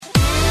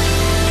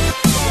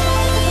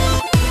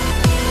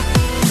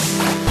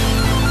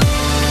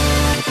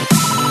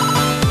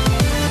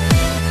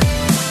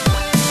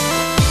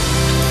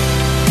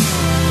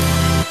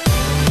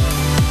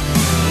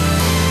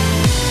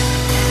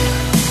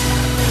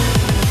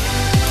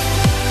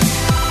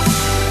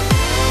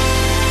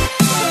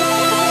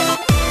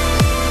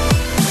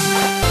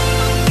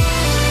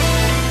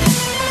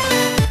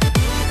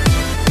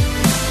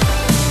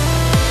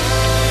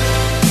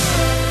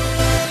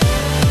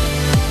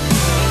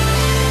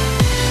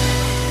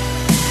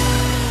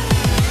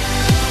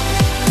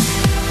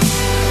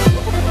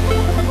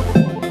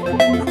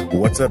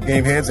What's up,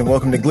 game heads, and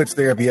welcome to Glitch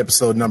Therapy,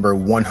 episode number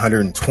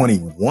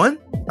 121.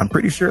 I'm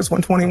pretty sure it's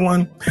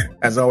 121.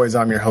 As always,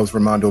 I'm your host,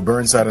 Ramondo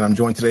Burnside, and I'm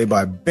joined today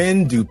by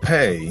Ben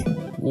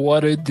Dupay.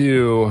 What it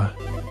do,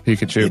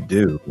 Pikachu? It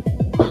do.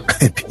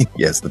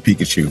 Yes, the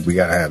Pikachu. We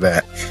gotta have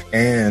that.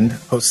 And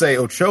Jose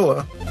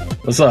Ochoa.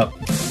 What's up?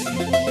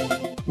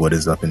 What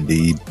is up,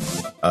 indeed?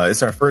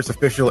 It's our first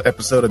official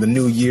episode of the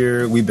new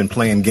year. We've been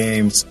playing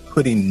games,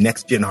 putting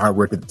next-gen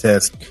hardware to the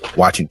test,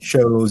 watching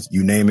shows,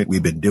 you name it.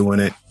 We've been doing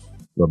it.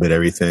 A little bit of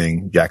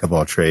everything. Jack of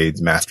all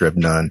trades, master of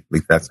none. At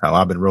least that's how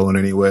I've been rolling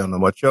anyway. I don't know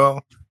about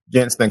y'all.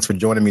 Gents, thanks for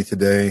joining me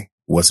today.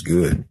 What's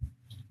good?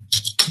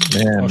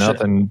 Man,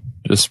 nothing.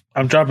 Just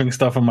I'm dropping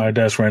stuff on my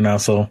desk right now,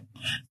 so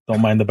don't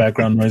mind the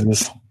background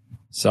noises.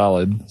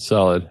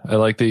 solid. I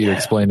like that you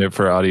explained it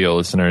for audio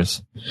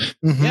listeners.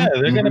 Mm-hmm. Yeah,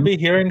 they're going to be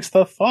hearing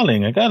stuff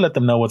falling. I got to let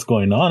them know what's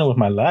going on with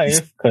my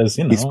life because,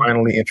 you know. He's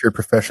finally entered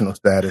professional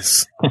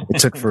status. It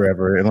took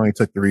forever. It only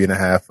took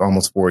 3.5,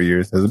 almost 4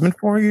 years. Has it been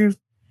 4 years?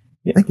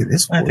 Yeah. I think it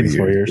is 4 years. I think it's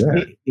 4 years.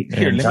 Yeah.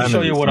 Here, let me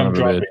show you what I'm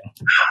dropping.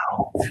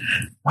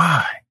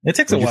 Why? It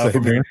takes a while for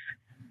me.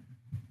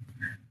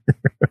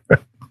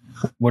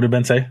 What did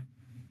Ben say?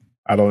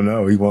 I don't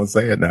know. He won't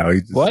say it now.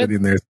 He's just What?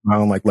 sitting there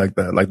smiling like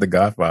the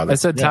Godfather. I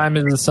said time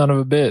is the son of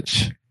a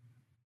bitch.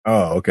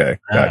 Oh, okay.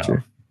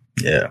 Gotcha.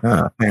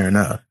 Yeah. Fair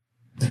enough.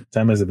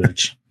 Time is a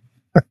bitch.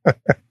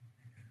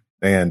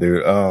 Man,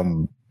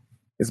 dude.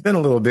 It's been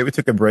a little bit. We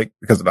took a break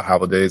because of the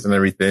holidays and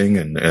everything.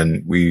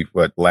 And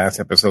last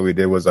episode we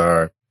did was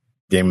our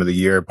Game of the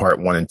Year part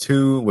 1 and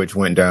 2, which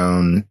went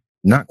down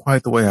not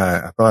quite the way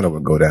I thought it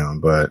would go down,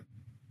 but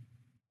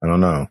I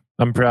don't know.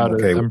 I'm proud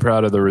Okay. I'm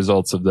proud of the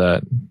results of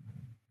that.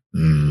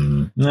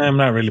 No, I'm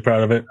not really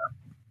proud of it.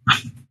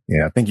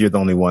 Yeah, I think you're the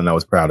only one that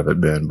was proud of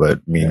it, Ben. But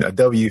I mean, a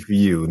W for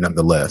you,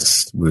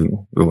 nonetheless. We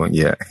went,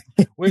 yeah.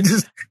 We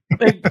just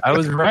I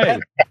was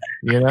right.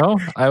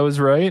 I was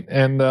right,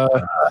 and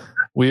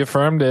we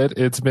affirmed it.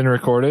 It's been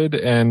recorded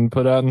and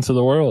put out into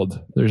the world.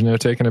 There's no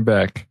taking it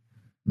back.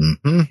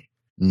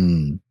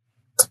 Mm-hmm.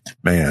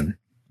 Man,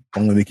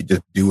 only we could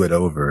just do it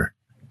over.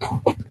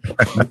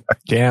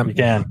 Damn, you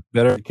can.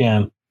 better. You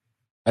can.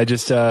 I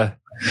just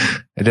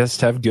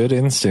have good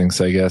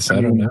instincts, I guess. I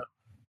don't know.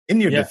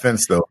 In your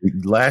defense, though,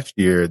 last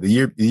year, the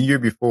year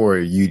before,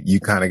 you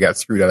kind of got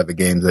screwed out of the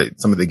games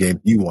some of the games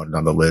you wanted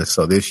on the list.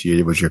 So this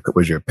year was your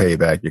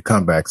payback, your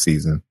comeback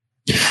season.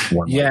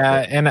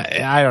 Yeah, and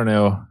I don't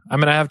know. I'm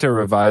gonna have to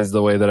revise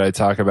the way that I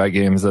talk about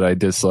games that I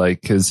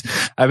dislike because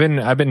I've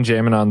been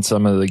jamming on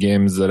some of the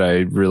games that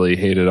I really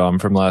hated on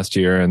from last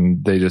year,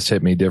 and they just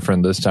hit me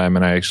different this time,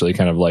 and I actually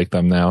kind of like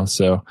them now.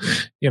 So,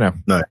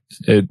 Nice.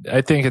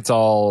 I think it's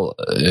all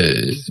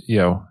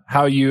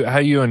how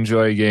you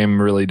enjoy a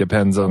game really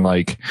depends on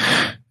like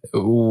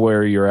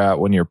where you're at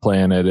when you're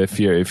playing it, if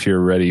you're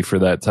ready for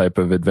that type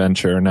of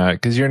adventure or not,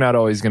 because you're not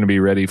always going to be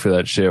ready for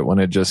that shit when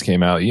it just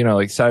came out.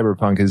 Like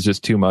Cyberpunk is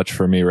just too much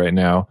for me right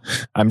now.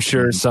 I'm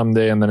sure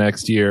someday in the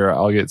next year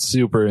I'll get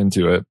super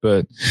into it,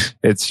 but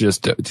it's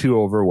just too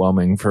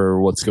overwhelming for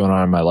what's going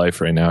on in my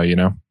life right now,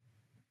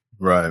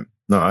 Right.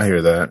 No, I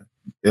hear that.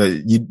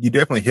 You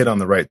definitely hit on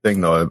the right thing,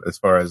 though, as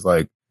far as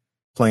like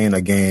playing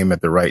a game at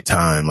the right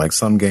time. Like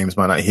some games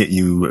might not hit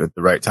you at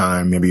the right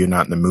time. Maybe you're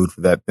not in the mood for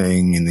that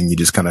thing, and then you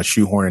just kind of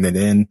shoehorning it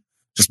in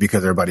just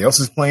because everybody else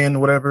is playing,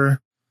 whatever.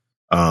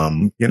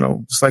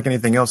 Just like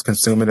anything else,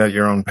 consume it at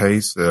your own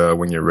pace.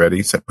 When you're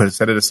ready, set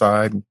it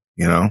aside.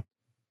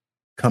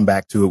 Come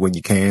back to it when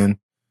you can.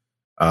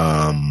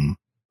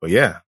 But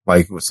yeah,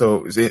 like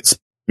so it's.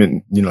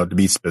 To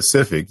be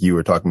specific, you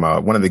were talking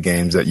about one of the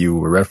games that you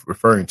were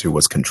referring to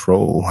was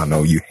Control. I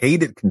know you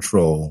hated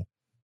Control.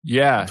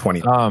 Yeah.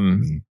 20.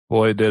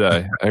 Boy, did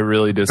I. I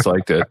really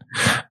disliked it.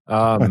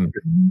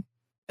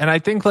 And I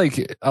think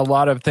like a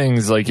lot of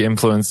things like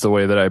influence the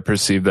way that I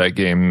perceive that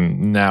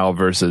game now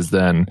versus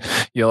then.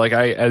 Like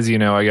as you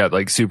know, I got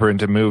like super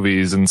into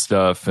movies and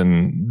stuff,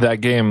 and that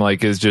game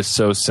like is just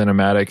so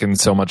cinematic and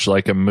so much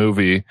like a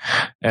movie.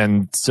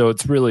 And so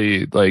it's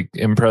really like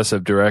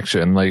impressive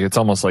direction. Like it's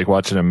almost like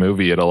watching a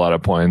movie at a lot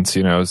of points,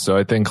 So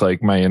I think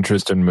like my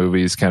interest in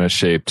movies kind of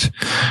shaped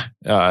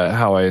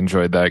how I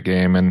enjoyed that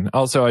game. And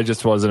also I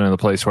just wasn't in the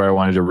place where I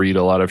wanted to read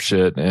a lot of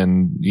shit.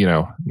 And,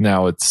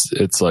 now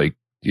it's like,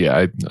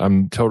 yeah,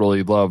 I'm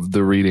totally love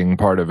the reading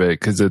part of it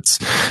because it's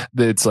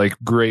like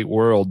great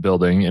world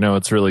building.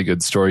 It's really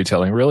good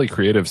storytelling, really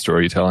creative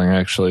storytelling.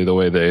 Actually, the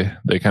way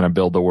they kind of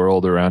build the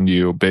world around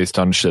you based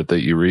on shit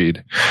that you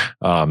read.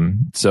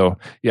 So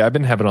yeah, I've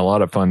been having a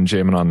lot of fun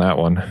jamming on that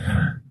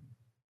one.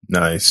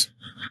 Nice.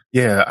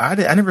 Yeah, I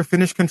never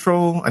finished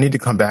Control. I need to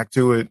come back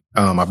to it.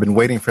 I've been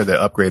waiting for the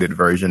upgraded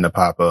version to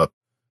pop up,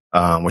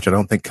 which I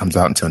don't think comes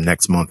out until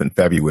next month in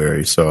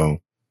February. So.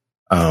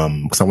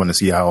 Because I want to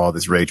see how all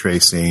this ray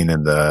tracing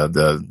and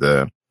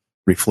the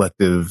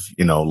reflective,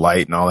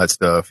 light and all that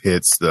stuff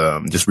hits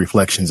just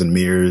reflections and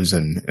mirrors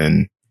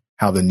and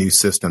how the new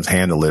systems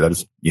handle it.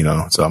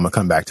 So I'm gonna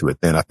come back to it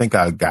then. I think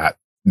I got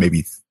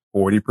maybe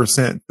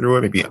 40% through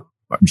it, maybe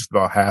just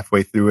about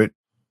halfway through it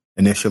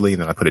initially,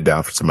 and then I put it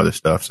down for some other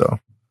stuff. So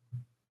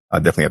I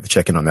definitely have to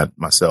check in on that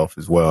myself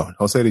as well.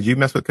 Jose, did you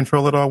mess with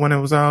Control at all when it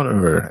was out,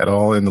 or at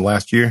all in the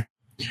last year?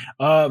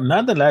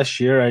 Not the last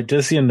year. I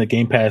just see it in the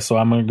Game Pass, so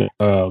I'm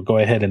gonna go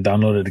ahead and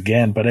download it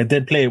again. But I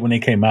did play it when it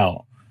came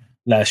out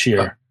last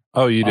year.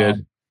 Oh, you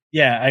did?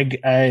 Yeah,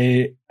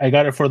 I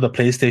got it for the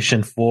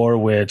PlayStation 4,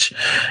 which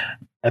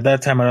at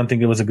that time I don't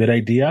think it was a good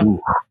idea. Ooh.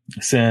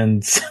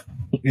 Since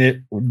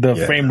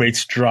the frame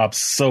rates dropped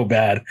so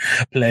bad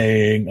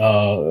playing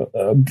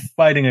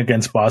fighting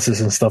against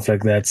bosses and stuff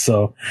like that,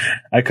 so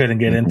I couldn't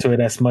get into it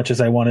as much as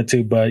I wanted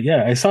to. But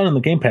yeah, I saw it on the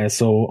Game Pass,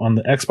 so on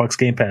the Xbox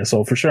Game Pass,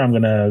 so for sure I'm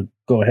gonna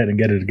go ahead and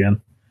get it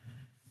again.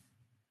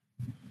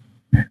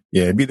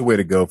 Yeah, it'd be the way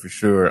to go for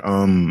sure.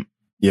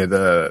 Yeah,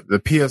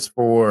 the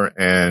PS4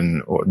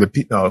 and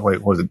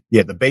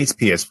the base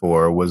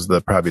PS4 was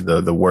probably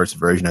the worst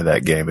version of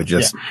that game. It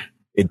just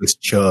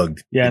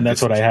chugged. Yeah, and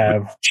that's what I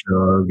have.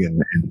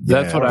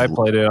 That's what I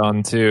played it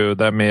on too.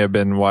 That may have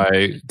been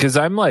why, because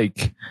I'm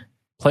like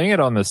playing it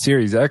on the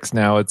Series X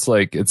now. It's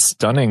like, it's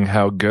stunning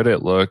how good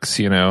it looks.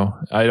 You know,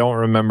 I don't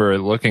remember it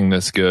looking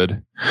this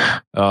good,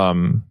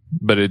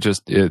 but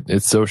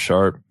it's so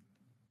sharp.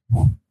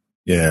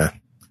 Yeah,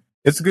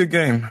 it's a good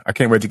game. I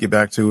can't wait to get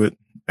back to it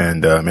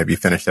and maybe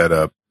finish that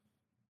up.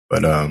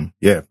 But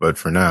but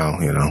for now,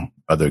 you know,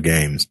 other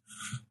games.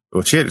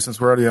 Well, shit, since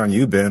we're already on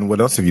you, Ben,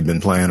 what else have you been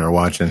playing or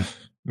watching?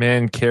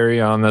 Man, Carry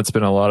On, that's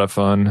been a lot of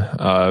fun.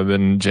 I've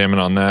been jamming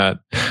on that.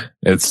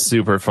 It's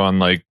super fun.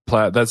 Like,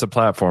 that's a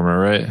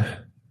platformer, right?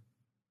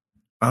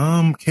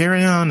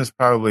 Carry On is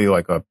probably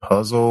like a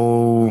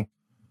puzzle.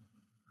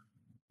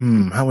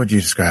 How would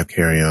you describe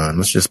Carry On?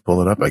 Let's just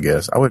pull it up, I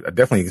guess. I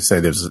definitely say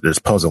there's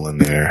puzzle in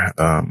there.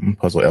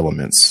 Puzzle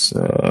elements.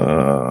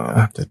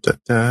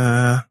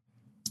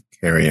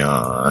 Carry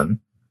On.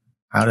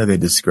 How do they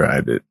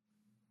describe it?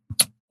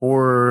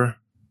 Horror,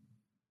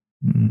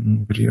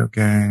 video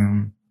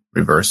game,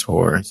 reverse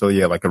horror. So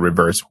yeah, like a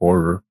reverse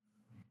horror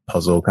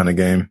puzzle kind of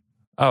game.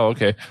 Oh,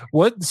 okay.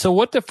 What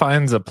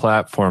defines a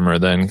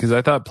platformer then? Because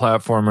I thought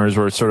platformers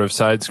were sort of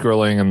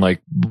side-scrolling and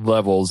like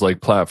levels,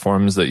 like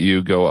platforms that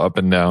you go up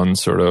and down,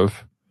 sort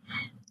of.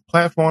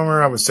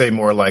 Platformer, I would say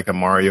more like a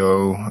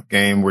Mario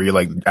game where you're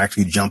like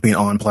actually jumping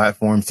on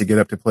platforms to get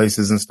up to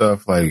places and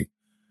stuff. Like,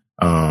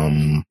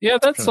 yeah,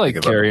 that's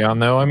like Carry On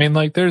though. I mean,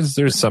 like there's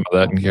some of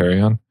that in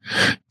Carry On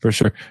for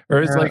sure.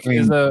 Or is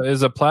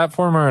a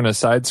platformer and a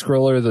side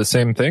scroller the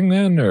same thing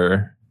then,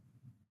 or?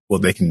 Well,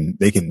 they can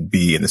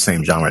be in the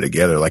same genre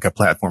together. Like a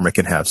platformer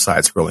can have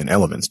side scrolling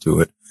elements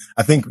to it.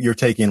 I think you're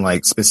taking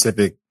like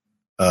specific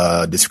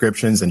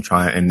descriptions and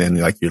then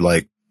you're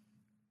like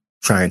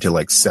trying to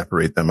like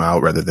separate them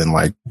out rather than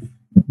like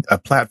a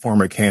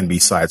platformer can be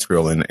side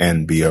scrolling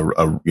and be a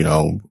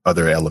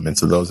other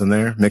elements of those in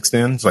there mixed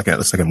in. It's like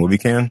a movie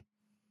can.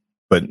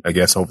 But I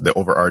guess the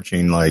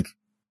overarching like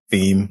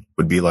theme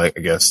would be like,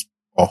 I guess,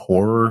 a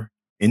horror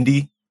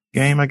indie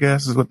game, I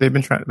guess is what they've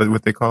been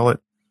what they call it.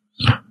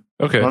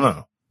 Okay.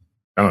 I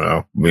don't know.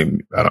 I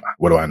mean,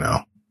 what do I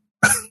know?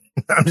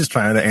 I'm just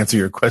trying to answer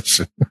your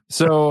question.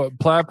 So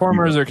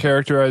platformers are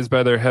characterized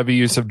by their heavy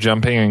use of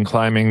jumping and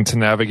climbing to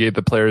navigate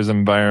the player's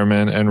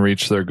environment and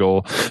reach their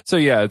goal. So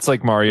yeah, it's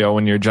like Mario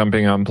when you're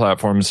jumping on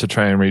platforms to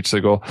try and reach the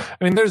goal.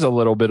 I mean, there's a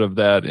little bit of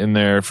that in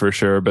there for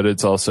sure, but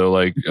it's also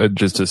like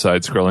just a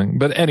side scrolling.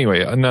 But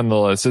anyway,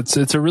 nonetheless,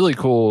 it's a really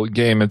cool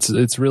game.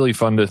 It's really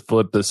fun to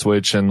flip the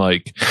switch and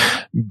like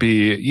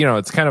be,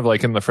 it's kind of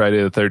like in the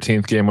Friday the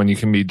 13th game when you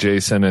can be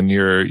Jason and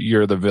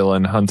you're the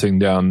villain hunting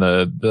down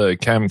the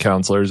camp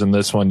counselors. In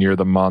this one, you're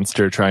the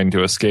monster trying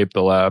to escape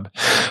the lab.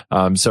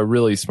 So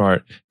really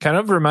smart. Kind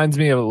of reminds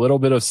me of a little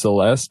bit of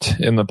Celeste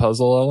in the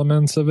puzzle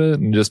elements of it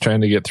and just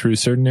trying to get through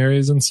certain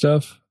areas and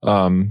stuff,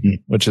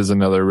 which is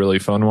another really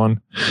fun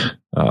one.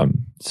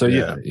 So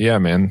yeah,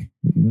 man,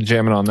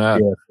 jamming on that.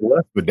 Yeah,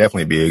 Celeste would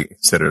definitely be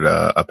considered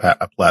a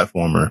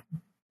platformer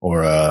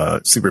or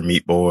a Super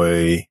Meat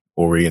Boy,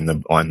 Ori and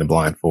the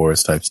Blind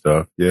Forest type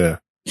stuff. Yeah,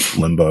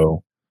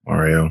 Limbo,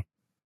 Mario.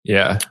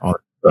 Yeah, all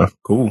that stuff.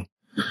 Cool.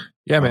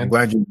 Yeah, man. I'm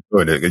glad you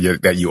enjoyed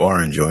it. That you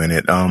are enjoying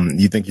it.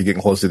 You think you're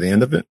getting close to the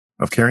end of it,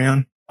 of Carry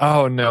On?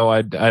 Oh no,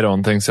 I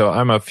don't think so.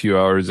 I'm a few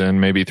hours in,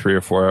 maybe 3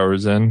 or 4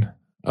 hours in.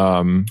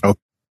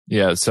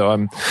 Yeah,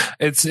 so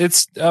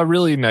it's a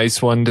really nice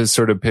one to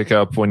sort of pick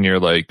up when you're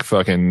like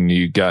fucking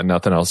you got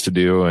nothing else to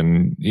do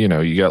and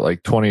you got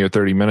like 20 or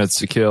 30 minutes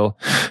to kill.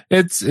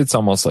 It's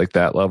almost like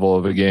that level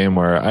of a game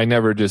where I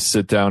never just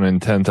sit down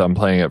intent on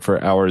playing it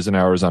for hours and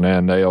hours on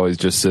end. I always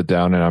just sit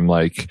down and I'm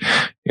like,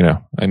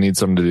 I need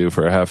something to do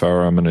for a half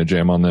hour. I'm going to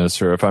jam on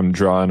this. Or if I'm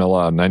drawing a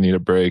lot and I need a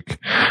break,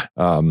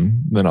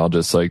 then I'll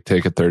just like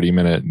take a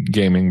 30-minute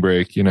gaming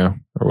break, or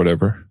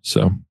whatever.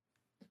 So.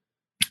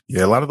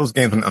 Yeah, a lot of those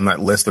games on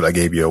that list that I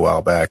gave you a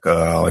while back,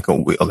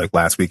 like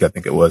last week, I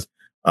think it was,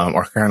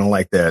 are kind of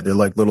like that. They're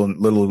like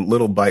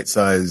little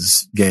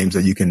bite-sized games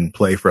that you can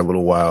play for a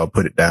little while,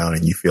 put it down,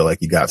 and you feel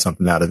like you got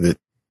something out of it.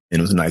 And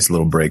it was a nice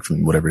little break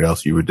from whatever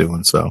else you were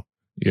doing. So,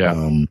 yeah.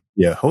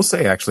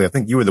 Jose, actually, I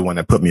think you were the one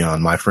that put me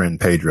on My Friend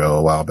Pedro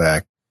a while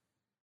back.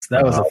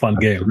 That was a fun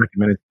game.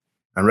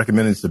 I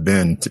recommended it to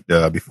Ben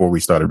before we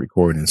started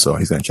recording, so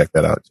he's gonna check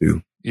that out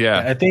too. Yeah,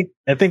 I think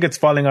it's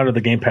falling out of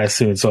the Game Pass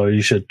soon, so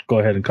you should go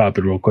ahead and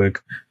copy it real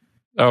quick.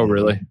 Oh,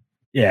 really?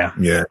 Yeah.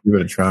 Yeah, give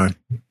it a try.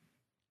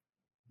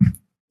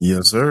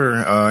 Yes,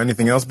 sir.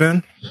 Anything else,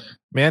 Ben?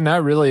 Man,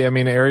 not really. I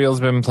mean, Ariel's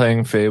been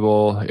playing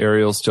Fable.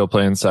 Ariel's still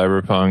playing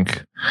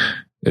Cyberpunk.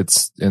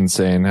 It's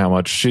insane how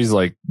much she's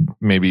like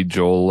maybe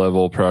Joel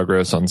level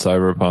progress on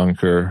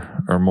Cyberpunk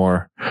or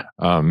more.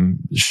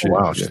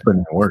 Wow, she's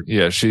putting in work.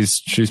 Yeah,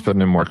 she's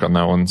putting in work on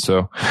that one.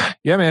 So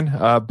yeah,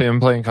 man, been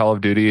playing Call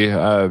of Duty,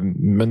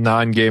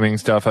 non-gaming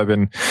stuff. I've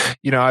been,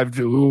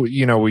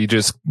 we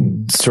just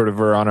sort of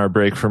were on our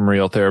break from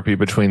real therapy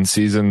between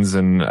seasons,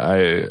 and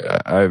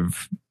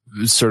I've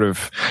sort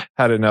of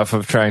had enough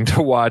of trying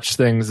to watch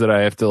things that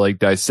I have to like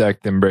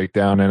dissect and break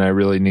down, and I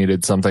really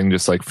needed something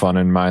just like fun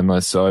and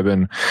mindless. So I've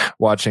been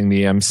watching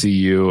the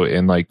MCU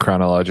in like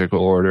chronological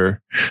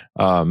order.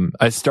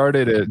 I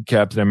started at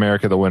Captain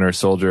America: The Winter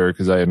Soldier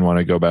because I didn't want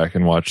to go back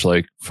and watch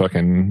like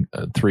fucking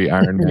 3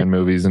 Iron Man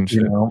movies and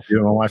shit. You don't want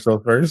to watch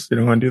those first? You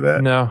don't want to do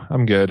that? No,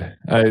 I'm good.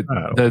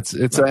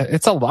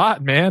 It's a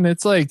lot, man.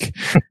 It's like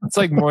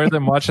more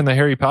than watching the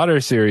Harry Potter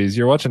series.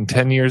 You're watching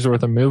 10 years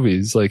worth of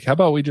movies. Like, how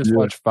about we just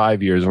watch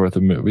 5 years worth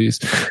of movies?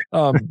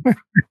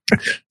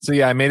 So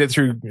yeah, I made it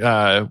through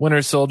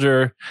Winter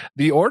Soldier.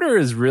 The order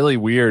is really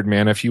weird,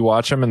 man. If you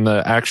watch them in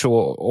the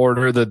actual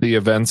order that the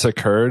events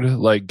occurred,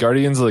 like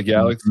Guardians of the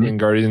Galaxy and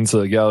Guardians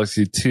of the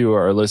Galaxy 2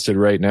 are listed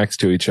right next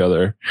to each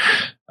other.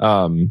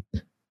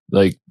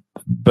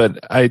 But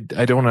I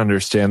don't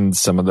understand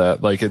some of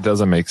that. Like, it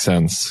doesn't make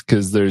sense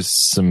because there's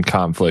some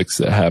conflicts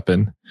that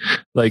happen.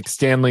 Like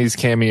Stan Lee's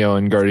cameo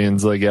in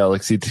Guardians of the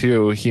Galaxy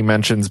 2, he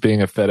mentions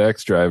being a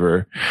FedEx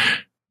driver,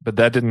 but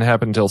that didn't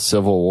happen until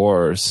Civil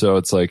War. So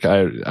it's like,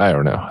 I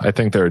don't know. I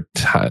think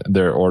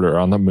their order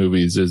on the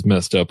movies is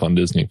messed up on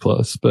Disney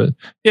Plus. But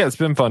yeah, it's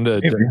been fun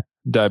to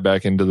dive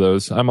back into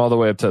those. I'm all the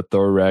way up to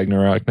Thor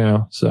Ragnarok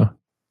now. So.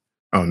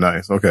 Oh,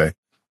 nice. Okay.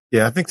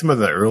 Yeah, I think some of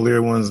the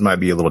earlier ones might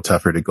be a little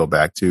tougher to go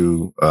back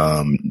to,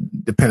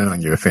 depending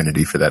on your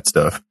affinity for that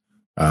stuff,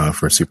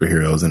 for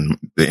superheroes and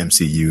the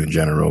MCU in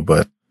general.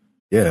 But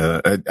yeah,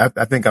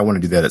 I think I want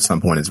to do that at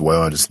some point as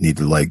well. I just need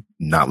to like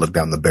not look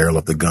down the barrel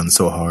of the gun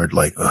so hard.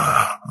 Like, do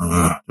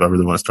I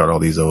really want to start all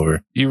these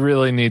over? You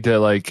really need to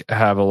like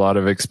have a lot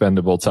of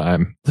expendable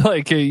time.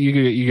 Like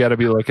you got to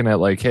be looking at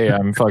like, hey,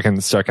 I'm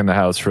fucking stuck in the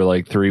house for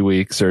like 3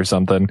 weeks or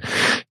something,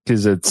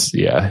 because it's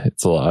a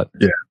lot.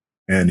 Yeah.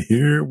 And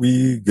here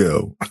we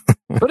go.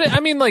 But I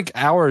mean, like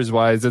hours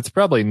wise, it's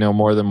probably no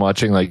more than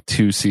watching like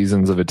 2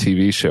 seasons of a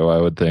TV show, I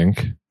would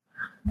think.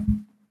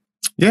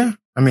 Yeah.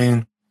 I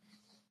mean,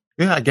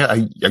 yeah,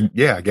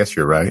 I guess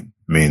you're right.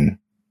 I mean,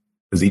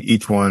 because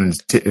each one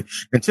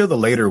until the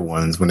later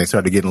ones, when they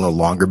started getting a little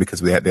longer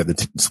because they had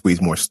to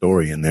squeeze more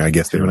story in there. I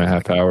guess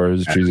 2.5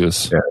 hours.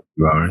 Jesus. Yeah,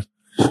 2 hours.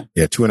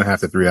 Yeah, 2.5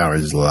 to 3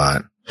 hours is a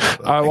lot.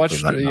 I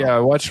watched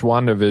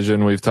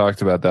WandaVision. We've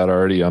talked about that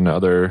already on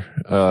other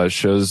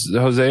shows.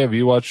 Jose, have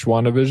you watched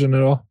WandaVision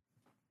at all?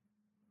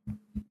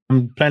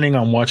 I'm planning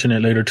on watching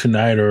it later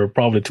tonight or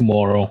probably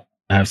tomorrow.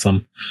 I have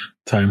some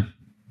time.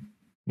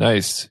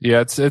 Nice.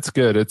 Yeah, it's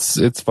good.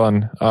 It's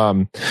fun. It's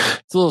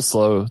a little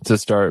slow to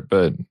start,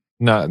 but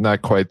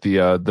not quite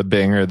the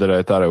banger that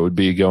I thought it would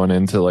be going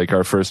into like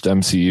our first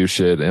MCU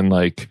shit in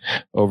like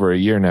over a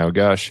year now.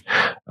 Gosh.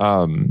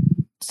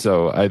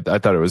 So I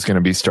thought it was going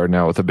to be starting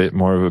out with a bit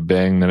more of a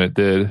bang than it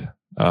did.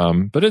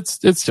 But it's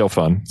still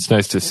fun. It's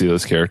nice to see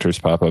those characters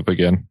pop up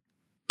again.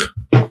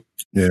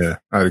 Yeah,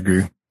 I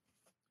agree.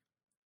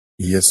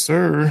 Yes,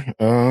 sir.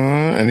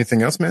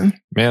 Anything else, man?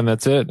 Man,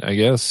 that's it, I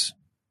guess.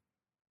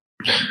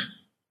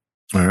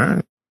 All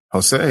right.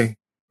 Jose,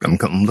 I'm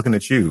looking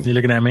at you. You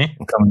looking at me?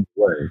 I'm coming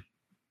away.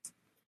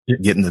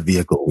 Get in the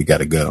vehicle. We got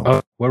to go.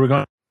 Oh, where are we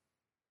going?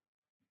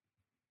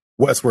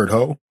 Westward,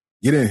 ho.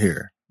 Get in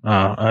here.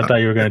 I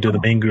thought you were going to do the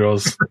Mean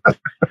Girls.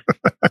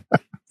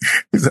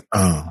 He's like,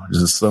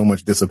 this is so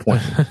much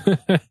disappointment.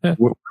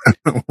 What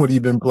have you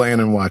been playing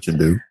and watching,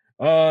 dude?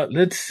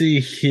 Let's see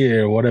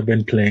here. What I've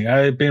been playing.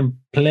 I've been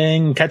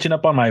catching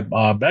up on my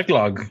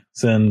backlog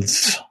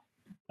since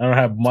I don't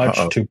have much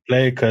to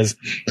play because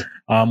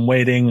I'm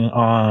waiting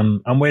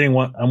on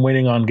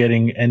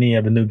getting any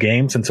of the new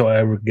games until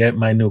I get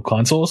my new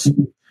consoles.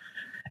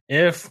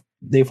 If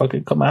they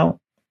fucking come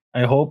out,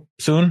 I hope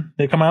soon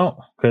they come out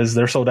because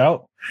they're sold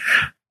out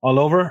all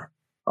over.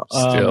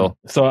 Still,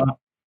 so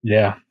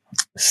yeah,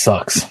 it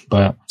sucks,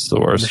 but it's the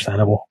worst.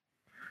 Understandable.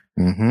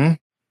 Mm-hmm.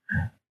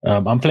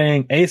 I'm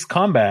playing Ace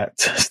Combat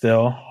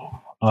still.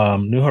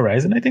 New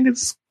Horizon, I think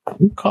it's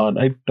called.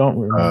 I don't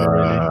remember.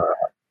 Really.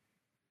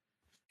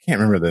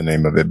 Can't remember the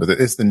name of it, but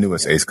it's the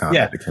newest Ace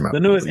Combat that came out. The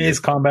newest Ace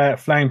Combat,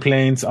 flying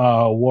planes,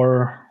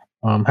 war,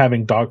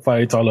 having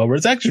dogfights all over.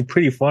 It's actually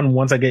pretty fun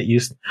once I get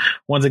used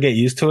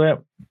to it.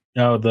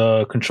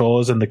 The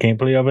controls and the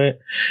gameplay of it.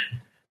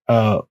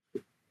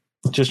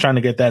 Just trying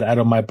to get that out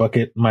of my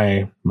bucket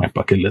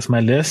list, my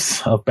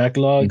list of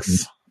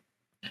backlogs.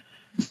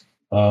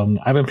 Mm-hmm.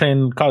 I've been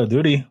playing Call of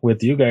Duty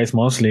with you guys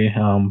mostly.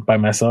 By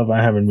myself,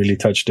 I haven't really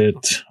touched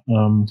it.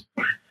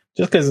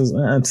 just because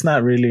it's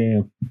not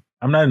really.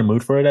 I'm not in the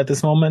mood for it at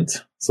this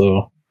moment.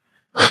 So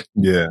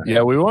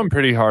yeah, we went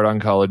pretty hard on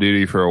Call of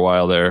Duty for a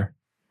while there.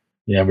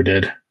 Yeah, we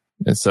did.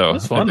 And so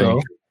it's fun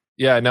though.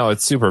 Yeah, no,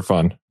 it's super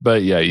fun.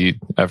 But yeah,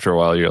 after a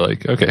while you're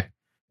like, okay,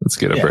 let's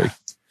get a break.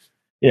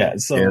 Yeah,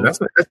 so that's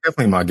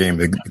definitely my game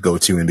to go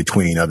to in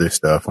between other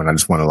stuff when I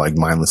just want to like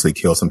mindlessly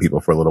kill some people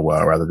for a little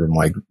while rather than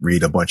like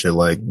read a bunch of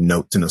like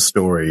notes in a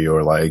story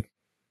or like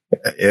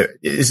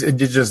it's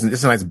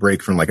a nice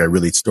break from like a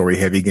really story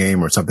heavy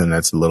game or something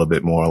that's a little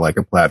bit more like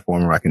a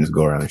platform where I can just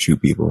go around and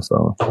shoot people.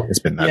 So it's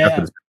been that's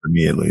what it's been for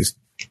me at least.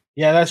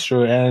 Yeah, that's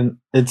true, and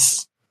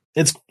it's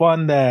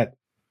fun that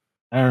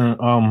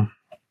I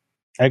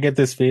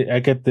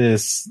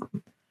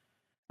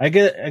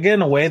get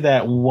in a way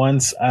that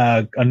once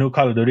a new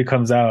Call of Duty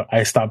comes out,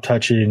 I stop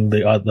touching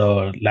the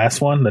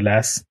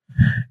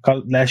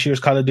last year's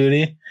Call of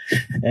Duty,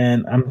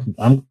 and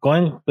I'm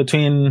going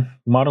between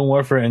Modern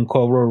Warfare and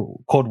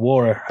Cold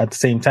War at the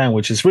same time,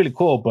 which is really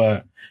cool.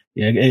 But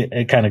yeah,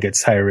 it kind of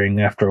gets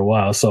tiring after a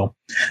while, so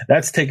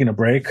that's taking a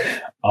break.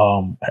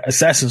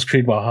 Assassin's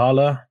Creed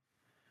Valhalla,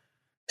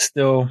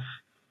 still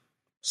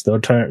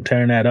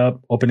tearing that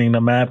up, opening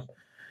the map.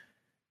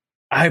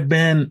 I've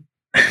been.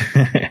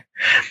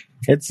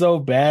 It's so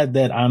bad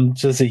that I'm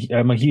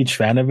a huge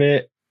fan of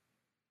it.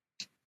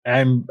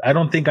 I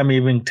don't think I'm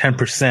even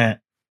 10%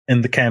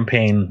 in the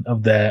campaign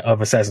of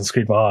Assassin's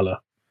Creed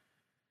Valhalla.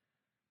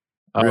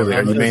 Really?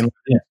 Are you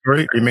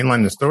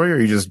mainlining the story, or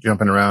are you just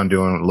jumping around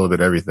doing a little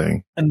bit of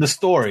everything? And the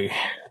story,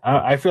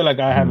 I feel like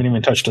I haven't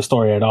even touched the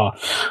story at all.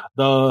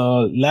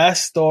 The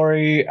last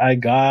story I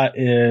got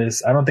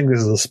is, I don't think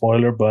this is a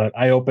spoiler, but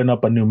I open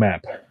up a new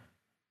map.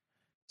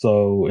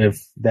 So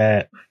if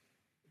that.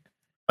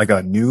 Like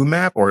a new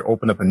map, or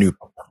open up a new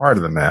part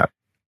of the map?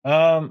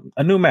 A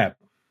new map.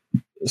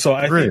 So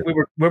I think we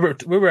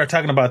were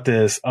talking about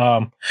this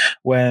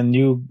when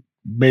you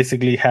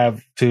basically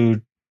have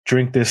to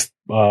drink this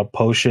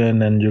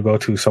potion and you go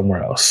to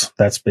somewhere else.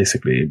 That's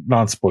basically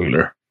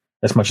non-spoiler,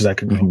 as much as I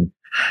can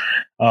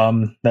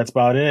go. That's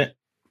about it.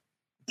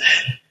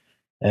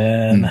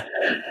 And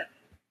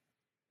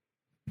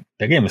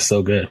that game is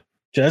so good.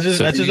 That's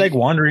just like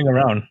wandering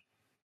around.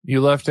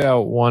 You left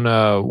out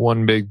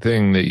one big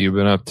thing that you've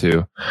been up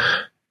to.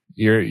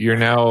 You're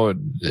now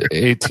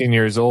 18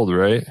 years old,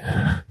 right?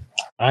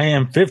 I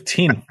am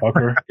 15,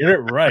 fucker. Get it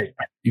right.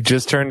 You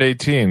just turned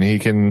 18. He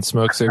can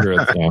smoke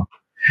cigarettes now.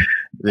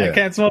 Yeah. I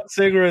can't smoke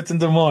cigarettes in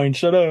Des Moines.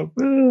 Shut up.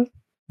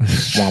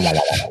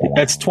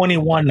 That's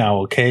 21 now,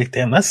 okay?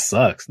 Damn, that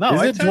sucks. No,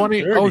 is it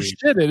 20? 30. Oh,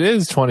 shit, it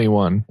is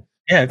 21.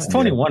 Yeah, it's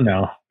 21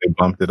 now. They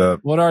bumped it up.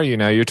 What are you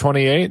now? You're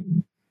 28?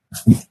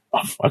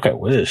 Oh, fuck, I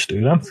wish,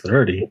 dude. I'm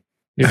 30.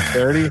 You're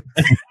 30?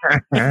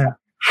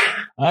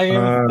 I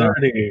am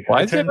 30.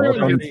 Why is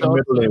everyone so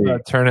upset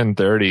about turning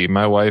 30?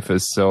 My wife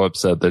is so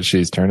upset that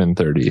she's turning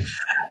 30.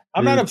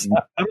 I'm not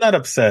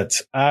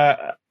upset.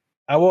 I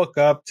woke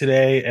up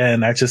today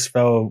and I just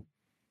felt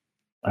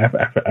I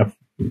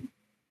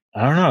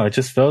don't know. It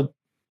just felt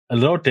a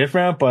little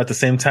different, but at the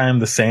same time,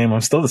 the same.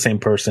 I'm still the same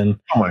person.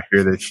 I don't want to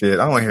hear this shit.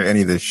 I don't want to hear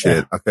any of this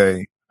shit.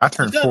 Okay, I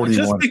turned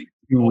 41 in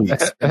 2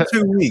 weeks. In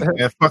 2 weeks,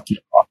 man. Fuck you.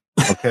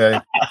 Okay,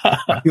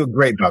 I feel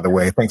great, by the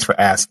way. Thanks for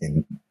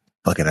asking,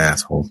 fucking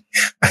asshole.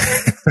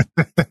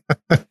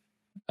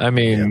 I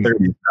mean,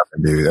 30 is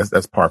nothing, dude.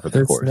 That's par for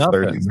the course.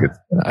 30 is good.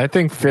 I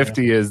think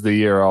 50 is the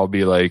year I'll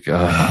be like,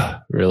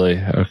 really?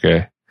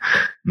 Okay.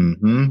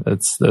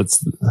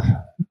 That's.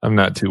 I'm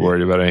not too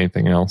worried about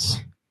anything else.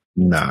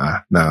 Nah.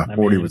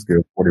 40 was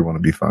good. 41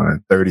 would be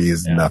fine. 30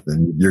 is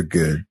nothing. You're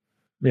good.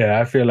 Yeah,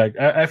 I feel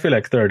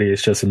like 30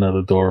 is just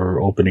another door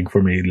opening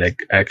for me.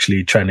 Like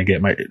actually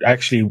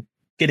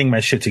getting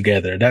my shit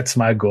together. That's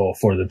my goal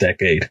for the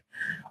decade.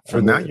 So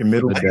now you're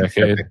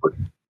middle-aged.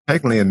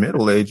 Technically a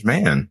middle-aged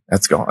man.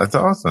 That's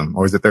awesome.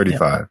 Or is it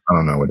 35? Yeah. I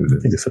don't know what it is. I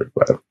think it's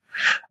 35.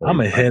 I'm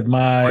going to hit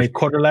my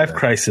quarter-life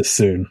crisis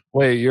soon.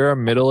 Wait, you're a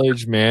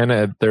middle-aged man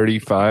at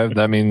 35?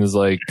 That means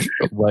like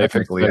life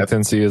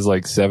expectancy is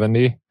like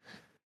 70?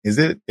 Is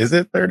it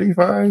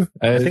 35?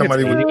 I think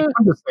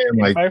I'm just saying,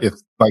 like, if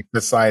like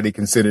society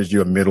considers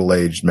you a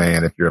middle-aged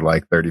man if you're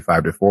like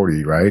 35 to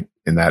 40, right?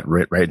 In that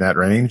right in that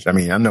range. I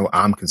mean, I know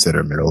I'm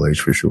considered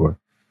middle-aged for sure.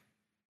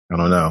 I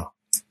don't know.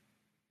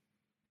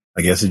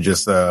 I guess it's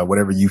just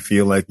whatever you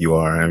feel like you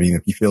are. I mean,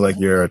 if you feel like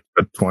you're a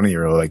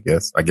 20-year-old, I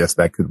guess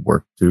that could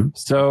work too.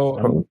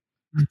 So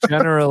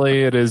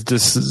generally, it is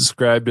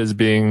described as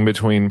being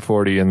between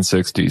 40 and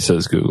 60,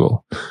 says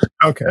Google.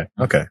 Okay.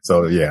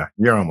 So yeah,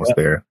 you're almost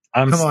there.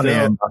 Come on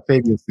in. I'll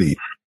save your seat.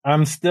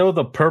 I'm still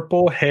the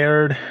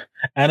purple-haired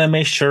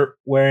anime shirt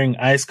wearing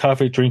iced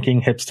coffee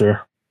drinking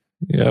hipster.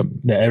 Yep.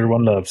 That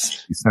everyone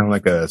loves. You sound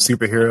like a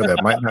superhero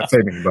that might not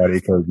save anybody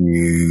because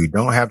you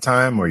don't have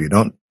time or you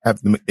don't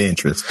have the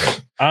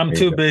interest. I'm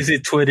too busy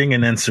tweeting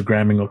and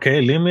Instagramming,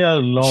 okay? Leave me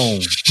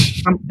alone.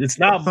 It's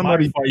not my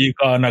fault you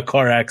got in a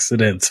car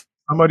accident.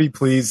 Somebody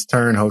please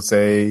turn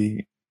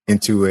Jose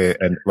into a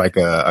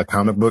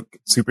comic book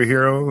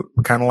superhero,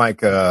 kind of like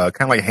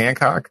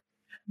Hancock.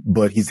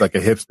 but he's like a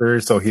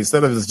hipster. So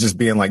instead of just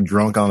being like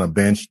drunk on a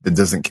bench that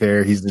doesn't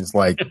care, he's just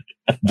like,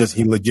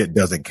 he legit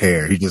doesn't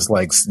care. He just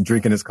like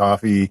drinking his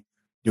coffee,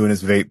 doing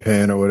his vape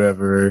pen or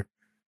whatever.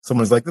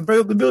 Someone's like, the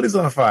building's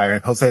on fire.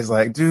 And Jose's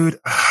like, dude,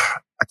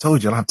 I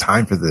told you I don't have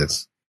time for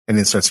this. And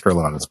then starts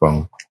scrolling on his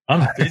phone.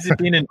 I'm busy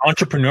being an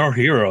entrepreneur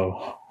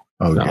hero.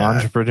 Oh, the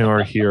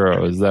entrepreneur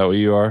hero. Is that what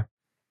you are? Is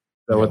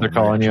that what they're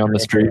calling you on the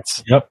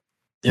streets? Yep.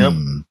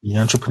 The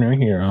entrepreneur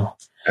hero.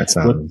 That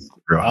sounds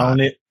real hot.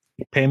 Only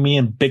pay me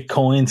in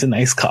Bitcoins and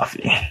iced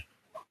coffee.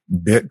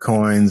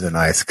 Bitcoins and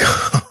iced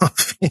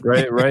coffee.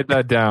 Write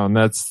that down.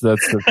 That's the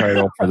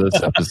title for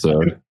this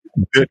episode.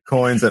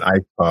 Bitcoins and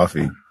iced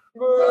coffee.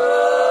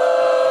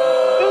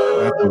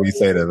 That's what we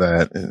say to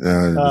that.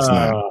 It's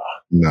not.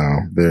 No,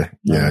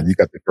 you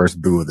got the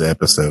first boo of the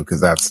episode because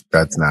that's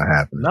not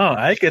happening. No,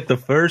 I get the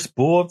first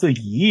boo of the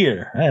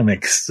year. I am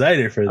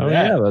excited for that.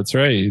 Yeah, that's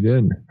right. You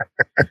did.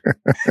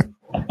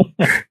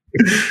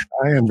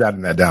 I am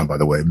jotting that down, by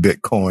the way.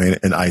 Bitcoin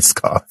and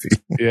iced coffee.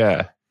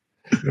 Yeah.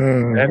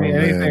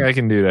 Anything I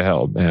can do to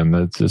help, man.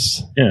 That's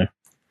just I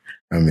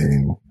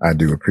mean, I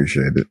do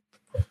appreciate it.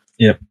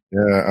 Yep.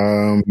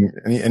 Yeah.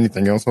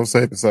 Anything else,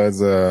 Jose,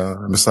 besides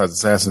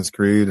Assassin's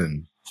Creed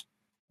and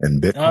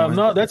Bitcoin?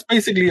 No, that's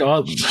basically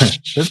all.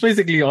 That's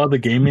basically all the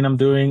gaming I'm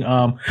doing.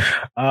 I'm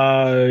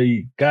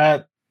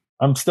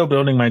still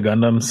building my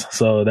Gundams,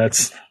 so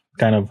that's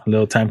kind of a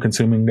little time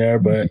consuming there,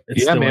 but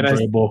it's still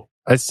enjoyable.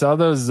 I saw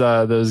those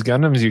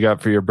Gundams you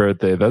got for your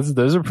birthday.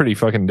 Those are pretty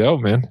fucking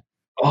dope, man.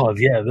 Oh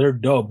yeah, they're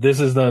dope. This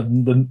is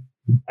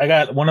I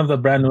got one of the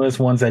brand newest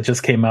ones that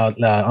just came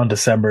out on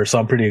December, so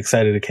I'm pretty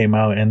excited it came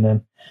out. And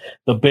then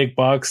the big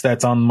box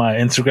that's on my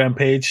Instagram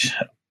page.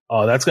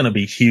 Oh, that's going to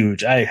be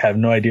huge. I have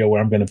no idea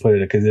where I'm going to put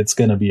it because it's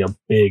going to be a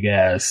big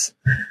ass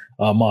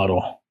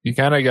model. You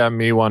kind of got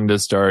me wanting to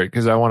start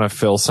because I want to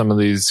fill some of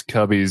these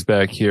cubbies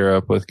back here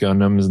up with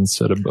Gundams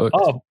instead of books.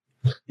 Oh,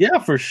 yeah,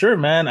 for sure,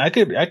 man. I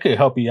could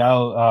help you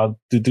out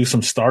to do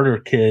some starter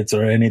kits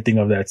or anything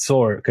of that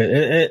sort.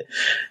 In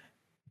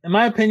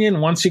my opinion,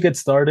 once you get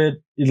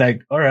started, you're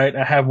like, all right,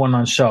 I have one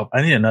on shelf.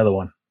 I need another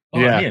one. Oh,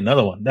 yeah. I need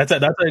another one. That's how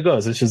it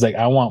goes. It's just like,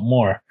 I want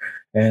more.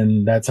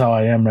 And that's how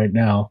I am right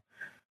now.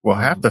 Well,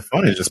 half the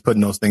fun is just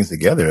putting those things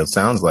together. It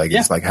sounds like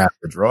it's like half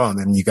the draw, and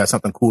then you got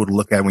something cool to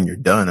look at when you're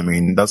done. I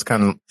mean, that's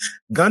kind of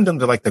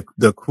Gundams are like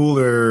the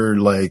cooler,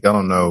 like, I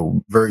don't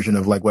know, version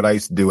of like what I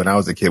used to do when I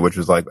was a kid, which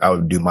was like I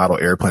would do model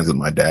airplanes with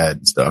my dad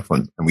and stuff,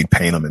 and we'd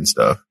paint them and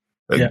stuff.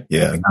 But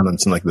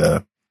Gundams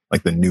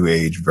like the new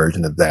age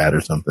version of that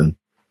or something.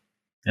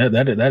 Yeah,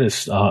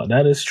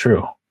 that is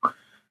true.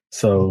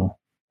 So.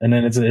 And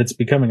then it's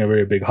becoming a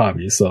very big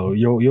hobby. So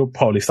you'll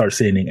probably start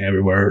seeing it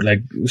everywhere.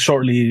 Like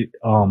shortly,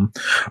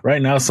 right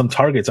now some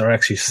Targets are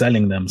actually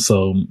selling them.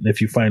 So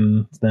if you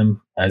find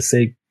them, I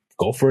say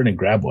go for it and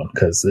grab one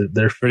because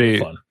they're pretty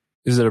fun.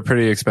 Is it a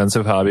pretty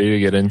expensive hobby to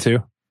get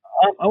into?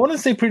 I wouldn't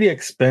say pretty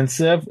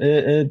expensive.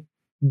 It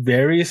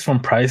varies from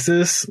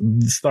prices.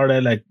 Start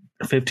at like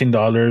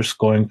 $15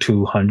 going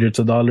to hundreds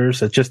of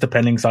dollars. It just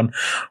depends on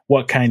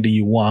what kind do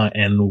you want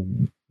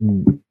and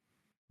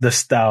the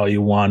style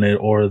you want it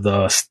or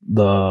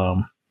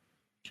the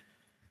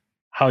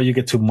how you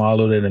get to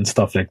model it and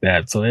stuff like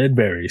that. So it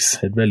varies.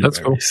 It really varies.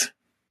 Cool.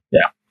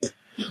 Yeah.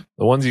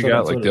 The ones you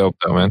got look dope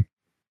though, man.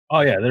 Oh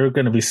yeah, they're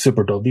going to be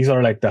super dope. These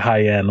are like the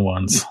high end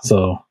ones.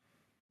 So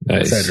I'm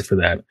excited for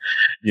that.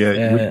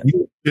 Yeah.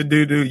 You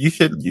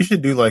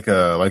should do like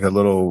a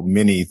little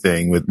mini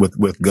thing with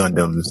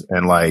Gundams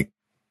and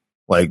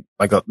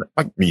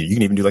you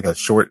can even do like a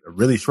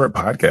really short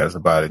podcast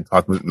about it and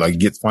talk with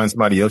find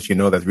somebody else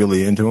that's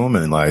really into them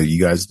and like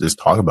you guys just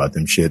talk about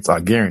them shits. I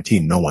guarantee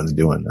no one's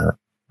doing that.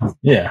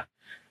 Yeah,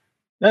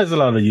 there's a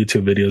lot of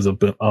YouTube videos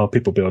of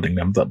people building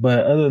them, but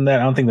other than that,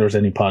 I don't think there's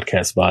any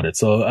podcasts about it.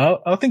 So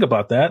I'll think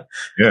about that.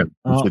 Yeah,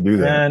 you should do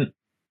that.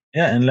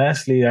 And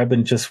lastly, I've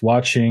been just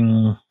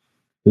watching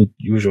the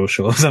usual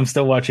shows. I'm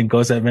still watching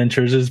Ghost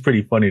Adventures. It's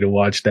pretty funny to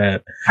watch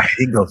that. I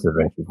hate Ghost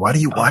Adventures. Why do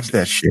you watch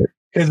that shit?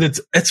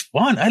 Because it's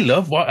fun. I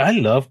love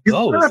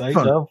Ghost.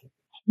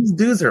 These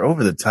dudes are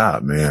over the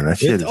top, man. That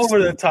shit is over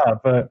the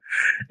top, but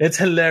it's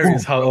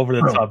hilarious how over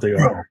the top they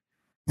are.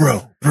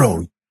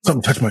 Bro,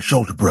 something touched my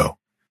shoulder, bro.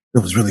 It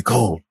was really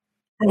cold.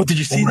 Bro, did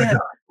you see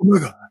that? Oh my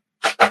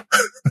god.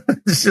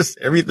 It's just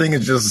everything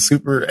is just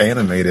super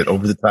animated,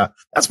 over the top.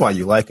 That's why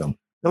you like them.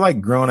 They're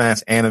like grown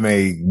ass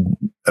anime,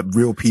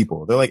 real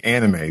people. They're like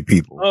anime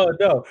people. Oh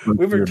no,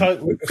 we were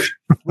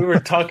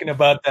talking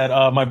about that.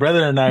 My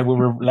brother and I we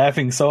were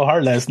laughing so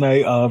hard last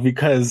night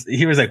because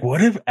he was like,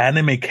 "What if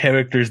anime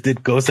characters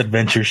did Ghost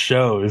Adventure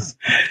shows?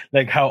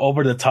 Like how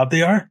over the top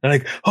they are? They're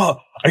like, oh,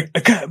 I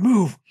can't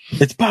move.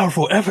 It's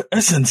powerful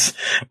essence.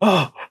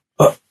 Oh,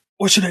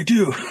 what should I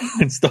do?"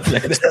 and stuff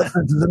like that.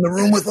 He's in the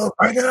room with us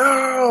right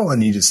now,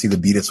 and you just see the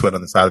bead of sweat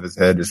on the side of his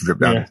head just drip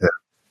down his head.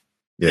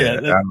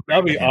 Yeah,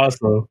 that'd be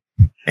awesome.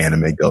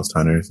 Anime Ghost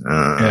Hunters.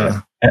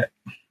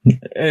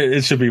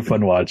 It should be a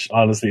fun watch.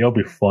 Honestly, it'll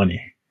be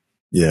funny.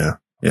 Yeah,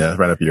 it's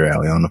right up your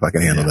alley. I don't know if I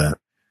can handle that.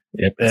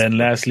 Yep. And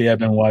lastly, I've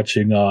been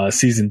watching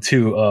season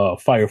 2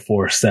 of Fire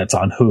Force that's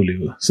on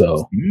Hulu.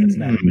 So it's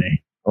an anime.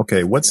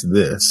 Okay, what's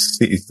this?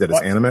 Is that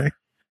it's anime?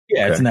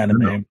 Yeah, okay. It's an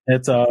anime.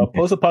 It's a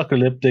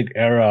post-apocalyptic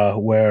era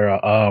where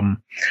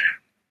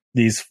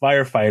these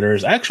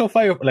firefighters,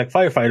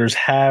 firefighters,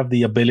 have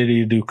the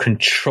ability to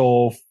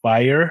control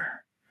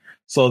fire.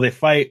 So they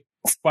fight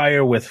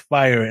fire with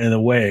fire in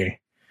a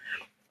way.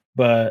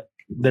 But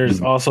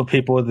there's also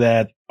people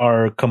that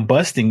are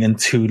combusting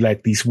into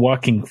like these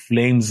walking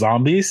flame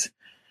zombies.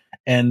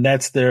 And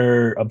that's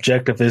their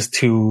objective, is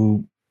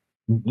to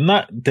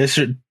they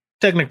should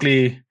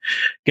technically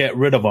get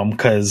rid of them,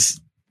 because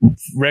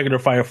regular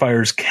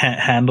firefighters can't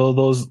handle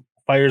those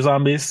fire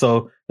zombies.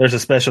 So there's a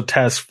special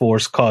task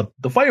force called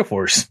the Fire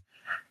Force.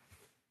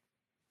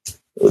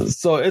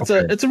 So it's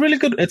a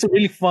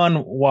really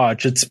fun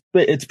watch. It's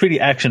pretty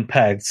action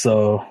packed.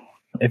 So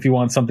if you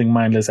want something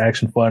mindless,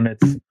 action fun,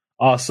 it's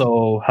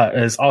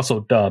also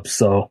dubbed.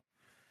 So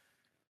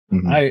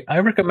I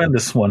recommend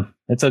this one.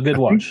 It's a good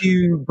watch. Think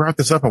you brought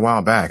this up a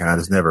while back, and I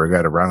just never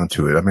got around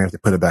to it. I may have to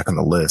put it back on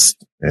the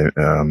list if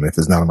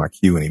it's not on my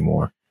queue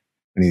anymore.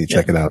 I need to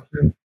check it out.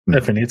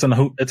 Definitely, it's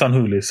on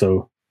Hulu.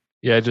 So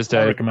yeah, just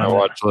add my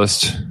watch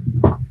list.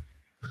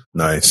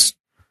 Nice.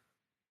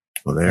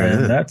 Well, there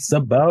it is. That's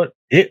about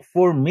it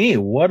for me.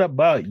 What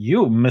about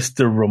you,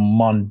 Mr.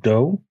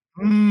 Ramondo?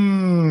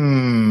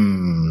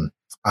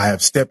 I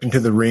have stepped into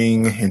the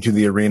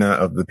arena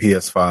of the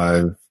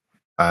PS5.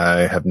 I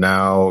have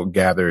now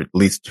gathered at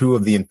least 2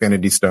 of the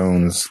Infinity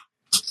Stones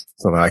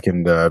so that I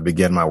can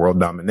begin my world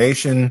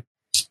domination.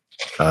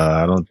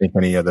 I don't think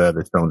any of the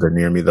other stones are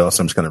near me, though,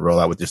 so I'm just going to roll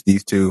out with just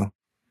these 2.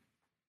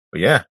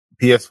 But yeah,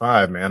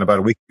 PS5, man. About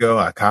a week ago,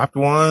 I copped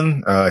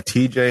one.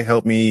 TJ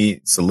helped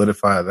me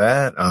solidify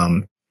that.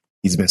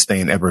 He's been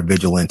staying ever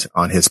vigilant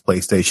on his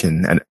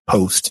PlayStation and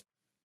post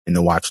in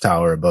the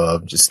watchtower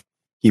above, just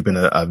keeping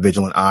a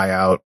vigilant eye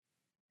out.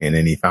 And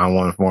then he found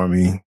one for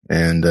me.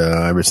 And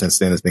ever since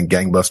then, it's been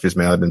gangbusters,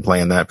 man. I've been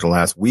playing that for the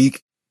last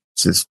week,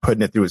 just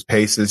putting it through its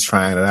paces,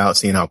 trying it out,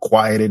 seeing how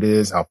quiet it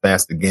is, how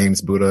fast the games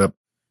boot up.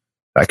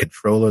 That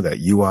controller, that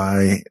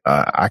UI,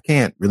 I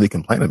can't really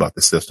complain about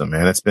the system,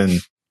 man. It's been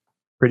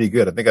pretty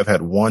good. I think I've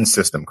had one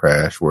system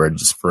crash where it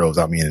just froze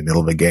on me in the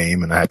middle of a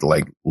game, and I had to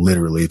like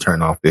literally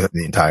turn off the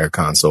entire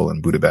console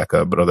and boot it back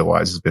up. But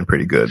otherwise, it's been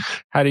pretty good.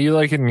 How do you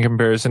like it in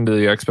comparison to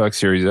the Xbox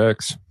Series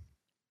X?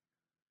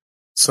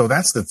 So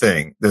that's the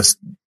thing.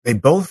 They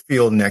both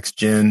feel next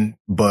gen,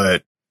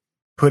 but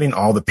putting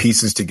all the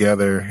pieces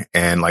together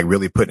and like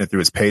really putting it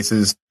through its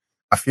paces,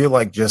 I feel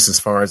like just as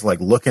far as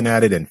like looking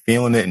at it and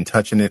feeling it and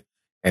touching it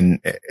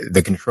and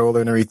the controller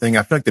and everything,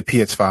 I feel like the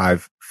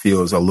PS5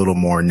 feels a little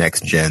more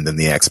next gen than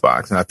the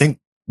Xbox. And I think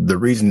the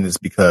reason is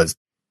because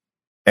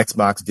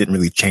Xbox didn't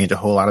really change a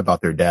whole lot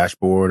about their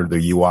dashboard or their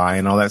UI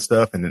and all that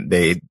stuff. And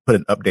they put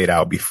an update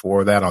out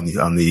before that on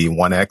the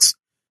One X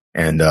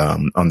and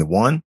on the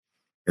One.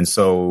 And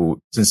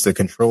so since the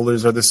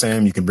controllers are the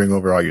same, you can bring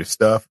over all your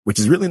stuff, which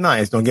is really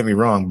nice. Don't get me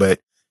wrong, but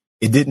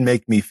it didn't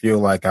make me feel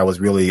like I was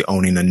really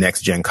owning a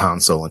next gen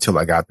console until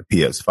I got the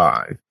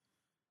PS5.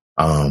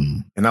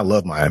 And I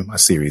love my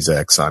Series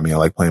X. I mean, I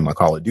like playing my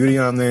Call of Duty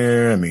on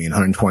there. I mean,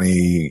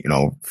 120,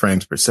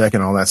 frames per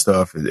second, all that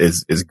stuff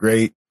is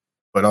great.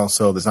 But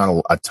also there's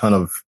not a ton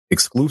of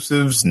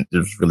exclusives.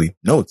 There's really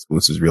no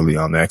exclusives really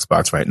on the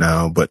Xbox right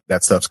now, but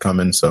that stuff's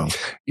coming. So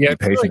yeah,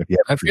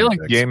 I feel like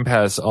Game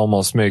Pass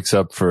almost makes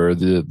up for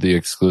the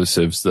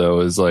exclusives,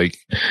 though. Is like,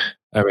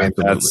 I mean,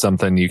 absolutely. That's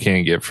something you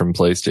can't get from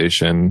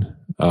PlayStation.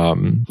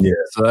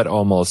 So that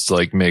almost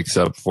like makes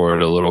up for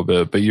it a little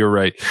bit. But you're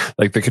right.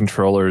 Like the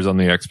controllers on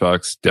the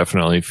Xbox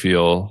definitely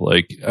feel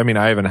like, I mean,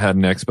 I haven't had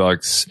an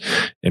Xbox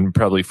in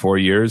probably 4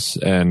 years,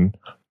 and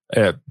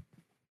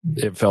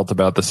it felt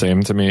about the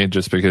same to me,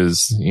 just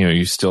because,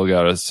 you still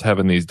got us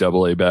having these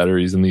AA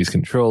batteries in these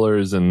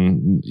controllers.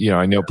 And,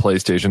 I know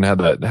PlayStation had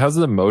that. How's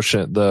the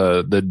motion,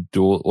 the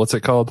dual, what's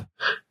it called?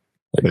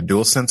 The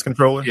DualSense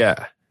controller?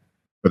 Yeah.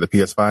 For the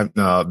PS5?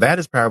 No, that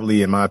is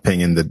probably, in my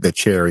opinion, the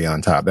cherry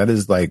on top. That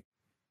is in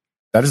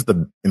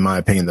my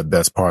opinion, the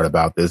best part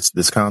about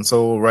this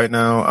console right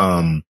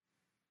now.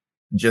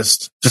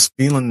 Just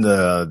feeling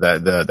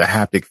the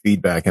haptic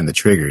feedback and the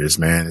triggers,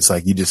 man. It's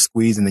like you just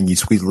squeeze and then you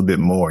squeeze a little bit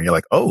more. And you're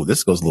like, oh,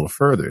 this goes a little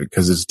further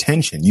because there's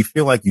tension. You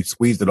feel like you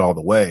squeezed it all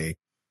the way,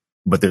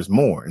 but there's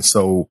more. And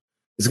so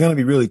it's going to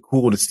be really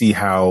cool to see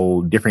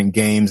how different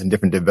games and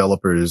different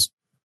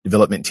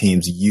development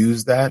teams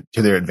use that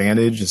to their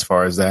advantage as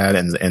far as that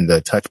and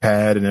the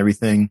touchpad and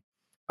everything.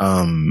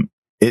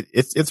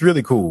 It's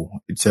really cool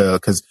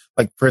cause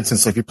like, for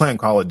instance, if you're playing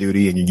Call of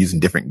Duty and you're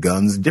using different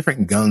guns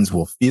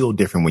will feel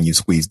different when you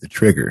squeeze the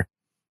trigger.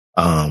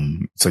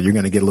 So you're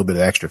going to get a little bit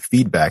of extra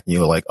feedback and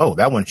you're like, oh,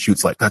 that one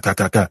shoots like,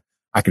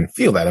 I can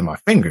feel that in my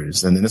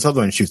fingers. And then this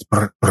other one shoots,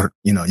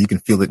 you can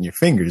feel it in your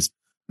fingers,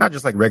 not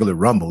just like regular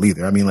rumble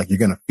either. I mean, like you're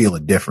going to feel a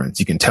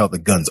difference. You can tell the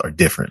guns are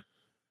different.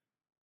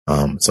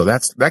 So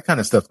that kind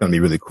of stuff's going to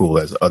be really cool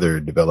as other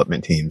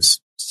development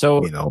teams,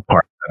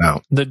 part that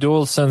out. The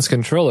DualSense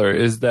controller,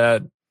 is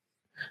that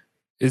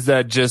is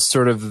that just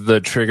sort of the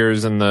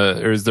triggers and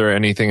or is there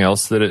anything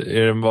else that it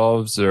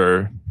involves,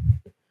 or?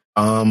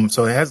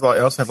 So it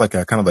also has like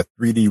a kind of a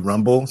 3D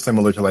rumble,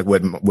 similar to like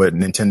what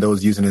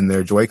Nintendo's using in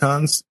their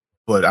Joy-Cons,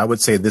 but I would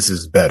say this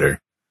is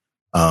better.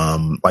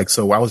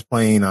 So I was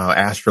playing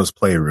Astro's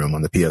Playroom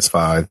on the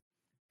PS5,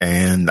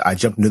 and I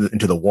jumped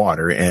into the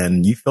water,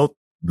 and you felt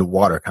the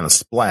water kind of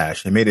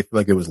splash. It made it feel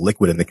like it was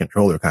liquid in the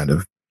controller, kind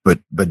of,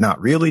 but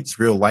not really. It's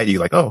real light.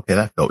 You're like, oh, okay,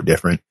 that felt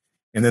different.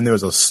 And then there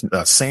was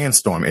a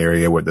sandstorm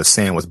area where the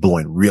sand was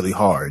blowing really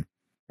hard,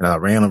 and I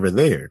ran over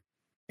there,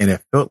 and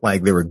it felt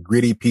like there were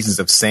gritty pieces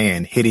of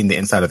sand hitting the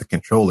inside of the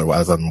controller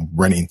while I'm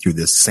running through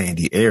this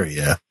sandy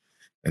area.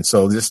 And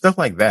so there's stuff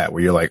like that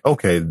where you're like,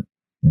 okay,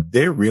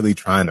 they're really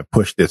trying to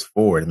push this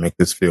forward and make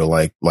this feel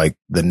like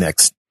the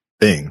next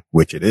thing,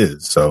 which it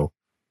is. So,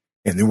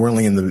 and then we're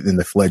only in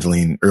the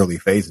fledgling early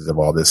phases of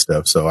all this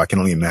stuff. So I can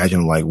only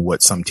imagine like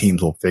what some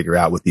teams will figure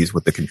out with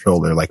the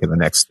controller, like in the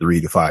next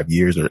 3 to 5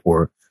 years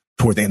or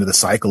toward the end of the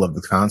cycle of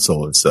the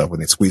console and stuff, when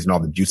they're squeezing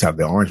all the juice out of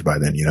the orange by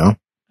then, you know?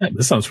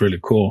 This sounds really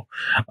cool.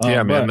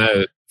 Yeah,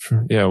 man.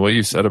 What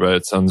you said about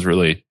it sounds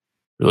really,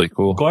 really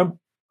cool.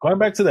 Going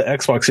back to the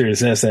Xbox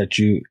Series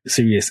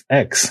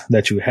X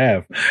that you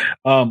have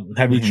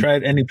you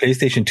tried any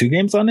PlayStation 2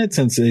 games on it,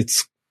 since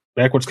it's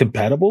backwards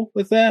compatible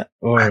with that?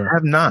 Or I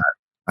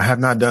have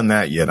not done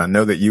that yet. I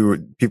know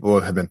that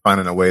people have been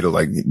finding a way to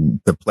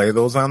play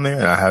those on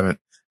there. I haven't.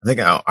 I think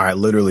I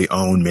literally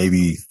own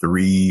maybe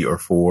 3 or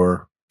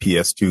 4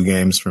 PS2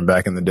 games from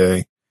back in the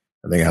day.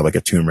 I think I have like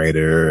a Tomb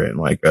Raider and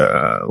like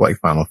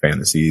Final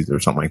Fantasies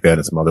or something like that,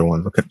 and some other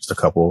ones, just a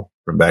couple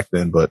from back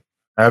then, but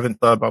I haven't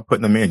thought about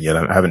putting them in yet.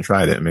 I haven't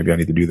tried it. Maybe I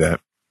need to do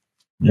that.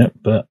 Yep,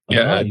 but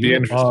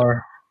you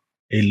are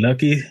a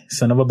lucky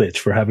son of a bitch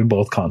for having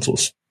both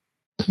consoles.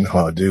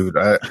 Oh, dude,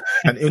 I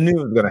knew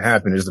it was going to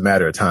happen. It's just a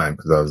matter of time,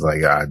 because I was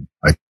like, I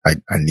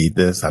need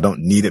this. I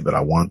don't need it, but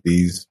I want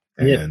these.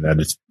 And I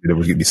just, it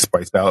was going to be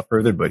spiced out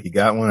further, but he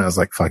got one. I was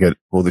like, fuck it,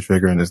 pull the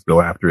trigger and just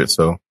go after it.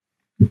 So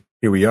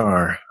here we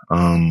are.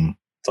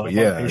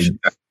 Yeah,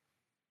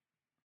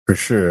 for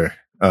sure.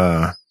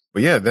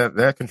 But yeah,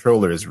 that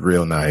controller is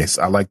real nice.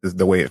 I like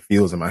the way it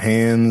feels in my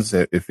hands.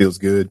 It feels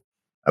good.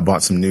 I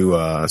bought some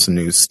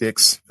new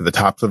sticks for the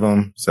tops of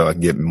them, so I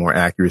can get more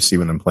accuracy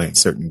when I'm playing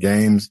certain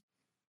games.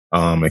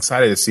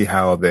 Excited to see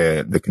how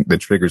the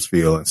triggers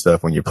feel and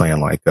stuff when you're playing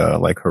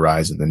like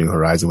Horizon, the new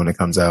Horizon, when it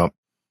comes out.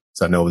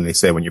 So I know when they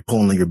say when you're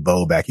pulling your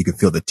bow back, you can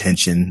feel the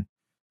tension,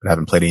 but I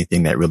haven't played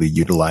anything that really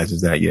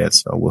utilizes that yet.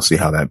 So we'll see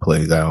how that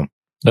plays out.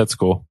 That's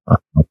cool.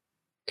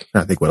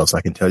 I think what else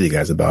I can tell you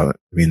guys about it.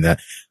 I mean,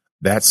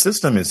 that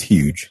system is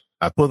huge.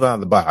 I pulled it out of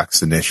the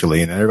box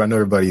initially, and I know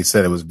everybody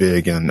said it was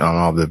big and on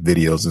all the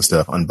videos and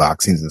stuff,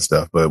 unboxings and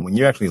stuff. But when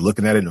you're actually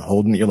looking at it and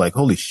holding it, you're like,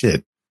 holy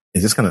shit,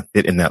 is this going to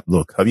fit in that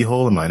little cubby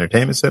hole in my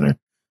entertainment center?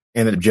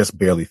 And it just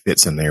barely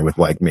fits in there with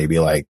maybe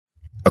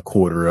a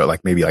quarter,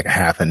 maybe a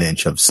half an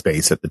inch of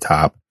space at the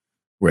top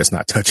where it's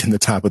not touching the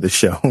top of the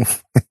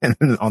shelf. And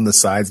on the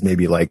sides,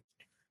 maybe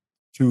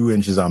 2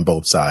 inches on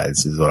both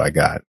sides is what I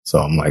got. So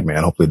I'm like,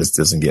 man, hopefully this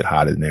doesn't get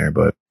hot in there,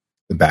 but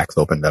the back's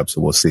opened up,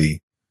 so we'll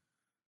see.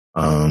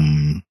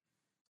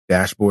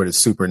 Dashboard is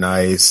super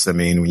nice. I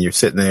mean, when you're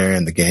sitting there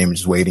and the game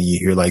is waiting, you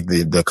hear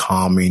the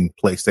calming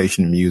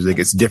PlayStation music.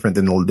 It's different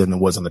than it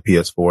was on the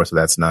PS4, so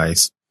that's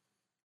nice.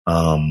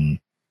 Yeah,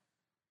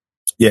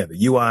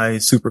 the UI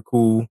is super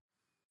cool.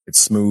 It's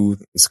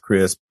smooth. It's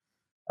crisp.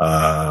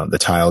 The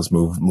tiles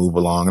move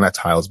along. Not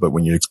tiles, but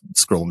when you're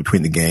scrolling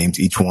between the games,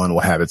 each one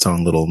will have its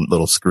own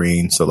little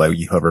screen. So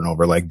you hovering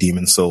over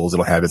Demon Souls,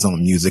 it'll have its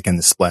own music and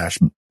the splash,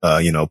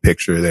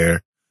 picture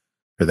there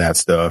for that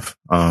stuff.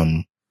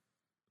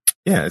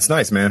 Yeah, it's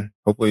nice, man.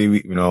 Hopefully,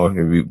 we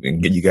can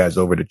get you guys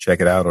over to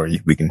check it out, or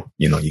we can,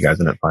 you guys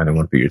end up finding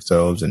one for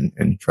yourselves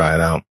and try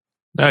it out.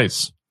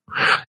 Nice.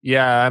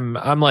 Yeah, I'm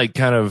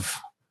kind of,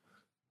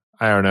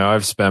 I don't know.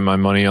 I've spent my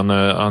money on the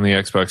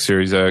Xbox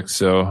Series X,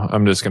 so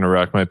I'm just gonna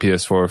rock my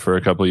PS4 for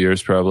a couple of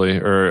years, probably,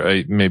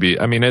 or maybe.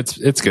 I mean,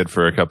 it's good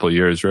for a couple of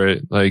years,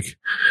 right? I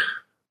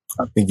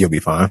think you'll be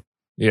fine.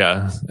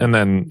 Yeah, and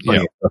then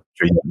you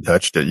can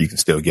touch that you can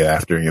still get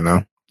after,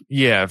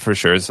 Yeah, for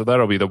sure. So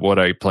that'll be what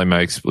I play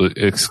my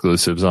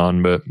exclusives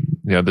on. But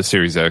yeah, the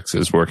Series X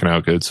is working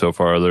out good so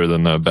far, other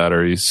than the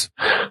batteries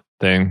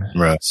thing.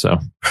 Right. So,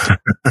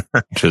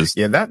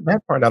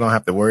 that part I don't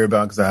have to worry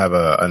about because I have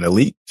an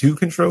Elite 2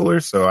 controller,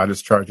 so I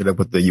just charge it up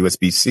with the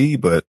USB-C.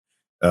 But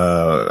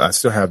I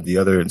still have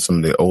some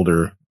of the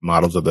older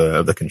models of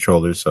the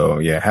controllers. So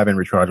yeah, having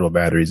rechargeable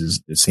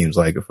batteries it seems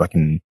like a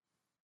fucking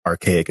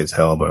archaic as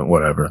hell, but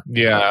whatever.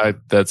 Yeah,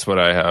 that's what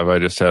I have. I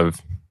just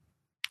have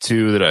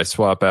 2 that I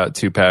swap out,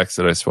 2 packs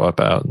that I swap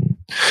out, and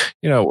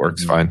it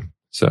works fine.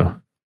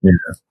 So yeah.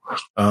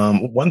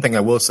 One thing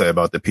I will say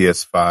about the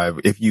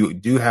PS5, if you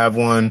do have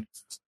one,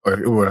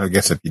 or I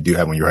guess if you do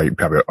have one, you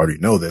probably already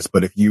know this,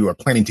 but if you are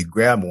planning to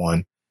grab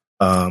one,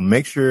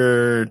 make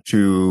sure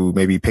to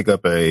maybe pick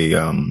up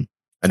an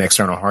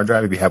external hard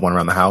drive if you have one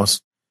around the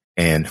house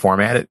and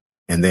format it,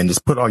 and then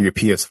just put all your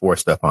PS4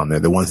 stuff on there,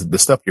 the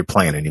stuff you're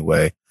playing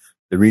anyway.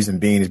 The reason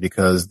being is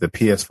because the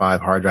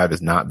PS5 hard drive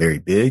is not very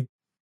big,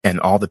 and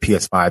all the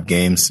PS5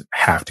 games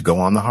have to go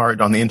on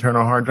the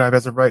internal hard drive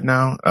as of right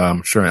now.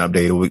 Sure, an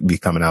update will be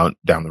coming out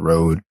down the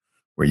road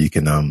where you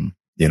can,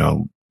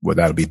 where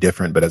that'll be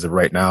different. But as of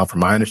right now, from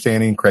my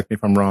understanding, correct me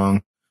if I'm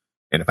wrong,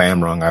 and if I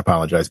am wrong, I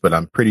apologize, but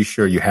I'm pretty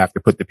sure you have to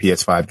put the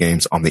PS5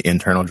 games on the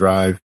internal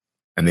drive.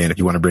 And then if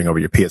you want to bring over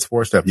your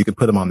PS4 stuff, you can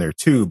put them on there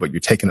too, but you're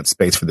taking up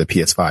space for the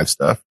PS5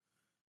 stuff.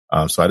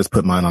 So I just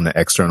put mine on the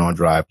external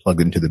drive, plugged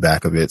it into the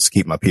back of it, to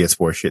keep my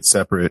PS4 shit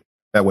separate.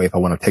 That way, if I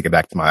want to take it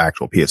back to my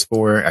actual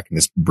PS4, I can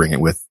just bring it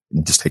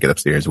just take it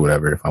upstairs or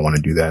whatever if I want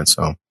to do that.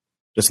 So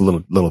just a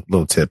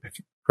little tip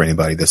for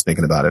anybody that's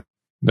thinking about it.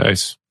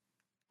 Nice.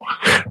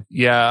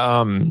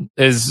 Yeah. And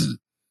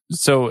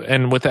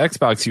with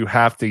Xbox, you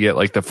have to get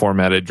like the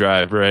formatted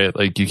drive, right?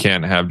 Like you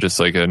can't have just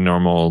like a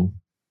normal,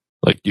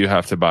 like you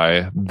have to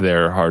buy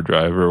their hard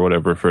drive or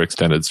whatever for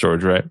extended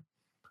storage, right?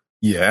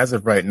 Yeah, as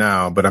of right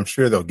now, but I'm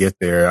sure they'll get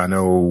there. I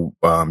know,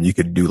 you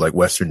could do like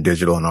Western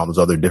Digital and all those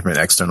other different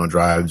external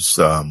drives,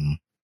 later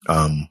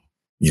on,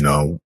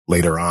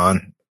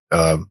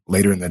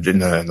 later in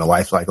the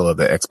life cycle of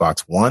the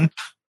Xbox One.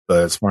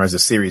 But as far as the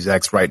Series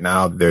X right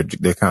now, they're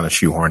kind of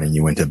shoehorning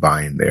you into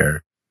buying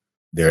their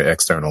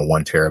external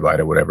 1 terabyte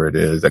or whatever it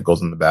is that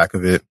goes in the back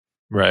of it.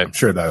 Right. I'm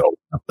sure that'll open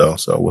up though.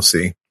 So we'll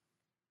see.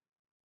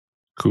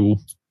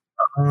 Cool.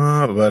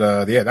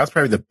 Yeah, that's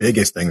probably the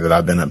biggest thing that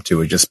I've been up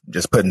to, is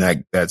just putting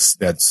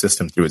that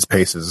system through its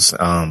paces,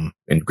 and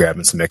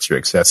grabbing some extra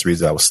accessories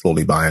that I was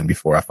slowly buying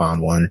before I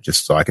found one,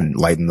 just so I can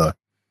lighten the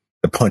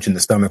punch in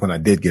the stomach when I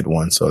did get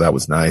one. So that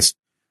was nice.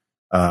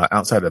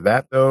 Outside of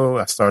that though,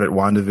 I started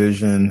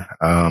WandaVision.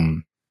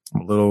 I'm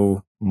a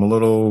little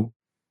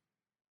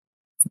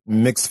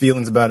mixed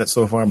feelings about it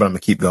so far, but I'm gonna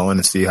keep going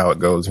and see how it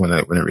goes when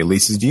it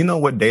releases. Do you know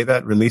what day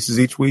that releases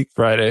each week?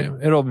 Friday.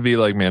 It'll be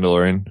like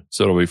Mandalorian,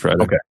 so it'll be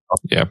Friday. Okay.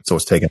 Yeah. So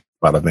it's taken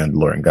out of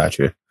Mandalorian.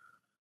 Gotcha.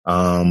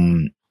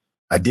 I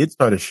did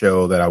start a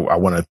show that I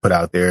want to put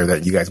out there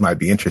that you guys might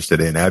be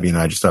interested in. Abby and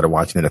I just started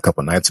watching it a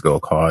couple nights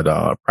ago, called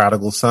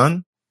Prodigal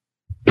Son.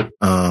 It's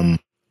a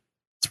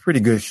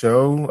pretty good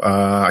show.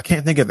 I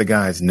can't think of the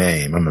guy's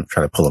name. I'm gonna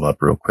try to pull him up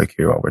real quick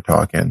here while we're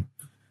talking.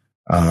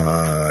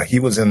 He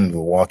was in The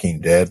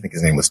Walking Dead. I think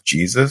his name was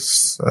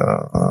Jesus.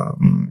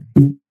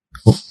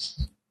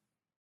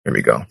 Here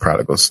we go.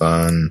 Prodigal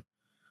Son.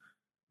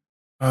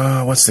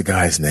 What's the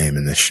guy's name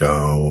in the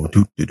show?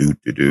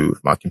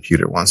 If my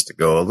computer wants to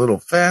go a little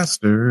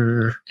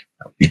faster,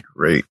 that'd be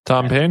great.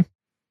 Tom Payne?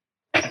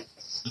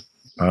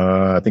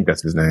 I think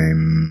that's his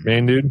name.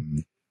 Main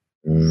dude?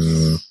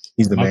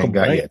 He's the Malcolm main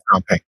guy. Bright? Yeah,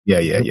 Tom Payne.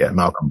 Yeah.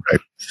 Malcolm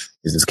Bright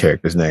is his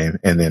character's name.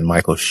 And then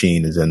Michael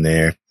Sheen is in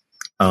there.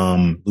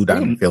 Lou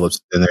Diamond Phillips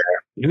is in there.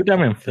 Lou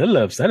Diamond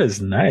Phillips, that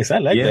is nice. I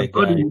like that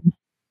guy.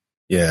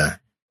 Yeah,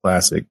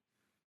 classic.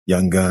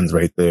 Young Guns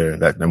right there.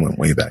 That went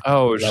way back.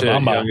 Oh, shit.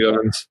 Young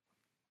Guns.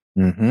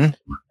 Mm-hmm.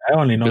 I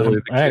only know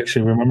him. I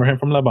actually remember him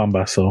from La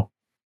Bamba. So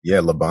yeah,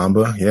 La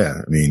Bamba.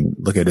 Yeah, I mean,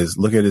 look at his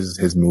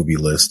movie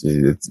list.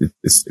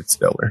 It's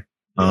stellar.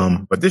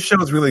 But this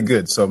show is really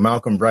good. So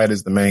Malcolm Bright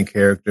is the main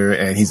character,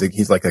 and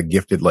he's like a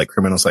gifted like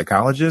criminal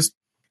psychologist.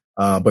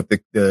 But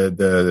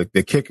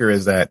the kicker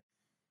is that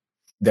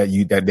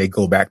they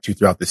go back to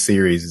throughout the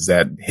series is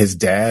that his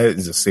dad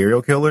is a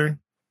serial killer,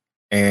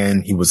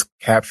 and he was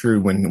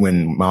captured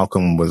when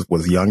Malcolm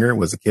was younger,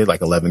 was a kid,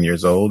 like 11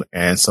 years old.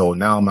 And so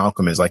now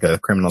Malcolm is like a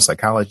criminal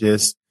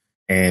psychologist,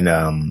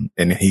 and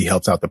he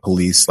helps out the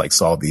police like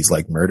solve these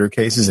like murder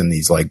cases and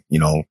these like,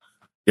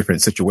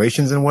 different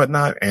situations and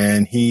whatnot.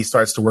 And he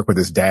starts to work with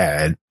his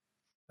dad,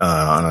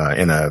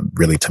 in a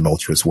really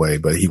tumultuous way,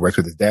 but he works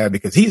with his dad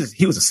because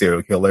he was a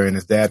serial killer, and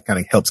his dad kind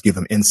of helps give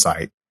him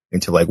insight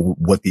into like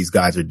what these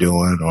guys are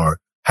doing or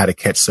how to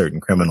catch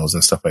certain criminals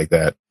and stuff like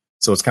that.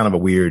 So it's kind of a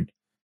weird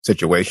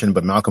situation,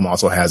 but Malcolm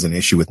also has an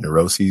issue with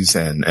neuroses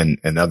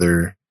and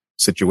other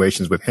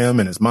situations with him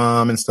and his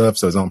mom and stuff.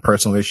 So his own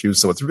personal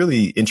issues. So it's a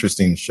really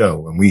interesting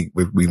show, and we've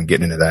been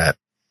getting into that.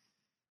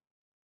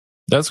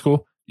 That's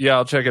cool. Yeah,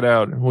 I'll check it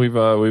out. We've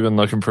been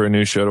looking for a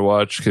new show to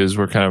watch because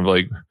we're kind of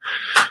like,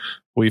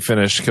 we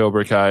finished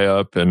Cobra Kai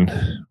up, and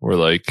we're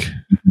like,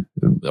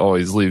 it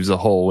always leaves a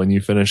hole when you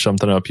finish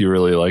something up you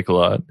really like a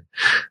lot.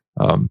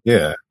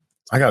 Yeah,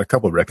 I got a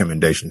couple of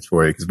recommendations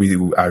for you because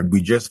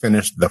we just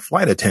finished The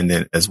Flight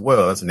Attendant as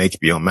well. It's an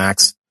HBO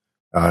Max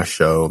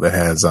show that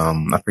has I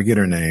forget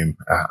her name.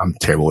 I'm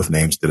terrible with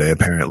names today.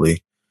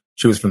 Apparently,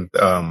 she was from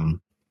well,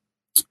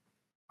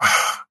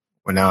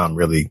 now I'm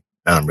really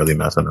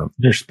messing up.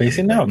 You're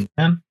spacing out,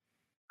 man.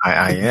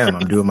 I am.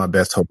 I'm doing my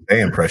best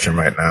Jose impression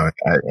right now.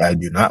 I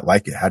do not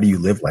like it. How do you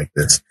live like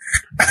this?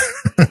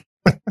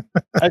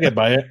 I get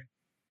by it.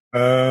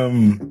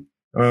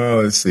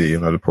 Let's see.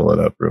 I'm going to pull it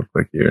up real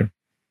quick here.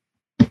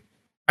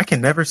 I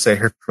can never say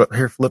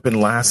her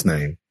flipping last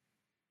name.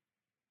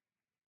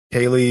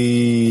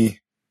 Kaylee.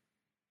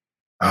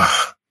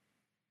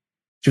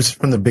 She was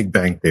from The Big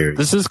Bang Theory.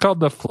 This is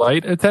called The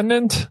Flight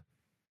Attendant?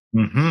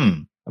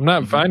 Mm-hmm. I'm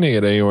not finding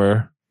it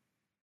anywhere.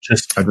 I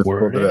just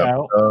pulled it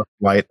up.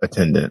 Flight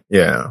Attendant.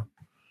 Yeah.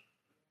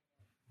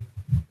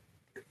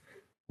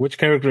 Which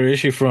character is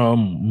she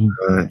from?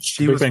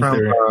 She was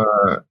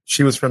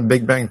from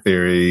Big Bang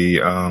Theory.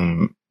 She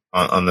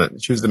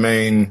was the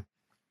main.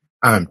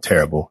 I'm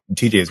terrible.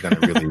 TJ is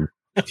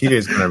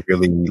gonna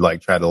really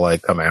like try to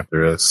like come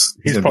after us.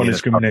 He's probably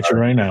discriminating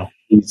right now.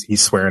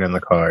 He's swearing in the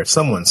car.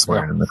 Someone's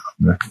swearing in the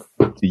car.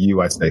 To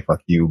you, I say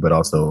fuck you, but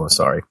also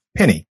sorry.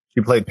 Penny.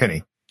 She played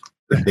Penny.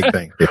 The Big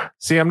Bang Theory.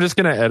 See, I'm just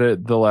gonna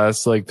edit the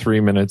last like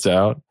 3 minutes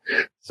out,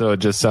 so it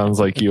just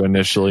sounds like you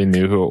initially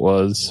knew who it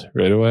was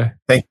right away.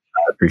 Thank you.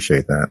 I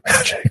appreciate that.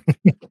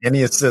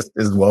 Any assist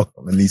is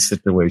welcome in these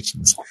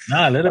situations.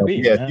 Nah, let it be.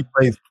 Yeah,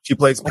 she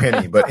plays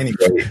Penny. But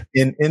anyway,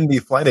 in the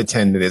flight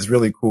attendant, it's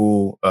really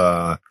cool.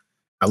 I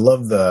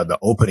love the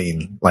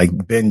opening. Like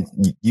Ben,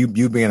 you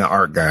being an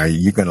art guy,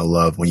 you're gonna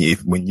love when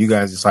you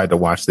guys decide to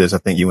watch this. I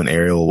think you and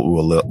Ariel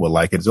will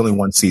like it. There's only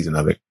one season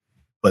of it,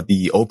 but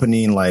the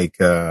opening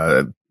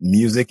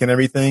music and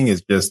everything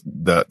is just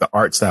the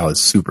art style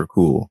is super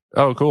cool.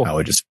 Oh, cool!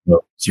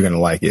 You're gonna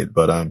like it.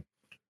 But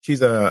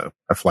she's a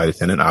flight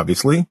attendant,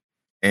 obviously.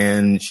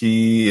 And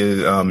she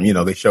is,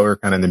 they show her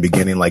kind of in the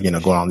beginning, like,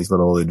 going on these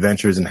little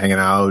adventures and hanging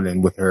out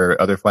and with her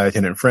other flight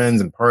attendant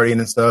friends and partying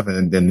and stuff.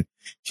 And then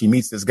she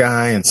meets this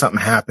guy and something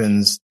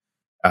happens,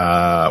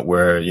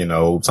 where,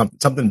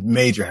 something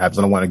major happens.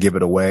 I don't want to give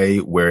it away,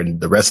 where in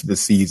the rest of the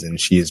season,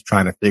 she is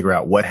trying to figure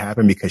out what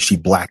happened because she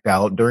blacked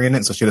out during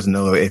it. So she doesn't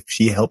know if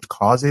she helped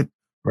cause it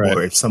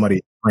or if somebody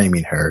is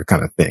framing her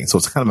kind of thing. So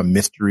it's kind of a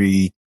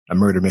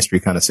murder mystery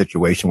kind of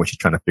situation where she's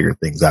trying to figure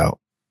things out.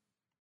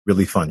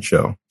 Really fun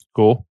show.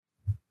 Cool.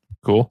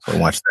 So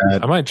watch that.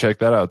 I might check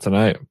that out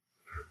tonight.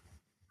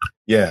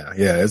 Yeah.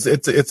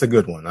 It's a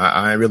good one.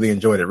 I really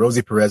enjoyed it.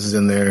 Rosie Perez is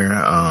in there.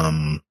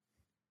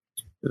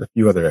 There's a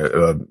few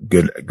other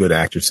good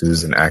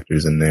actresses and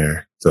actors in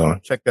there. So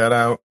check that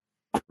out.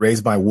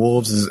 Raised by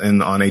Wolves is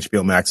on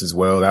HBO Max as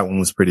well. That one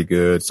was pretty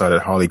good.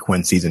 Started Harley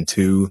Quinn season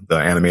 2, the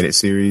animated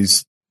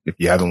series. If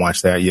you haven't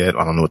watched that yet,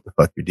 I don't know what the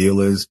fuck your deal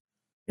is.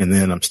 And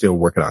then I'm still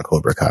working on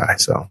Cobra Kai.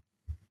 So.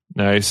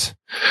 Nice.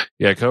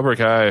 Yeah, Cobra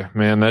Kai,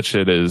 man, that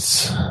shit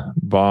is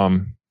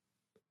bomb.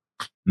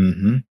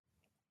 Mm-hmm.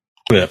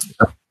 Yeah.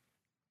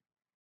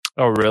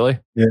 Oh, really?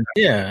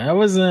 Yeah, I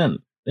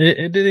wasn't.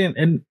 It didn't.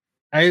 And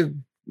I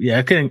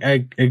couldn't.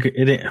 It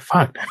didn't.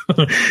 Fuck.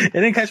 It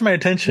didn't catch my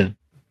attention.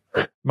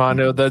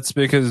 Mondo, that's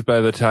because by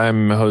the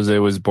time Jose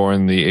was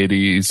born, the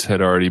 80s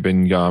had already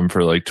been gone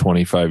for like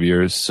 25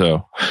 years.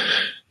 So.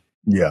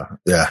 Yeah.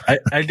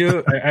 I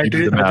do like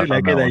it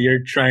that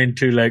you're trying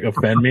to like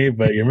offend me,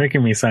 but you're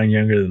making me sound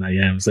younger than I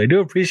am. So I do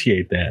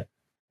appreciate that.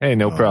 Hey,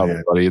 no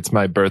problem, buddy. It's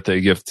my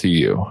birthday gift to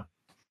you.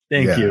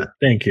 Thank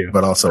you.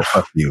 But also,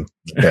 fuck you.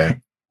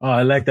 Okay. Oh,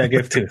 I like that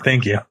gift too.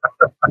 Thank you.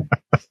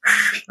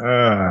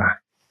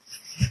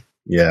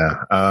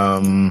 Yeah.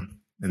 And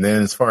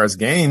then as far as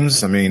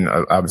games, I mean,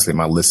 obviously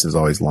my list is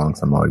always long,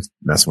 so I'm always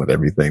messing with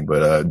everything.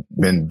 But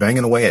been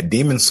banging away at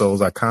Demon's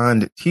Souls. I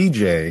conned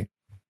TJ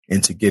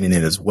into getting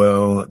it as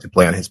well to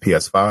play on his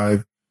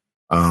PS5.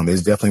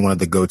 It's definitely one of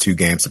the go-to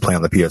games to play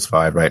on the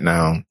PS5 right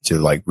now to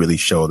like really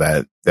show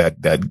that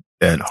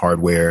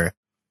hardware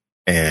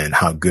and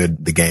how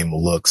good the game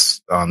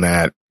looks on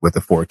that with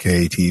the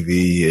 4K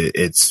TV.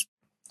 It's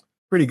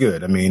pretty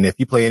good. I mean, if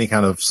you play any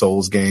kind of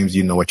Souls games,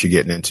 you know what you're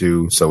getting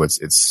into. So it's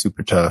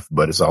super tough,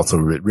 but it's also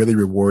really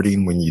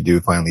rewarding when you do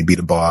finally beat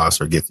a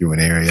boss or get through an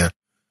area.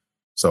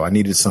 So I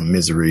needed some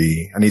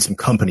misery. I need some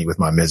company with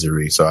my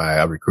misery. So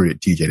I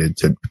recruited TJ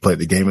to play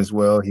the game as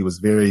well. He was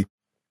very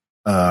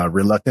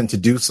reluctant to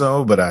do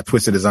so, but I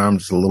twisted his arm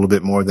just a little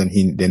bit more than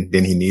he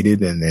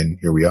needed, and then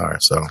here we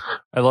are. So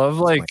I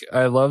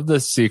love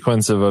this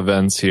sequence of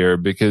events here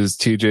because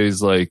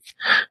TJ's like,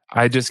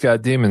 I just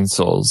got Demon's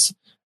Souls,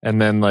 and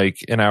then like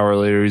an hour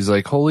later he's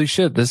like, holy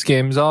shit, this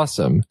game's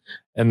awesome.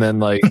 And then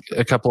like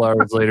a couple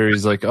hours later,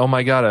 he's like, oh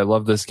my God, I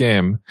love this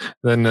game.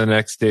 Then the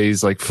next day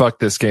he's like, fuck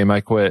this game,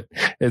 I quit.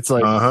 It's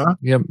like,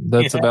 Yep,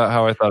 that's about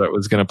how I thought it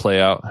was going to play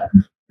out.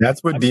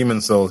 That's what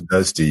Demon's Souls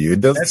does to you.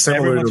 It does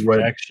similar to what.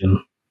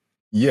 Reaction.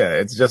 Yeah,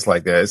 it's just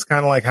like that. It's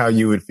kind of like how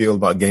you would feel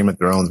about Game of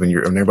Thrones when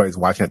everybody's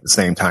watching at the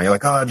same time. You're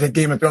like, oh,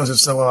 Game of Thrones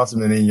is so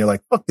awesome. And then you're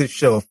like, fuck this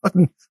show.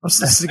 I'm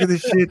so sick of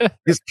this shit.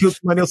 Just kill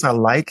somebody else I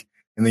like.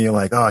 And then you're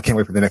like, oh, I can't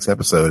wait for the next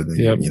episode. And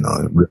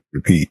then,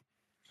 repeat.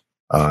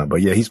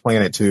 But yeah, he's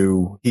playing it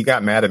too. He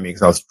got mad at me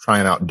because I was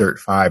trying out Dirt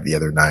 5 the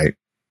other night,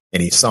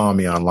 and he saw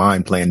me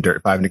online playing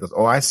Dirt 5, and he goes,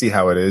 oh, I see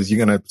how it is.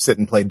 You're going to sit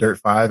and play Dirt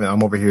 5, and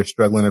I'm over here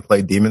struggling to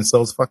play Demon's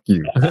Souls? Fuck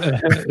you. I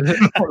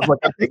was like,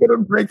 I'm taking a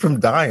break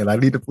from dying. I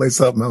need to play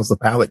something else, a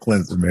palate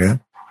cleanser,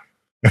 man.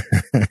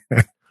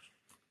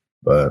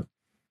 But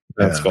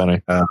that's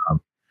funny.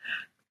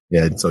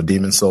 Yeah, so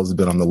Demon's Souls has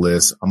been on the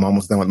list. I'm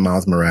almost done with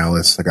Miles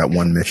Morales. I got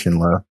one mission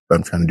left, but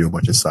I'm trying to do a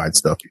bunch of side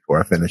stuff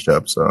before I finish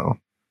up, so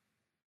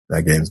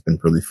that game's been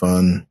really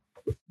fun.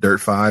 Dirt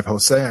 5,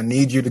 Jose, I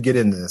need you to get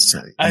in this.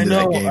 I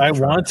know, I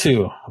want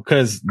to,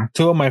 because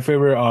two of my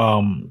favorite,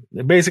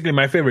 basically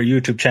my favorite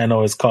YouTube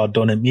channel is called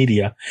Donut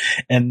Media,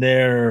 and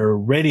they're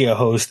radio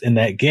host in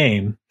that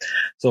game.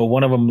 So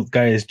one of them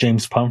guy is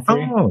James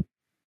Pumphrey.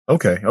 Oh,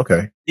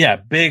 Okay. Yeah,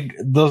 big.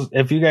 Those.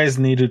 If you guys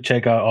need to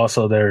check out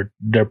also their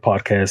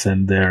podcast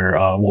and their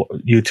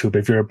YouTube,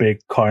 if you're a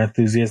big car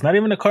enthusiast, not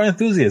even a car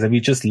enthusiast, if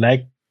you just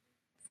like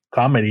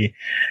comedy,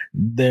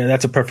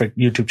 that's a perfect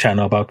YouTube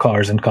channel about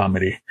cars and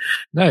comedy.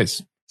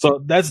 Nice.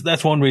 So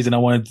that's one reason I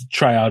wanted to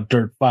try out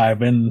Dirt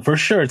 5, and for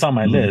sure it's on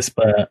my list.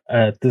 But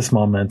at this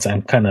moment,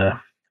 I'm kind of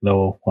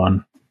low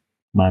on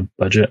my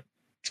budget.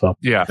 So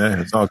yeah,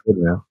 it's all good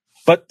now.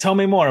 But tell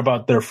me more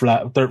about Dirt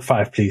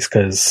 5, please,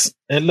 because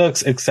it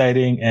looks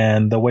exciting,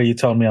 and the way you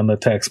told me on the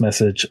text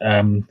message,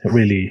 I'm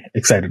really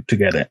excited to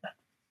get it.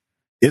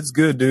 It's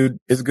good, dude.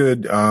 It's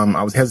good.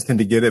 I was hesitant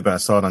to get it, but I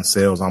saw it on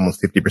sale. It was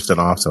almost 50%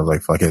 off. So I was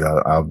like, fuck it.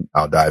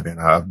 I'll dive in.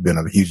 I've been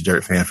a huge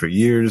Dirt fan for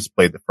years.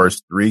 Played the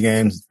first 3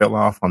 games, fell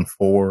off on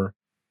 4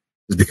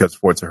 just because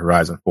Forza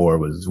Horizon 4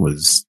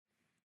 was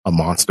a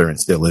monster and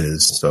still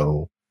is.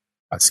 So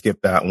I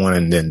skipped that one,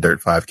 and then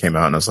Dirt 5 came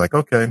out, and I was like,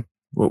 okay,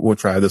 we'll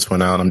try this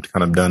one out. I'm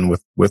kind of done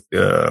with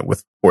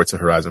Forza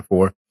Horizon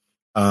 4.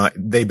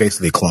 They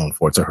basically cloned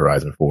Forza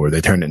Horizon 4.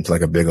 They turned it into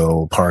like a big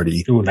old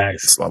party. Ooh,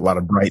 nice. A lot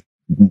of bright,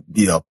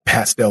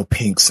 pastel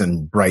pinks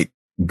and bright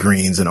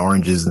greens and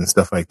oranges and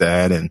stuff like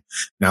that. And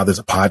now there's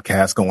a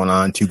podcast going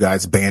on, 2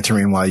 guys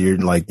bantering while you're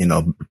like,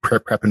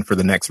 prepping for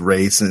the next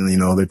race. And,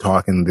 they're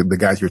talking, the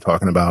guys you're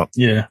talking about.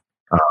 Yeah.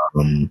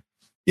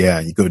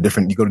 You go to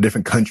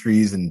different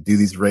countries and do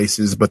these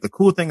races. But the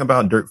cool thing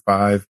about Dirt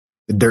 5,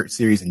 the Dirt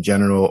series in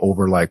general,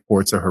 over like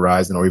Forza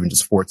Horizon or even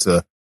just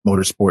Forza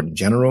Motorsport in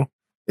general,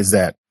 is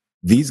that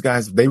these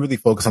guys, they really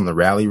focus on the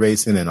rally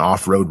racing and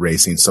off-road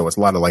racing. So it's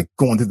a lot of like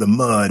going through the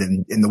mud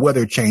and the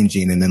weather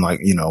changing, and then like,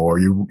 or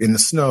you're in the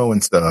snow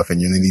and stuff, and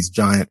you're in these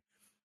giant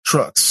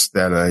trucks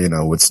that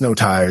are, with snow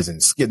tires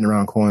and skidding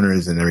around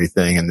corners and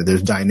everything. And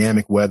there's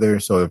dynamic weather.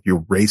 So if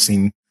you're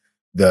racing,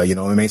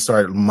 it may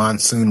start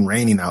monsoon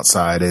raining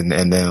outside, and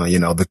then,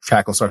 the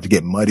track will start to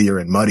get muddier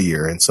and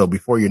muddier. And so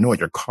before you know it,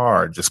 your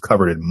car just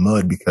covered in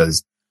mud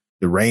because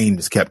the rain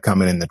just kept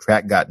coming and the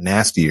track got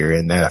nastier,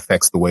 and that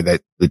affects the way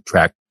that the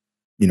track,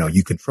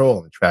 you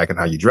control the track and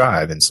how you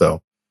drive. And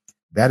so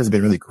that has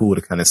been really cool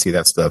to kind of see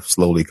that stuff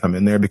slowly come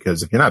in there,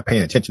 because if you're not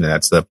paying attention to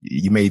that stuff,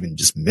 you may even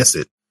just miss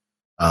it,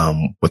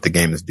 what the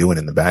game is doing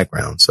in the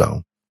background.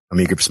 So I'm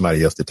eager for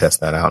somebody else to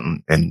test that out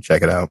and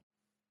check it out.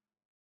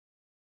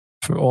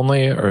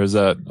 Only, or is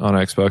that on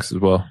Xbox as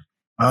well?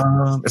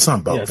 It's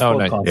on both. Yeah,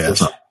 nice.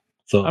 Yeah,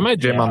 so I might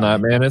jam on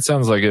that, man. It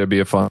sounds like it'd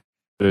be a fun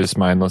to just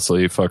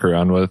mindlessly fuck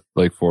around with,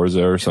 like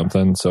Forza or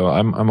something. So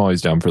I'm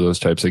always down for those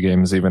types of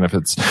games, even if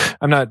it's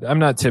I'm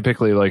not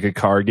typically like a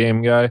car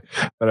game guy,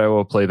 but I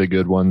will play the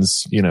good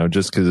ones,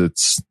 just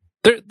because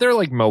they're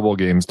like mobile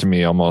games to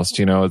me almost.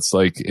 It's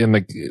like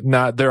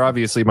they're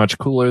obviously much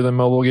cooler than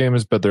mobile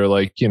games, but they're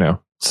like,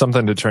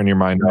 something to turn your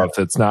mind off.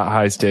 It's not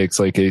high stakes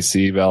like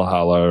AC,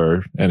 Valhalla,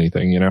 or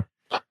anything,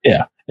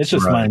 Yeah, it's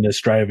just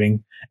mindless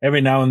driving. Every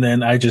now and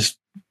then I just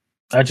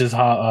put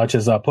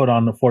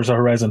on the Forza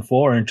Horizon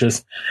 4 and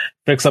just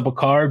fix up a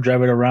car,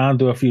 drive it around,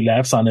 do a few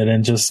laps on it,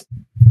 and just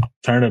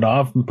turn it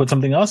off and put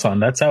something else on.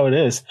 That's how it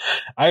is.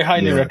 I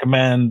highly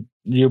recommend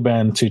you,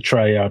 Ben, to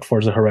try out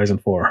Forza Horizon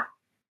 4.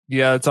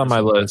 Yeah, it's on my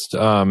list.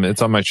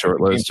 It's on my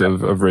short list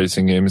of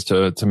racing games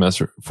to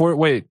mess with.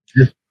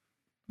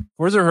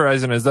 Forza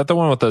Horizon, is that the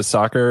one with the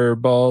soccer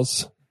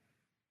balls?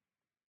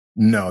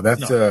 No,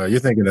 that's you're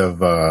thinking of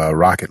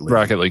Rocket League.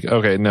 Rocket League.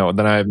 Okay, no,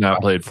 then I have not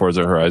played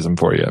Forza Horizon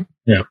 4 yet.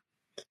 Yeah,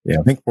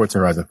 I think Forza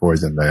Horizon 4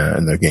 is in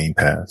the Game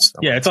Pass.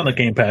 Yeah, it's on the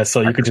Game Pass,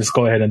 so you could just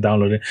go ahead and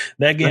download it.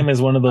 That game is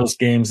one of those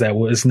games that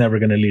is never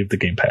going to leave the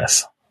Game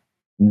Pass.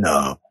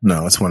 No,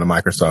 it's one of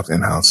Microsoft's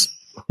in-house.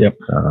 Yep.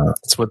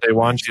 That's what they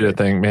want you to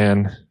think,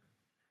 man.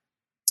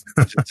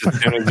 Just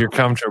as soon as you're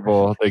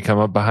comfortable, they come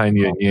up behind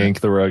you and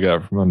yank the rug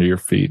out from under your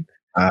feet.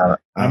 I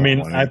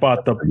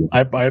bought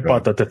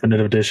the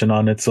definitive edition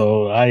on it,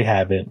 so I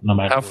have it. No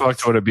matter how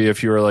fucked would it be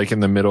if you were like in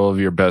the middle of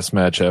your best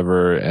match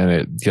ever and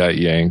it got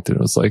yanked and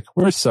it was like,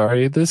 we're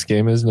sorry, this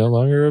game is no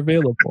longer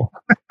available.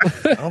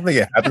 I don't think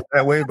it happened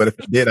that way, but if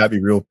it did, I'd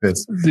be real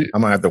pissed. I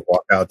might have to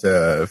walk out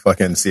to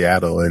fucking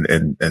Seattle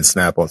and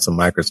snap on some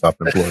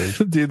Microsoft employees.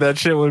 Dude, that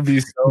shit would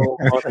be so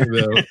funny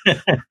though.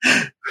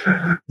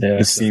 Yeah,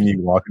 just see me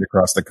walking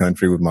across the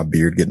country with my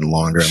beard getting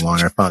longer and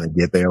longer. I finally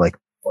get there, like,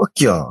 fuck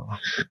y'all.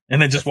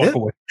 And then just walk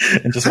away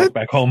and just walk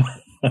back home.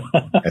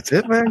 That's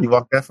it, man. You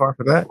walk that far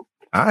for that?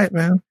 All right,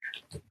 man.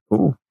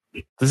 Cool.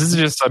 This is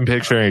just, I'm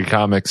picturing a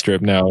comic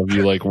strip now of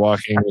you like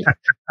walking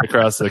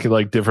across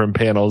like different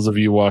panels of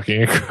you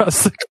walking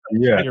across the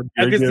yeah.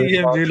 I could see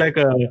him do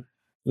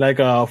like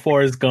a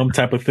Forrest Gump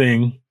type of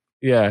thing.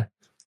 Yeah.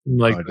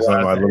 Like a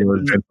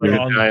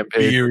giant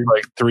page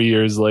like 3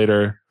 years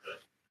later.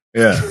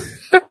 Yeah.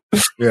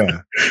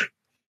 Yeah.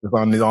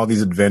 On all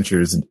these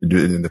adventures, and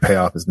the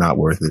payoff is not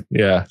worth it.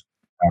 Yeah.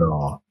 At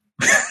all.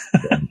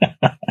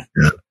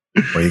 Yeah.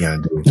 What are you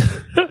gonna do?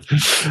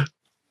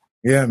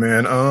 Yeah,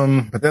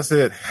 man. But that's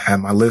it.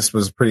 And my list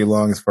was pretty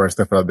long as far as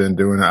stuff that I've been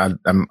doing.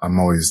 I'm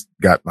always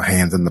got my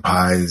hands in the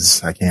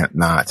pies. I can't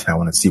not. I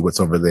want to see what's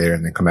over there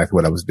and then come back to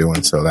what I was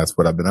doing. So that's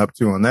what I've been up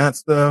to on that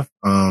stuff.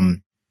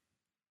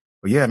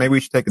 But yeah, maybe we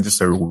should take just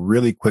a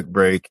really quick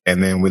break,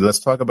 and then let's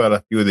talk about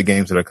a few of the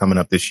games that are coming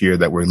up this year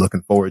that we're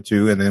looking forward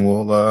to, and then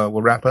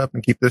we'll wrap up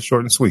and keep this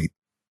short and sweet.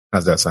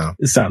 How's that sound?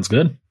 It sounds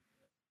good.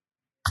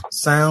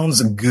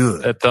 Sounds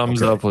good. That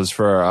thumbs up was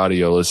for our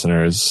audio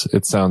listeners.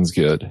 It sounds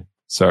good.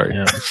 Sorry.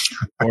 Yeah.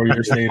 4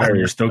 years later,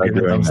 you're still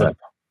getting a thumbs up.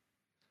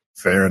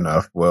 Fair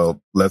enough. Well,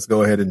 let's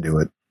go ahead and do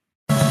it.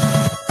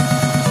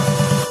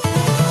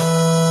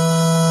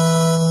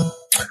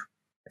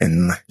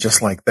 And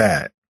just like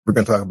that, we're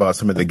going to talk about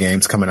some of the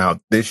games coming out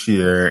this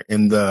year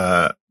in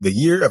the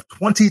year of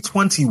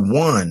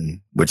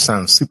 2021, which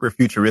sounds super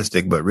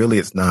futuristic, but really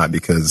it's not,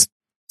 because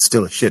it's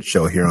still a shit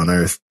show here on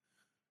Earth.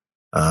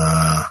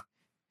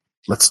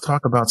 Let's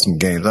talk about some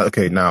games.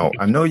 Okay, now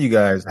I know you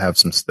guys have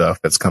some stuff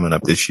that's coming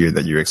up this year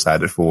that you're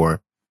excited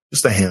for.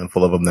 Just a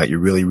handful of them that you're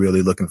really,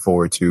 really looking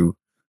forward to.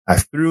 I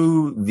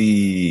threw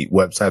the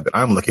website that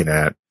I'm looking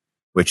at,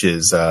 which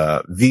is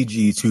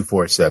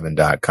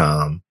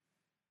VG247.com.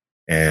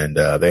 And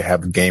they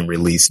have game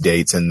release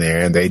dates in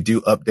there, and they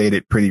do update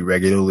it pretty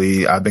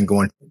regularly. I've been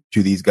going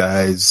to these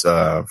guys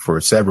for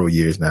several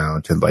years now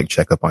to like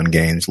check up on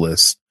games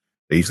lists.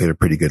 They usually have a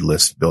pretty good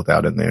list built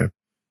out in there.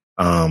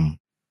 I'm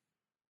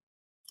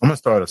gonna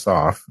start us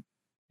off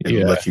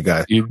and let you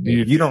guys. You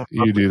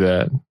do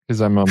that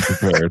because I'm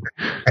unprepared.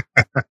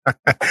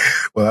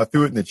 Well, I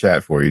threw it in the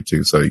chat for you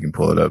too, so you can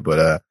pull it up.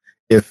 But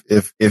if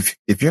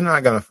you're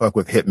not gonna fuck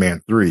with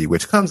Hitman 3,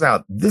 which comes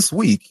out this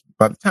week,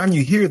 by the time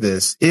you hear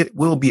this, it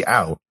will be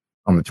out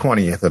on the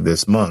 20th of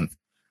this month.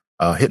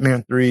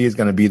 Hitman 3 is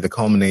going to be the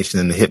culmination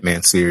in the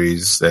Hitman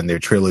series and their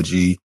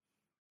trilogy.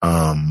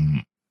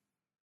 Man,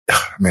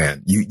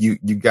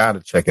 you got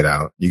to check it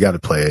out. You got to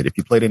play it. If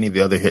you played any of the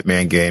other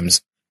Hitman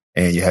games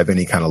and you have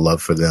any kind of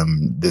love for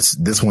them,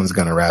 this one's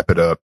going to wrap it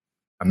up.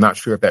 I'm not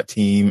sure if that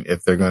team,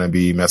 if they're going to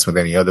be messing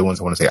with any other ones.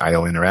 I want to say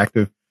IO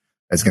Interactive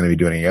is going to be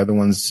doing any other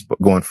ones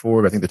going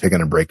forward. I think they're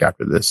taking a break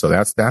after this. So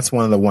that's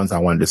one of the ones I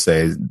wanted to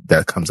say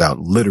that comes out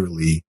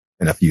literally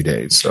in a few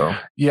days. So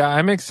yeah,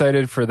 I'm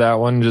excited for that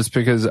one just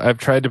because I've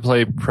tried to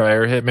play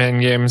prior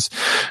Hitman games.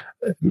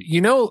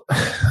 You know,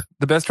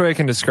 the best way I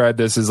can describe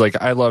this is like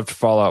I loved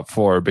Fallout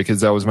 4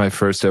 because that was my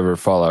first ever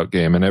Fallout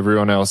game, and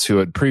everyone else who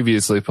had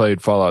previously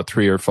played Fallout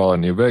 3 or Fallout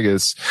New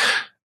Vegas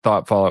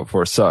thought Fallout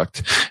 4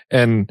 sucked.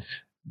 And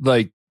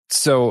like,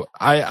 so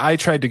I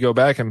tried to go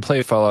back and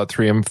play Fallout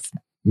 3 and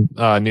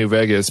New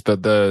Vegas,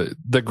 but the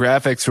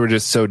graphics were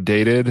just so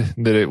dated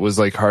that it was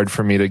like hard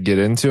for me to get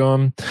into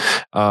them.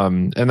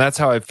 And that's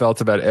how I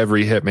felt about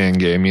every Hitman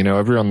game. You know,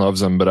 everyone loves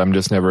them, but I'm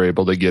just never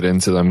able to get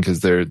into them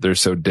because they're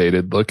so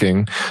dated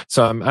looking.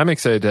 So I'm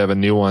excited to have a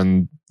new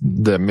one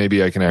that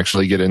maybe I can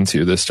actually get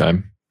into this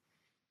time.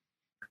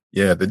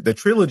 Yeah, the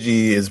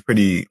trilogy is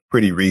pretty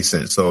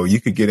recent, so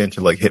you could get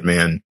into like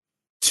Hitman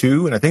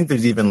 2, and I think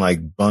there's even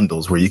like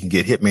bundles where you can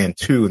get Hitman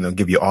 2 and they'll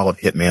give you all of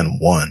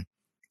Hitman 1.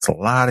 It's a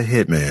lot of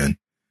Hitman.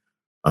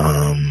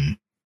 And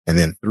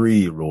then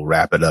 3 will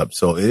wrap it up.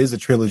 So it is a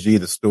trilogy.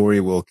 The story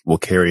will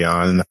carry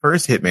on. In the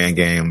first Hitman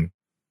game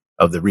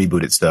of the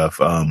rebooted stuff,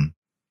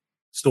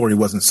 story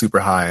wasn't super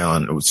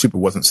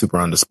wasn't super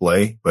on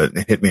display, but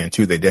in Hitman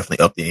 2, they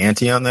definitely upped the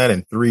ante on that.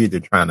 And 3, they're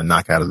trying to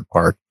knock out of the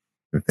park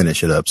and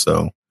finish it up.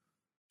 So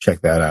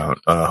check that out.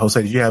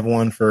 Jose, did you have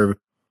one for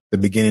the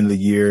beginning of the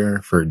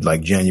year for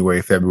like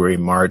January, February,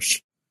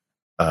 March?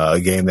 A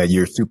game that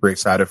you're super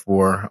excited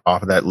for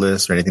off of that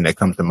list, or anything that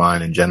comes to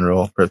mind in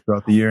general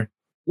throughout the year?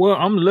 Well,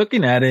 I'm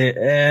looking at it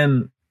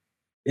and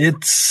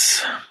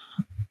it's,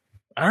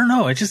 I don't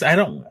know. I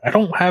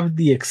don't have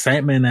the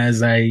excitement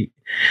as I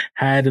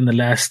had in the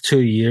last 2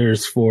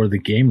 years for the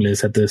game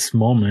list at this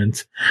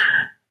moment.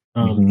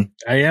 I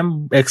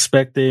am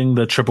expecting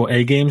the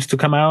AAA games to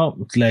come out,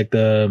 like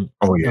the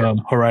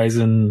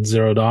Horizon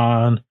Zero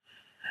Dawn.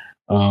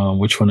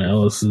 Which one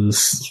else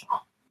is...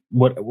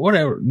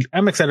 Whatever.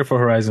 I'm excited for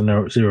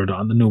Horizon Zero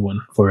Dawn, the new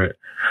one for it.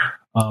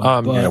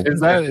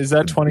 Is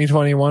that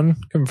 2021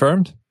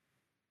 confirmed?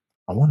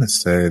 I want to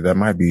say that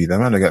might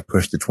have got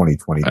pushed to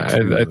 2020.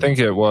 I think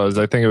it was.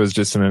 I think it was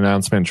just an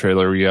announcement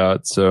trailer we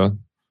got. So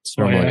it's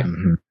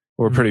normally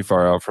we're pretty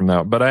far out from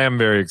that. But I am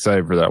very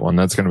excited for that one.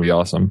 That's going to be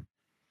awesome.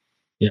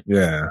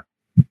 Yeah.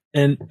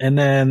 And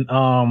then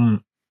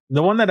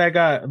the one that I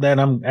got that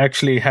I'm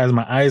actually has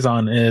my eyes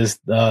on is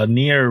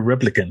Nier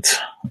Replicant.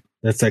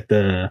 That's like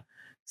the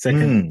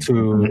second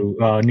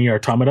to Nier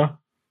Automata.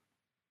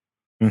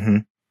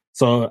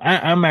 So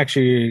I'm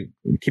actually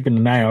keeping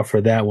an eye out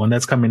for that one.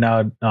 That's coming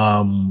out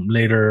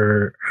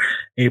later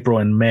April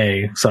and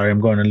May. Sorry,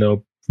 I'm going a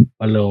little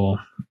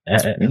bit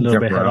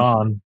head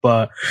on,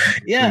 but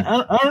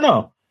yeah, I don't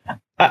know.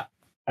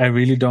 I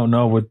really don't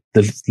know what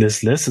this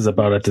list is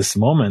about at this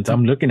moment.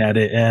 I'm looking at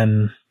it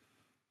and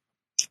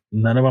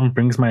none of them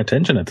brings my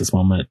attention at this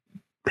moment.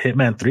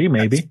 Hitman 3,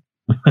 maybe.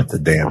 That's a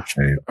damn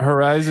shame.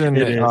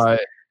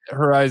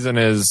 Horizon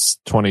is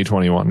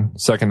 2021,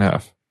 second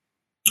half.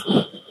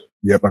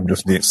 Yep, I'm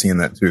just seeing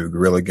that too.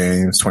 Guerrilla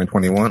Games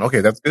 2021.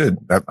 Okay, that's good.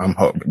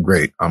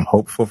 Great. I'm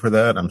hopeful for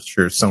that. I'm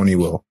sure Sony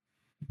will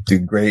do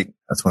great.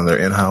 That's one of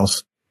their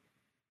in-house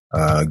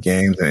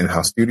games and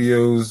in-house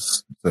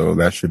studios. So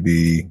that should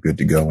be good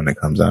to go when it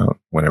comes out,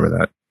 whenever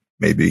that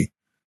may be.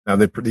 Now,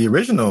 the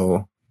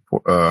original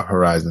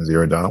Horizon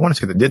Zero Dawn, I want to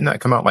say that did not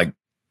come out like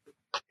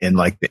in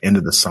like the end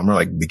of the summer,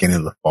 like beginning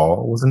of the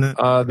fall, wasn't it?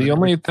 The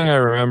only thing I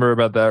remember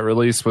about that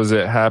release was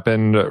it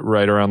happened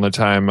right around the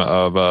time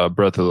of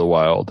Breath of the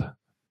Wild.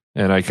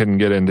 And I couldn't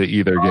get into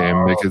either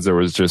game because there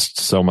was just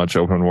so much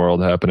open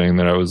world happening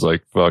that I was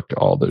like, fuck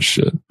all this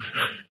shit.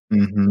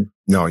 Mm-hmm.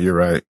 No, you're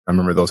right. I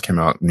remember those came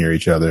out near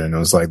each other, and it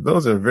was like,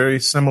 those are very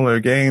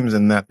similar games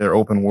in that they're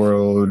open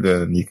world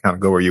and you kind of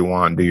go where you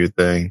want and do your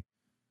thing.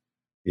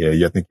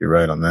 Yeah, I think you're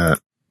right on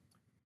that.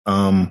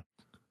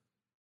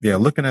 Yeah,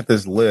 looking at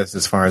this list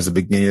as far as the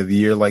beginning of the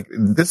year, like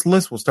this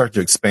list will start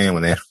to expand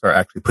when they start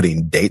actually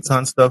putting dates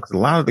on stuff. Because a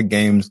lot of the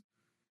games,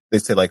 they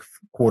say like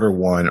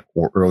Q1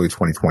 or early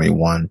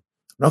 2021.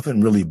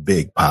 Nothing really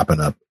big popping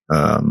up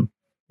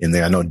in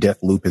there. I know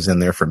Deathloop is in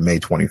there for May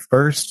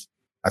 21st.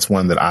 That's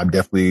one that I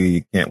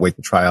definitely can't wait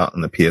to try out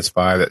on the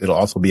PS5. It'll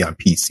also be on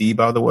PC,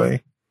 by the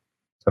way.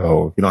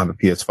 So if you don't have a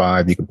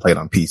PS5, you can play it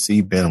on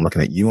PC. Ben, I'm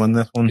looking at you on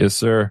this one. Yes,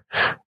 sir.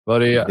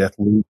 Buddy,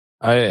 Deathloop.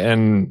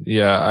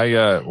 I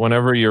got,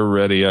 whenever you're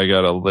ready, I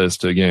got a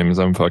list of games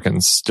I'm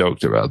fucking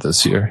stoked about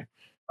this year.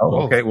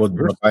 Oh, okay. Well,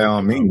 by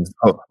all means,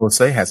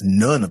 Jose has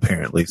none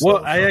apparently. So.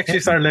 Well, I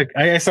actually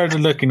started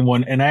looking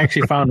one, and I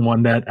actually found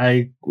one that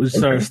I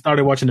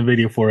started watching the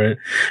video for it.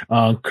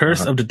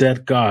 Curse of the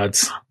Dead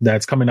Gods.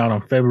 That's coming out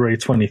on February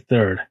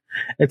 23rd.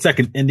 It's like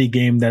an indie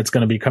game that's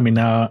going to be coming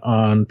out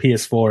on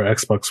PS4,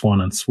 Xbox One,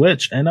 and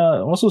Switch, and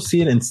also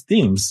see it in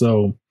Steam.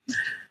 So,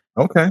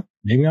 okay,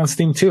 maybe on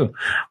Steam too.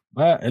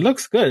 It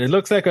looks good. It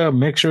looks like a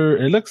mixture.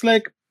 It looks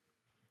like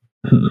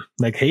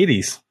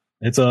Hades.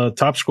 It's a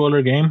top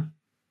scroller game.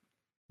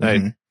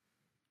 Mm-hmm.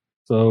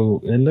 So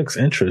it looks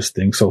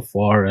interesting so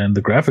far, and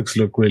the graphics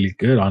look really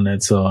good on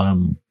it. So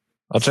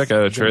I'll check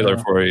out a trailer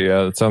for you.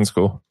 Yeah, that sounds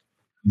cool.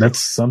 That's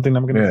something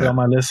I'm going to put on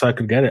my list so I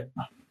could get it.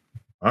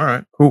 All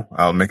right, cool.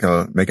 I'll make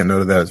a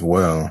note of that as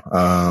well.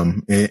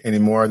 Any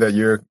more that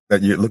you're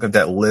looking at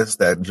that list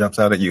that jumps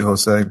out at you,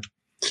 Jose?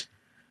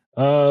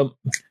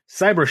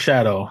 Cyber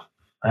Shadow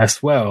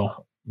as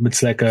well.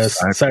 It's like a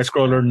side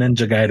scroller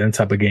Ninja Gaiden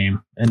type of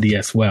game, indie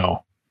as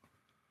well.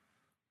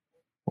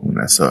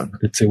 Let's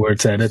see where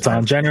it's at. It's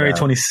on January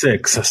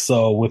 26th.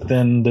 So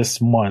within this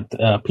month,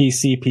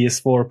 PC,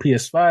 PS4,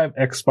 PS5,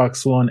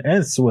 Xbox One,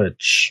 and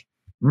Switch.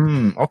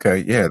 Okay.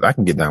 Yeah, I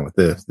can get down with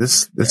this.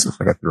 This is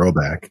like a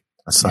throwback,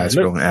 a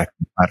side-scrolling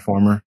action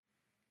platformer.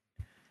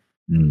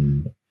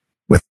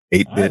 With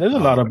 8-bit. There's a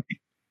lot of.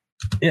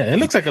 Yeah, it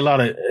looks like a lot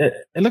of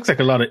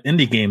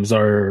indie games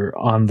are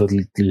on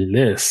the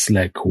list.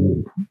 Like,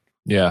 ooh.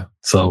 Yeah.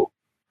 So.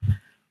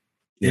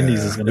 Yeah,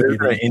 Indies is going to be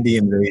an indie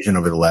invasion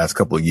over the last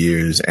couple of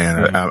years,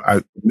 and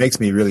it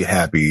makes me really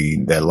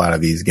happy that a lot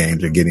of these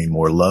games are getting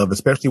more love,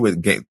 especially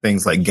with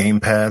things like Game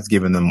Pass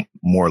giving them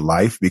more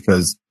life.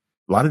 Because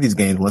a lot of these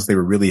games, unless they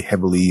were really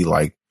heavily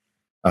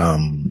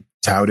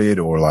touted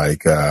or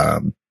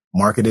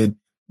marketed,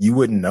 you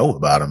wouldn't know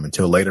about them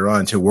until later on,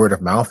 until word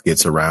of mouth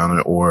gets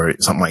around or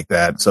something like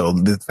that. So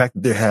the fact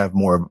that they have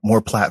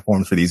more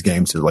platforms for these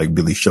games to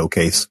really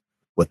showcase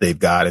what they've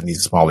got in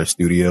these smaller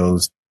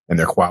studios and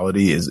their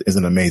quality is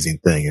an amazing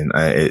thing.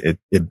 And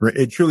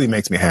it truly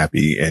makes me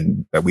happy,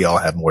 and that we all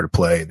have more to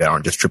play that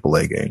aren't just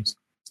AAA games.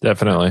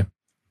 Definitely.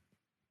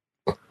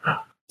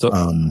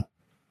 So,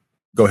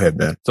 go ahead,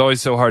 Ben. It's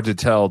always so hard to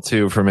tell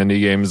too from indie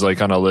games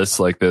like on a list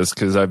like this,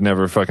 because I've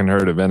never fucking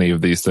heard of any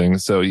of these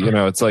things. So,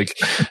 it's like,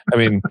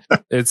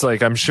 it's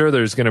like I'm sure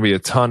there's going to be a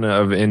ton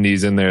of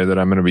indies in there that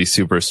I'm going to be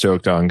super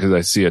stoked on because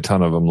I see a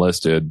ton of them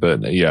listed.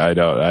 But yeah, I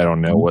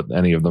don't know what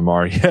any of them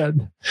are yet.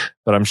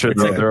 But I'm sure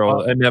there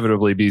will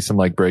inevitably be some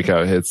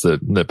breakout hits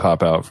that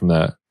pop out from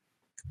that.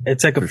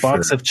 It's like a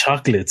box of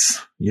chocolates.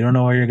 You don't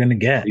know what you're going to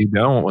get. You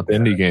don't with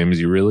indie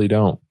games. You really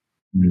don't.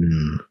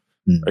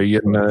 Are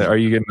you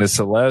getting a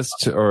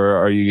Celeste or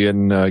are you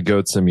getting a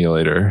Goat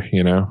Simulator?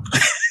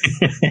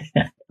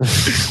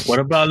 What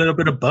about a little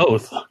bit of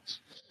both?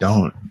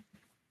 Don't.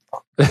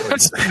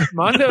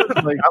 Mondo's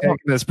taking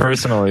this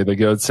personally. The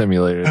Goat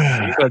Simulator.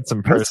 You got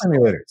some personal.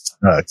 Simulator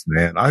sucks,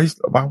 man. I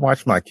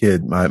watched my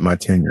kid, my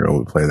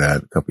 10-year-old, play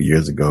that a couple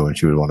years ago, and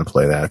she would want to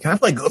play that. Can I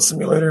play Goat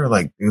Simulator?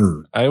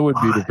 Dude, I would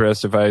be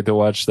depressed if I had to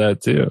watch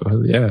that too.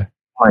 Yeah.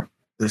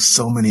 There's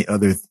so many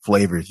other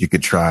flavors you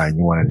could try, and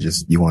you want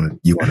to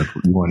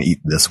eat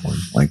this one.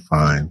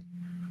 Fine.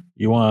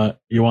 You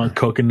want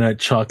coconut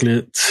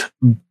chocolate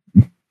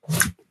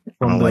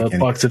from the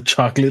box of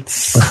chocolates.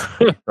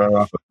 Start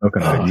off with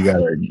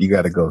coconut. You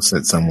gotta go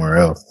sit somewhere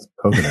else.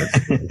 Coconut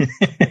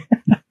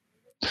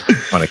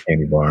on a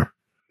candy bar.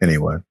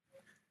 Anyway,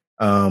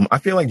 I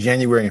feel like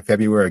January and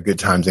February are good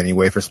times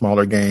anyway for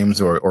smaller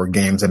games or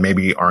games that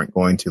maybe aren't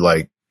going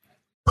to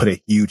put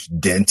a huge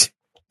dent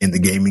in the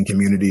gaming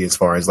community as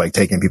far as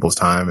taking people's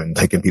time and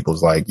taking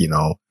people's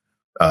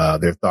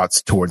their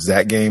thoughts towards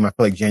that game. I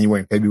feel like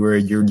January and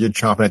February, you're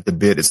chomping at the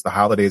bit. It's the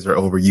holidays are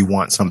over. You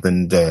want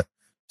something to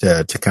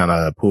kind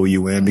of pull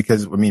you in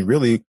because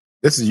really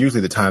this is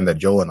usually the time that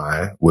Joel and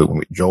I,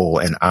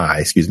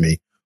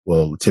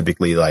 will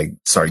typically like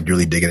start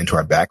really digging into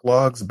our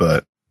backlogs.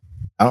 But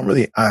I don't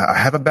really, I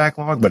have a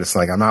backlog, but it's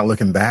like I'm not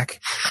looking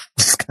back.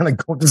 Just kind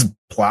of just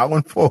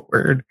plowing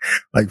forward.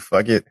 Like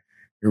fuck it,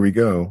 here we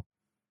go.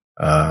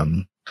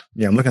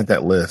 Yeah, I'm looking at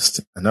that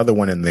list. Another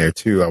one in there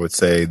too. I would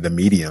say The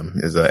Medium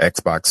is a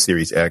Xbox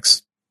Series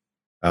X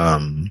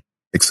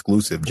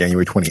exclusive,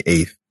 January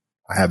 28th.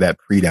 I have that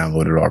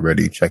pre-downloaded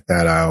already. Check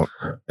that out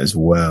as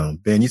well.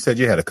 Ben, you said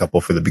you had a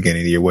couple for the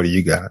beginning of the year. What do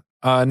you got?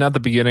 Not the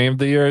beginning of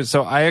the year.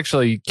 So I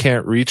actually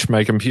can't reach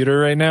my computer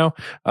right now.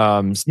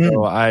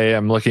 So I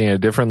am looking at a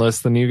different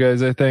list than you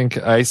guys, I think.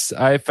 I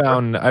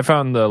found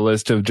the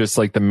list of just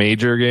like the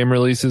major game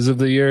releases of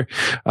the year.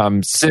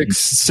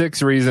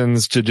 Six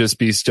reasons to just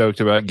be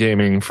stoked about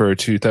gaming for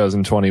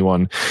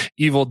 2021.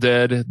 Evil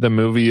Dead, the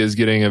movie, is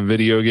getting a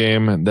video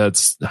game.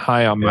 That's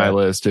high on my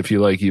list. If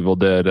you like Evil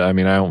Dead, I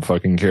mean, I don't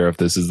fucking care if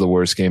this is the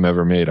worst game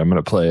ever made. I'm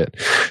going to play it.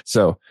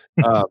 So,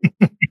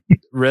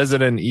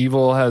 Resident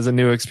Evil has a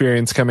new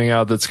experience coming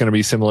out that's going to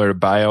be similar to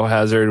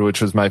Biohazard,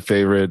 which was my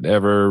favorite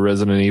ever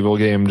Resident Evil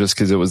game just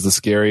because it was the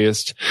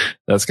scariest.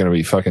 That's going to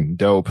be fucking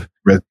dope.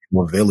 Resident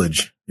Evil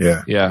Village.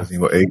 Yeah. Resident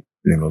Evil 8, Resident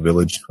Evil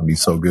Village. It's going to be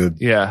so good.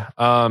 Yeah.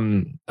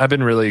 I've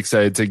been really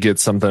excited to get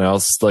something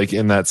else like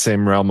in that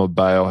same realm of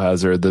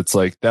Biohazard that's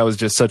like, that was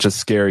just such a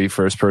scary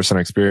first person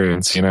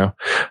experience, you know?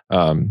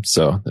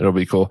 So it'll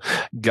be cool.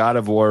 God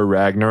of War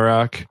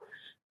Ragnarok.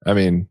 I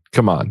mean,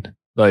 come on.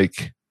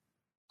 Like,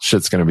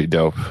 shit's gonna be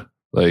dope.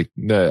 Like,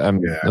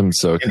 I'm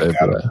so excited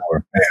for that.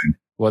 War,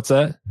 what's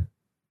that?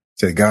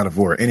 Say God of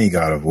War, any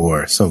God of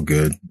War, so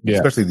good. Yeah,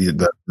 especially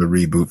the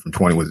reboot from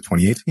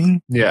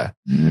 2018? Yeah,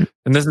 and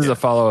this is a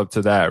follow up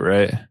to that,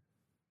 right?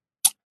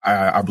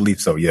 I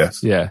believe so.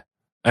 Yes. Yeah,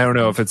 I don't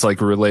know if it's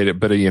like related,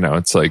 but you know,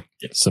 it's like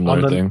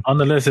similar thing. On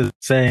the list is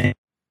saying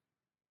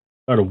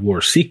God of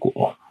War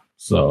sequel.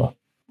 So.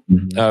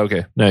 Oh,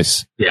 okay,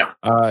 nice. Yeah.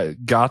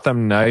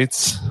 Gotham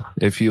Knights.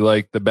 If you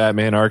like the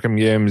Batman Arkham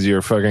games,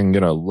 you're fucking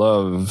gonna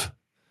love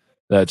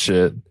that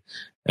shit.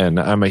 And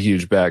I'm a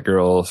huge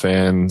Batgirl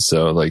fan,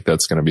 so like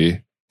that's gonna be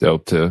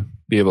dope to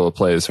be able to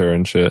play as her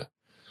and shit.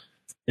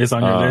 It's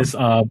on your list.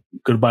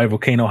 Goodbye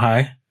Volcano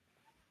High.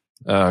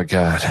 Oh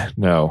god,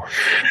 no.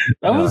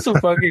 That was a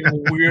fucking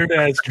weird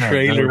ass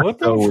trailer. What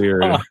the so fuck?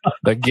 Weird.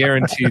 That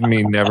guaranteed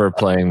me never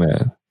playing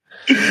that.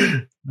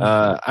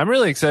 I'm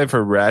really excited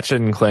for Ratchet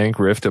and Clank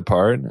Rift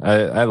Apart.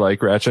 I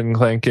like Ratchet and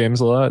Clank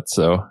games a lot,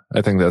 so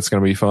I think that's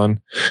going to be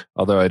fun.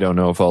 Although I don't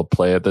know if I'll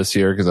play it this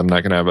year because I'm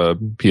not going to have a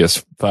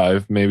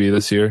PS5 maybe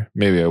this year.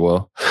 Maybe I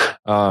will.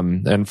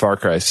 And Far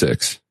Cry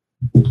 6.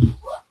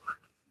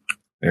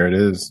 There it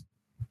is.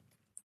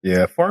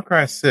 Yeah, Far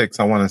Cry 6,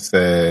 I want to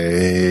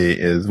say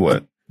is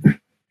what?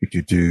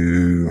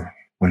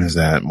 When is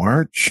that?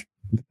 March?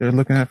 They're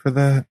looking at for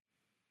that?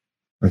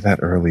 Or is that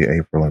early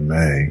April or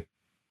May?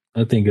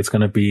 I think it's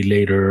going to be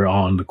later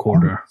on the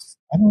quarter.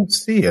 I don't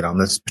see it on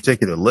this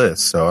particular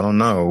list, so I don't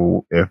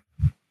know if.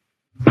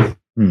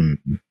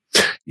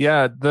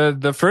 Yeah,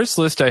 the first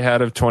list I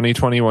had of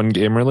 2021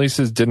 game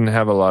releases didn't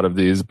have a lot of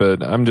these,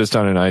 but I'm just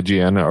on an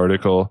IGN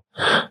article.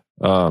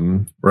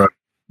 Right.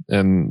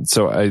 And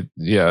so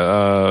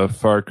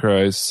Far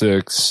Cry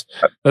 6.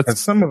 And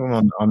some of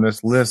them on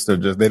this list are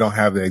just, they don't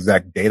have the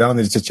exact date on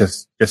it. It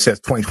just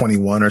says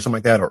 2021 or something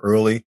like that, or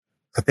early.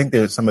 I think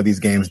there's some of these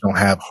games don't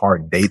have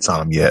hard dates on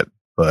them yet,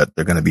 but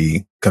they're going to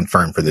be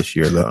confirmed for this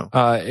year, though.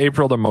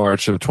 April to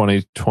March of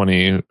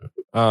 2020.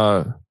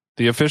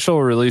 The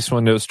official release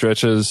window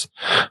stretches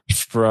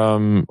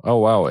from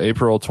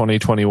April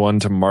 2021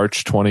 to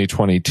March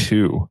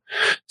 2022.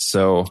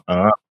 So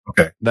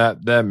okay,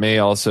 that may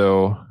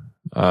also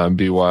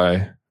be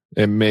why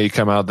it may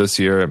come out this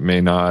year. It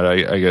may not.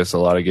 I guess a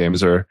lot of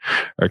games are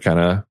kind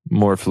of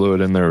more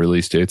fluid in their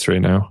release dates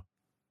right now.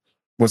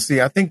 Well,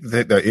 see, I think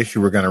that the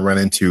issue we're going to run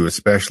into,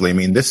 especially, I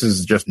mean, this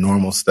is just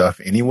normal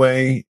stuff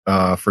anyway,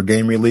 for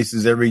game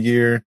releases every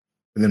year.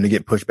 For them to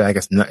get pushed back,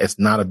 it's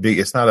not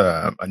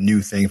a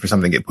new thing for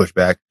something to get pushed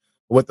back.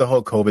 But with the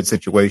whole COVID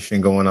situation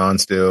going on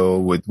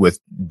still, with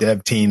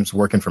dev teams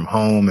working from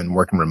home and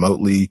working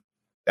remotely,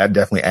 that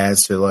definitely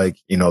adds to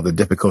the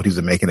difficulties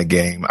of making a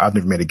game. I've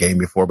never made a game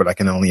before, but I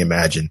can only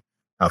imagine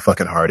how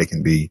fucking hard it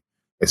can be,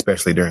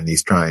 especially during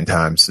these trying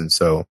times. And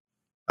so,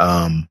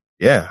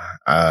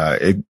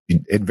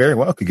 it very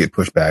well could get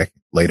pushed back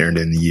later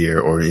in the year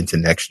or into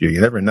next year. You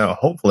never know.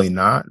 Hopefully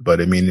not. But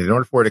I mean, in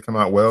order for it to come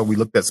out well, we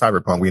looked at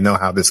Cyberpunk. We know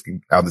how this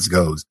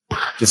goes.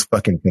 Just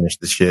fucking finish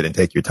the shit and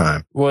take your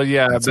time. Well,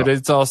 yeah, that's but all.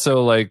 It's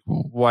also like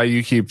why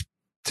you keep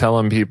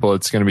telling people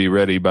it's going to be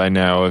ready by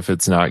now if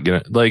it's not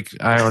going to,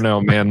 I don't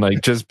know, man,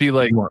 just be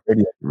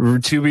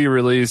to be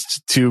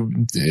released to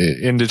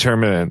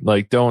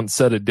indeterminate. Don't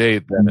set a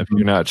date then if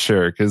you're not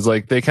sure. Cause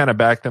they kind of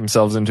backed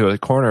themselves into a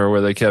corner where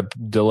they kept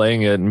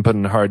delaying it and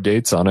putting hard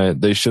dates on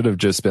it. They should have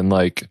just been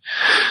it'll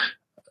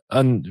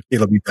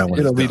be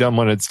done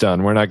when it's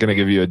done. We're not going to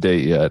give you a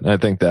date yet. And I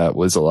think that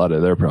was a lot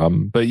of their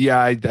problem. But yeah,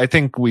 I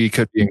think we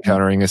could be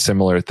encountering a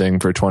similar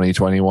thing for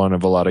 2021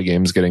 of a lot of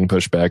games getting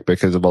pushed back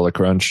because of all the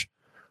crunch.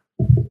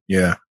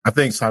 Yeah, I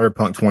think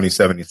Cyberpunk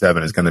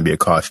 2077 is going to be a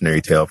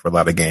cautionary tale for a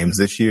lot of games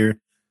this year.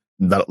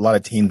 A lot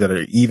of teams that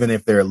are, even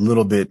if they're a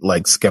little bit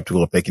like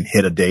skeptical if they can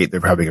hit a date,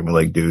 they're probably gonna be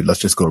like, dude, let's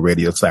just go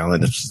radio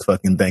silent. Let's just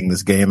fucking bang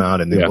this game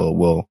out, and then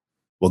we'll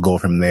go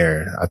from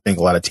there. I think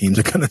a lot of teams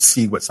are gonna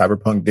see what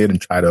Cyberpunk did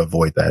and try to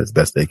avoid that as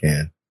best they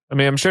can. I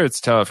mean, I'm sure it's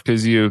tough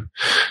because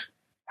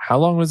how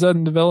long was that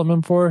in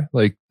development for?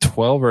 Like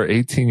 12 or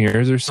 18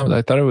 years or something?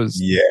 I thought it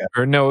was,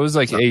 or no, it was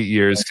like 8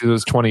 years because it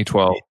was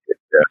 2012.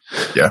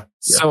 Yeah.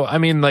 So, I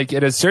mean, like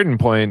at a certain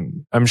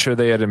point, I'm sure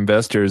they had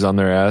investors on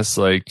their ass,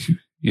 like,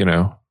 you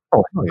know,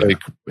 like,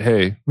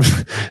 hey,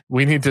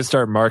 we need to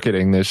start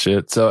marketing this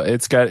shit. So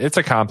it's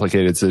a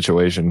complicated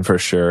situation for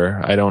sure.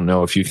 I don't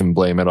know if you can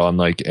blame it on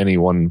like any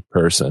one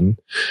person.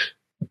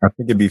 I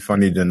think it'd be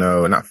funny to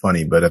know, not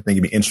funny, but I think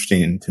it'd be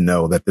interesting to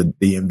know that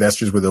the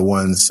investors were the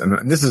ones,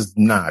 and this is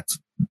not,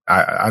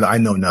 I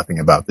know nothing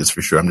about this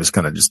for sure. I'm just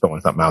kind of just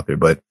throwing something out there,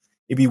 but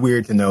it'd be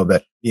weird to know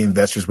that the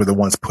investors were the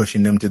ones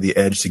pushing them to the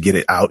edge to get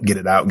it out.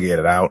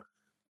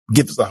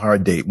 Give us a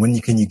hard date. When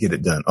can you get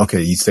it done?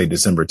 Okay. You say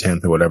December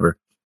 10th or whatever,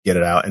 get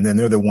it out. And then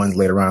they're the ones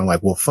later on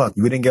like, well, fuck,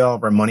 we didn't get all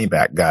of our money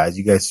back, guys.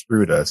 You guys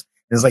screwed us.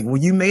 And it's like,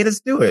 well, you made us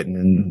do it.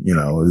 And, you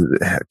know,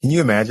 can you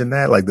imagine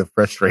that? Like the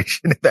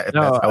frustration that's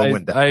how it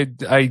went down.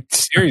 I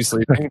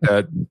seriously think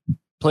that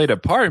played a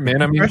part,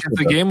 man. I mean, if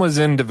the game was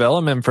in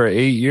development for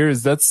 8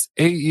 years, that's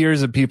 8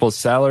 years of people's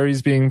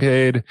salaries being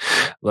paid.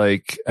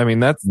 Like, I mean,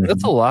 that's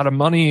a lot of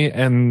money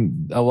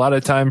and a lot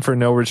of time for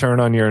no return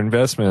on your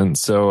investment.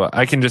 So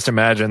I can just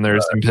imagine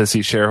there's some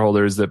pissy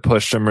shareholders that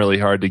pushed them really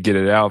hard to get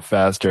it out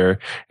faster.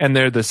 And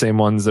they're the same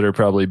ones that are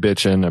probably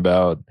bitching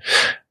about,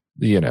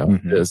 you know,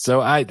 this. So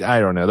I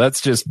don't know.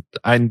 That's just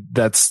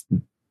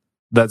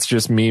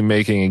me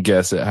making a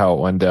guess at how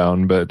it went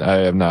down, but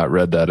I have not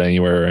read that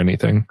anywhere or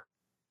anything.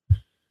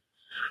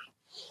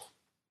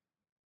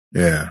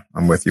 Yeah,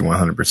 I'm with you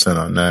 100%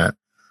 on that.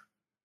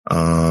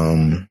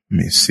 Let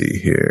me see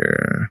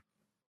here.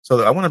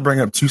 So I want to bring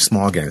up two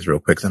small games real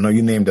quick. I know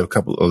you named a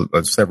couple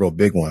of several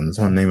big ones.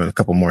 I want to name a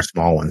couple more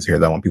small ones here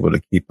that I want people to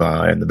keep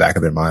in the back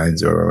of their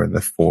minds or in the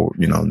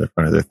in the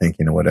front of their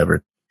thinking or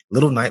whatever.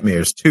 Little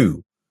Nightmares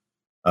 2.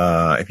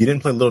 If you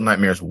didn't play Little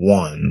Nightmares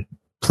 1,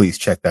 please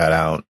check that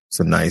out. It's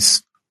a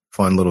nice,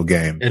 fun little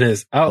game. It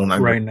is out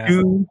right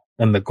now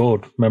in the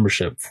gold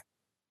membership.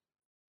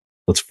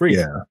 It's free.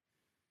 Yeah.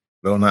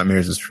 Little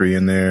Nightmares is free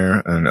in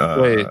there. And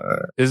wait,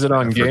 is it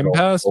on Game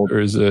Pass or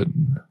is it?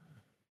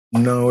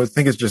 No, I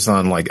think it's just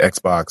on like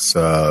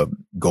Xbox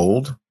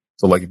Gold.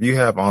 So like if you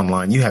have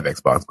online, you have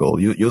Xbox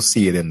Gold. You'll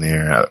see it in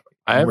there.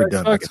 I have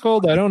Xbox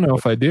Gold. I don't know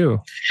if I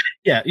do.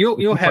 Yeah,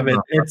 you'll have it.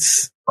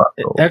 It's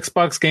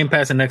Xbox Game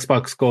Pass and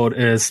Xbox Gold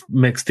is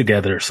mixed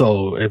together.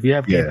 So if you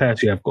have Game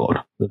Pass, you have Gold.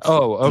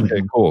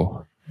 Okay,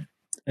 cool.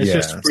 It's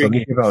just free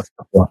games. They give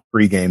out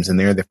free games in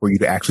there for you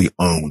to actually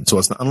own. So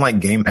it's unlike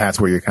Game Pass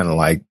where you're kind of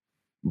like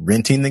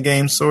renting the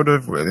game sort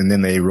of, and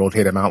then they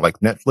rotate them out like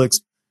Netflix.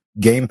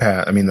 Game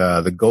Pass, I mean,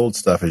 the gold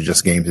stuff is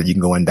just games that you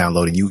can go and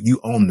download and you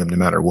own them no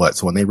matter what.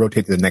 So when they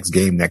rotate to the next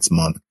game next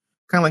month,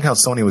 kind of like how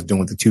Sony was doing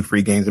with the 2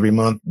 free games every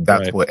month,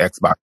 that's what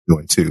Xbox is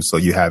doing too. So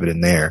you have it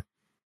in there.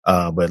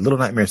 But Little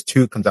Nightmares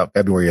 2 comes out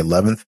February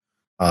 11th,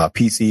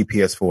 PC,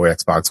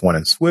 PS4, Xbox One,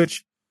 and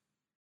Switch.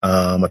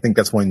 I think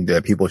that's one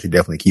that people should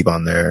definitely keep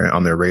on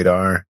their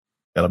radar.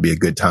 That'll be a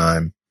good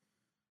time.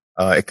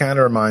 It kind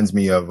of reminds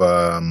me of,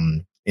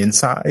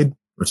 Inside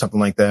or something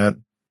like that.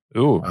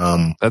 Ooh,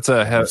 that's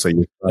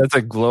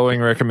a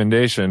glowing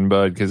recommendation,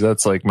 bud, because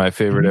that's like my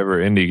favorite ever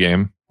indie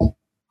game.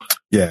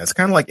 Yeah, it's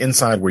kind of like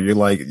Inside, where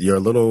you're a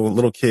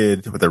little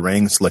kid with a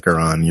rain slicker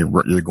on.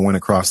 You're going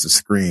across the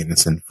screen.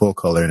 It's in full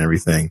color and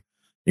everything.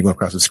 You go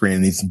across the screen,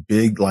 and these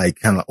big, like,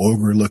 kind of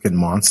ogre-looking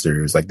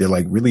monsters, like they're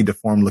like really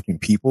deformed-looking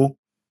people,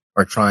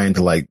 are trying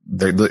to like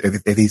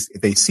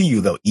if they see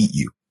you, they'll eat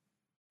you.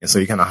 And so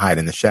you kind of hide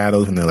in the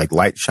shadows when they're like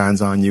light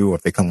shines on you, or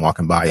if they come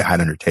walking by, you hide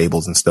under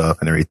tables and stuff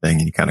and everything,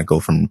 and you kind of go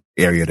from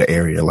area to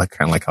area, like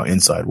kind of like how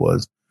Inside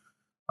was.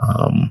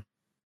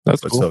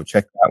 That's cool. So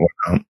check that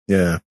one out.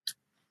 Yeah.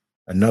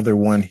 Another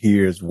one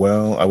here as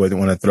well. I would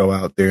want to throw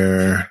out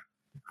there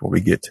before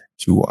we get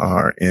to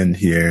our end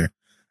here.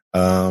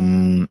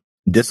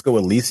 Disco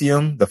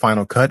Elysium, the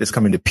final cut, is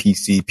coming to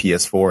PC,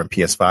 PS4, and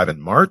PS5 in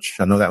March.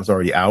 I know that was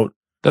already out.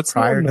 That's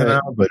prior to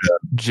now, but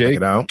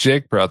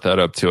Jake brought that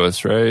up to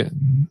us, right?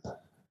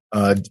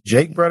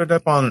 Jake brought it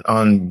up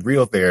on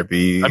Real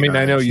Therapy. I mean,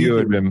 I know you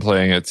had been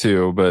playing it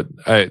too, but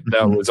that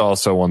was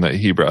also one that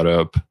he brought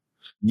up.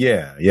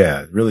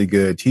 Yeah, really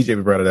good.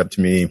 TJ brought it up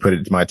to me and put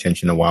it to my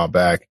attention a while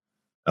back,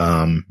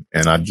 and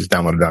I just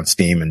downloaded it on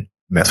Steam and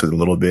messed with it a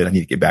little bit. I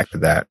need to get back to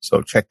that,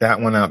 so check that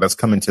one out. That's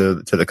coming to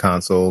the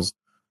consoles.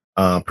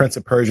 Prince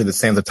of Persia: The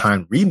Sands of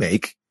Time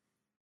remake,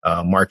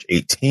 March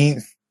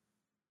 18th.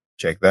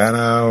 Check that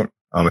out.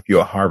 If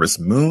you're a Harvest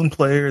Moon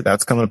player,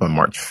 that's coming up on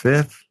March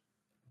 5th.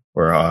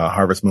 Or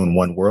Harvest Moon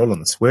One World on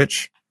the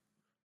Switch.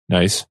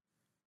 Nice.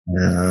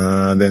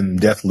 Then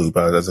Deathloop,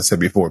 as I said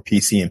before,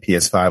 PC and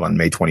PS5 on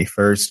May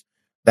 21st.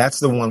 That's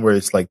the one where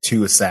it's like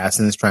two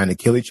assassins trying to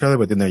kill each other,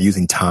 but then they're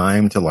using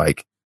time to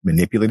like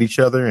manipulate each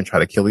other and try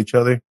to kill each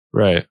other.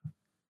 Right.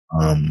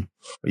 But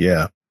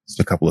yeah, just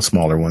a couple of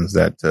smaller ones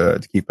that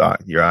to keep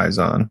your eyes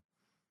on.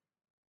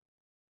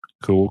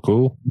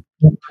 Cool.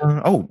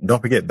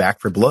 Don't forget Back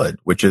 4 Blood,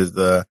 which is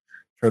the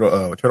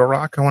Turtle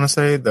Rock, I want to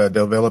say, the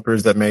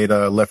developers that made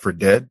Left 4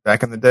 Dead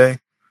back in the day.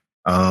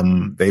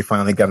 They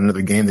finally got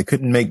another game. They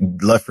couldn't make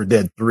Left 4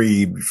 Dead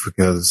 3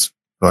 because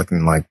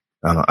fucking like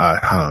I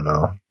don't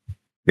know.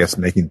 I guess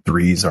making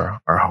threes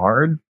are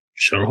hard.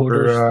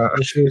 Shareholders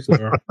issues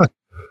or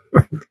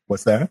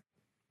what's that?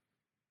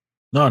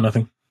 No,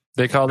 nothing.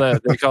 They call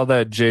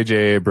that J.J.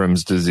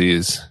 Abrams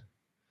disease.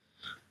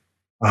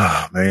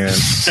 Oh man,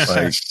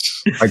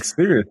 like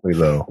seriously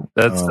though.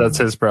 That's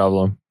his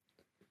problem.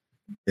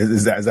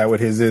 Is that what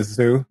his is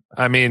too?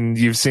 I mean,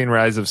 you've seen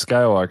Rise of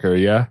Skywalker,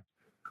 yeah?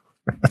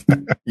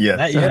 Yeah.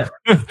 Not yet.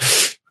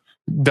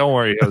 Don't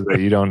worry,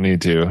 Jose. You don't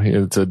need to.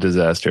 It's a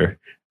disaster.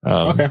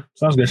 Okay,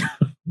 sounds good.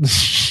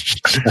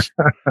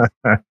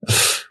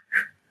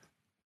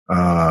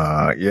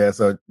 Yeah,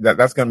 so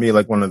that's gonna be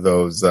like one of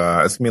those.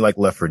 It's gonna be like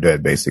Left 4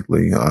 Dead,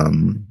 basically.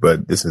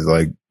 But this is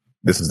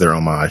their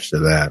homage to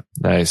that.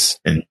 Nice.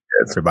 And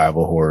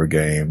survival horror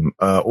game,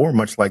 or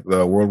much like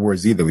the World War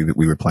Z that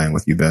we were playing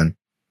with you, Ben.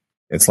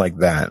 It's like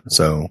that,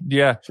 so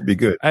yeah, should be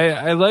good.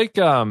 I like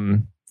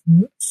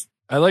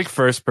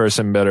first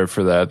person better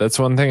for that. That's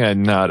one thing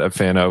I'm not a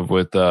fan of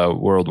with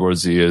World War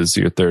Z is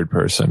your third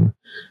person.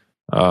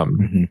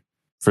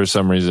 For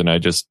some reason, I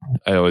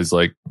always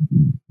like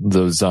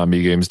those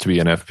zombie games to be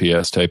an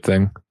FPS type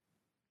thing.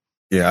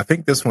 Yeah, I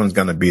think this one's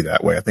going to be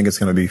that way. I think it's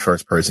going to be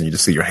first person. You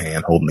just see your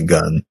hand holding the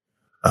gun.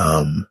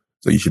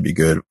 So you should be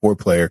good.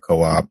 4-player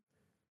co-op.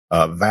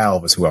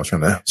 Valve is who I was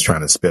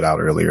trying to spit out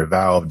earlier.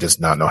 Valve does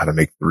not know how to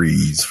make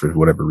threes for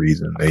whatever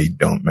reason. They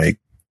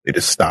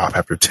just stop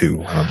after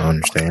 2. I don't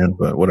understand,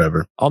 but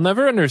whatever. I'll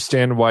never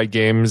understand why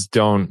games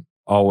don't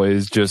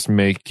always just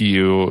make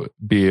you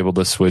be able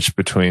to switch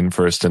between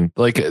first and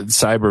like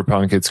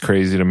Cyberpunk. It's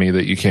crazy to me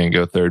that you can't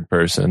go third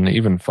person.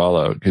 Even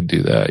Fallout could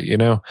do that, you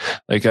know?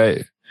 Like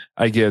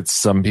I get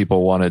some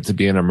people want it to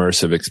be an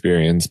immersive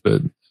experience,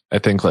 but I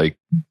think like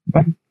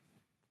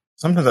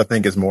sometimes I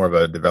think it's more of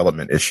a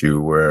development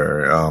issue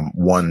where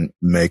one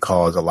may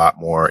cause a lot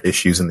more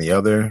issues than the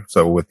other.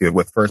 So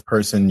with first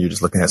person, you're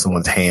just looking at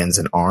someone's hands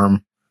and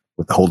arm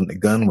with holding the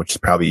gun, which is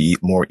probably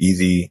more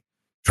easy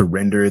to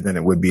render than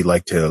it would be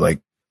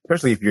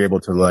especially if you're able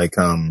to like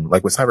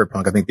with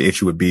Cyberpunk, I think the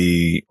issue would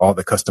be all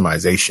the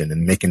customization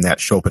and making that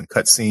show up in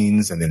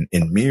cutscenes and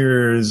in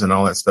mirrors and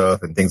all that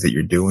stuff and things that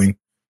you're doing.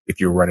 If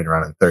you're running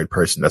around in third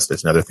person, that's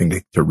just another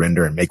thing to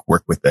render and make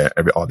work with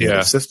all the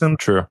other system.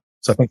 True.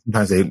 So I think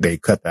sometimes they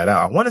cut that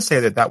out. I want to say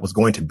that was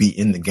going to be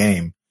in the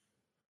game.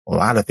 A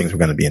lot of things were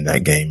going to be in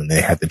that game, and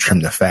they had to trim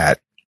the fat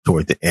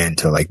toward the end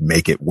to like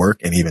make it work.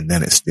 And even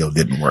then, it still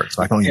didn't work.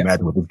 So I can only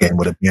imagine what this game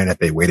would have been if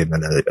they waited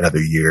another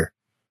year.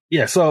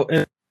 Yeah. So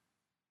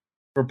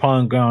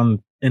Cyberpunk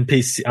on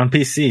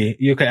PC,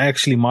 you can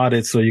actually mod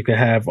it so you can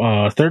have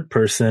third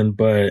person,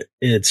 but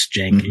it's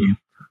janky. Mm-hmm.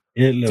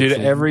 It looks Dude,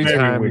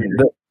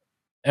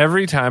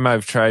 every time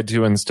I've tried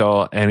to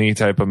install any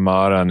type of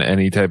mod on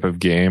any type of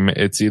game,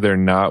 it's either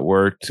not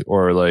worked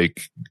or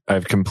like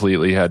I've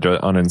completely had to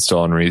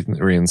uninstall and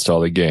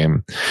reinstall the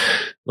game.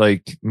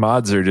 Like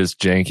mods are just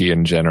janky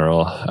in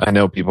general. I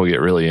know people get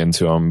really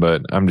into them,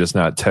 but I'm just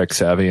not tech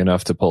savvy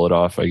enough to pull it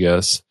off, I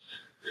guess.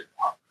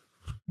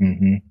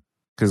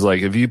 Because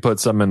like if you put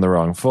something in the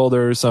wrong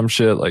folder or some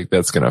shit, like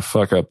that's gonna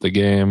fuck up the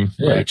game.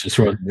 Yeah, like, it just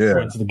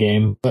runs the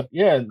game. But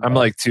yeah,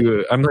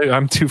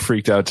 I'm too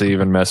freaked out to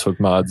even mess with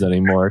mods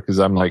anymore because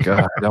I'm like,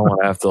 I don't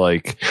want to have to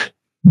like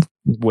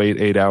wait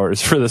 8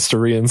 hours for this to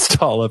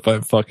reinstall if I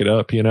fuck it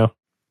up, you know?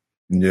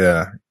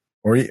 Yeah.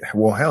 Or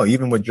well, hell,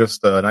 even with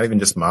just not even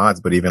just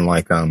mods, but even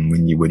like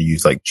when you would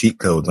use like cheat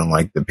codes on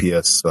like the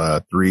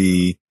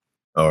PS3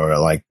 or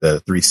like the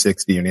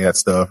 360 or any of that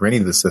stuff or any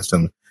of the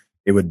systems,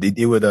 it would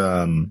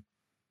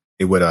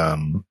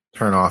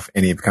turn off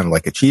any kind of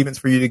like achievements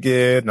for you to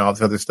get and all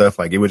this other stuff.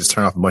 Like it would just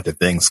turn off a bunch of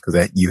things because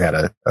that you had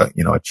a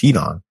cheat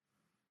on.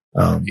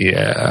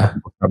 Yeah,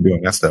 I'm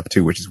doing that stuff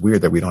too, which is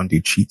weird that we don't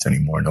do cheats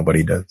anymore.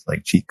 Nobody does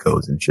like cheat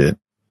codes and shit.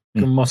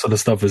 Most of the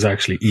stuff is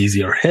actually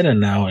easy or hidden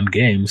now in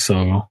games.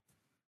 So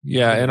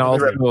yeah, and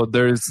also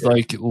there's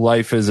like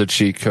life is a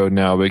cheat code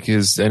now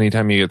because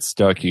anytime you get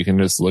stuck, you can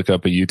just look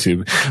up a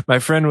YouTube. My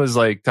friend was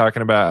like we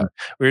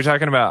were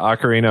talking about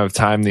Ocarina of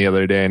Time the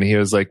other day, and he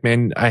was like,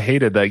 "Man, I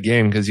hated that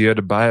game because you had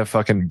to buy a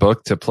fucking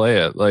book to play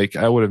it. Like,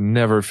 I would have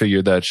never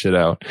figured that shit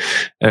out."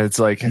 And it's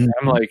like, I'm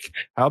like,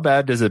 how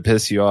bad does it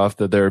piss you off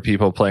that there are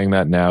people playing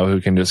that now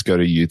who can just go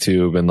to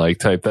YouTube and like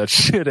type that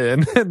shit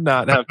in and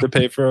not have to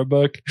pay for a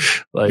book?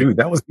 Like, dude,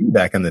 that was me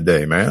back in the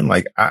day, man.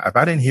 Like, if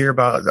I didn't hear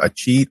about a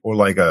cheat or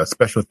like a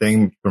special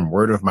thing from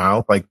word of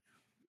mouth, like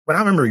when I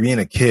remember being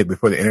a kid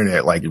before the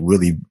internet like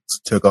really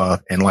took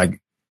off and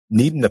like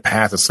needing to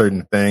pass a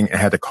certain thing and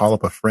had to call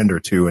up a friend or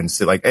two and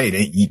say like, "Hey,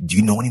 do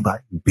you know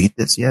anybody who beat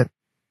this yet?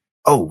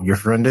 Oh, your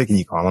friend did? Can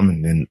you call him?"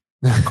 And then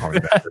call me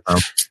back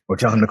or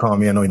tell him to call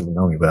me. I know he doesn't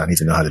know me, but I need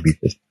to know how to beat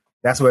this.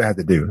 That's what I had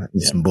to do.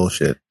 It's some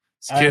bullshit.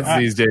 Kids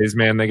these days,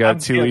 man, they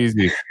got too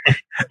easy.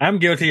 I'm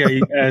guilty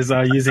as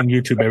using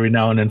YouTube every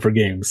now and then for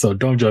games, so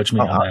don't judge me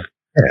on that.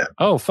 Yeah.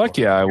 Oh, fuck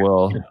yeah, I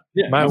will.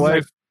 Yeah, My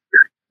wife.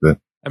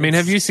 I mean,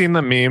 have you seen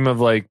the meme of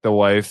like the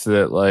wife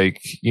that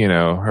like, you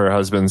know, her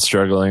husband's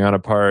struggling on a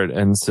part,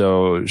 and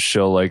so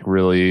she'll like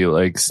really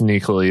like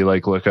sneakily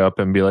like look up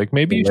and be like,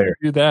 maybe you should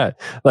do that.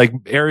 Like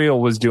Ariel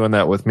was doing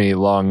that with me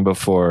long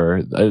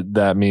before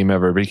that meme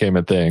ever became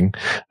a thing.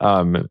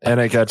 And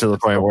I got to the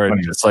point where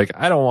it's just like,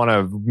 I don't want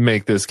to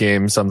make this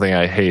game something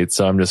I hate,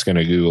 so I'm just going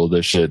to Google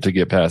this shit to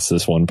get past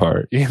this one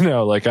part. You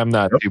know, like I'm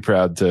not too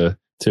proud to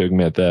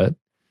admit that.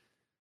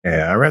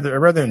 Yeah, I'd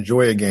rather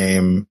enjoy a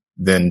game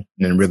than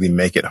really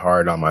make it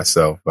hard on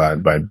myself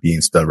by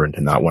being stubborn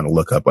to not want to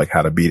look up like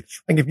how to beat it.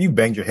 Like if you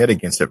banged your head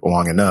against it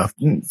long enough,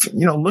 you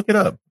know, look it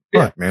up.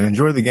 Yeah. Fuck, man,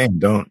 enjoy the game.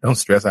 Don't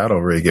stress out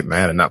over it. Get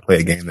mad and not play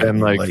a game.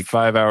 And like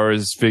 5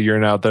 hours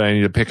figuring out that I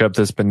need to pick up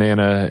this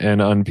banana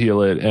and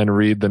unpeel it and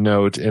read the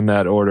note in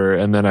that order,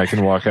 and then I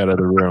can walk out of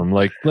the room.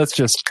 Like,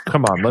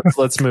 come on,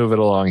 let's move it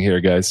along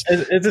here, guys.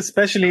 It's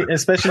especially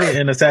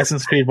in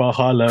Assassin's Creed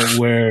Valhalla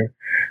where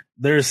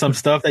there's some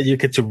stuff that you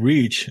get to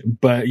reach,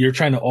 but you're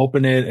trying to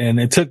open it,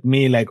 and it took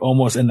me like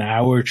almost an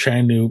hour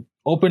trying to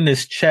open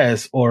this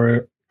chest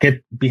or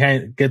get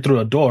through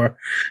a door.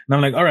 And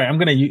I'm like, all right, I'm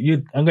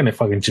gonna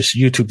fucking just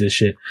YouTube this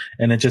shit.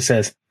 And it just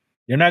says,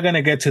 you're not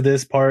gonna get to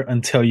this part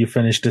until you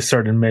finish this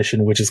certain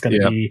mission, which is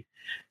gonna be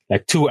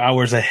like 2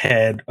 hours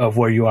ahead of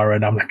where you are.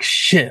 And I'm like,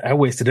 shit, I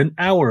wasted an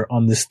hour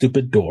on this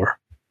stupid door.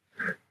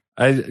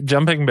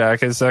 Jumping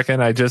back a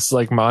second, I just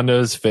like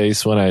Mondo's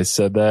face when I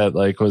said that,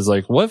 like, was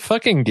like, what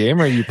fucking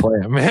game are you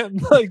playing, man?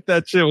 Like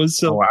that shit was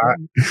so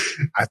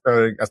I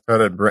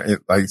started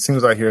like as soon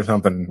as I hear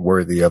something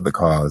worthy of the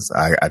cause,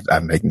 I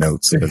make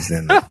notes, because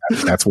then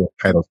that's where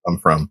titles come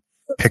from.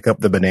 Pick up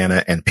the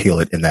banana and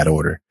peel it in that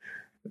order.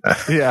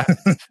 Yeah.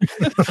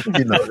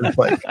 You know, it's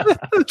like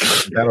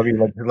that'll be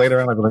like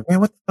later on I'll be like, man,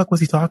 what the fuck was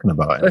he talking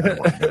about?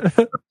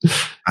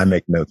 I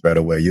make notes right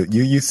away.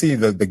 You see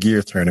the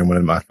gears turning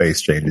when my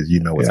face changes, you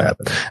know what's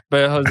happening.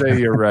 But Jose,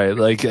 you're right.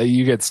 Like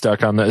you get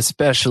stuck on that,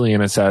 especially in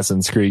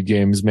Assassin's Creed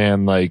games,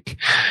 man. Like,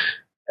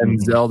 and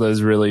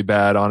Zelda's really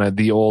bad on it.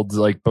 The old,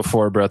 like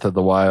before Breath of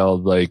the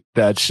Wild, like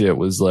that shit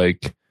was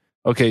like,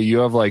 okay, you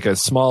have like a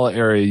small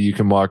area you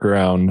can walk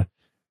around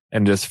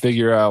and just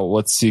figure out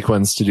what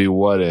sequence to do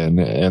what in.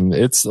 And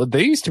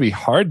they used to be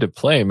hard to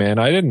play, man.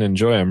 I didn't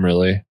enjoy them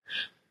really.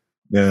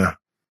 Yeah.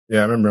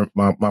 Yeah. I remember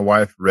my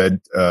wife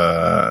read,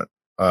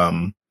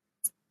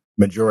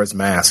 Majora's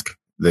Mask,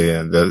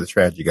 the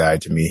strategy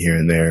guide to me here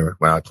and there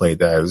when I played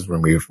that. It was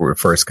when we were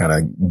first kind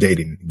of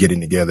dating, getting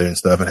together and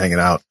stuff and hanging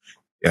out.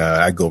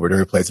 I go over to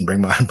her place and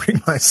bring my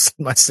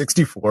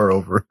 64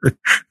 over.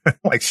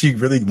 Like she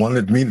really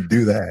wanted me to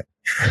do that.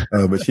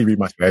 But she read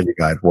my strategy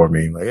guide for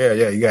me. Like,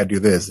 yeah, you gotta do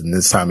this, and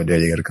this time of day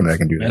you gotta come back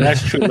and do that. And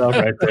that's true love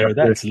right there.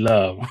 That's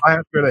love. I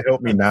asked her to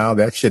help me now.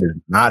 That shit is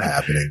not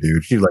happening,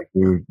 dude. She's like,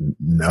 dude,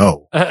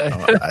 no.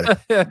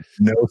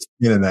 No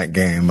skin in that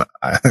game.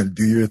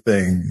 Do your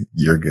thing.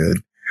 You're good.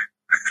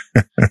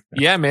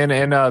 Yeah, man.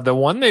 And the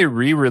one they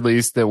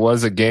re-released that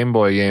was a Game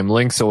Boy game,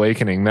 Link's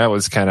Awakening, that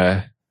was kind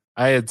of,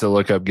 I had to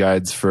look up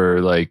guides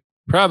for like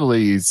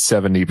probably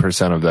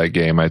 70% of that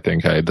game. I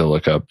think I had to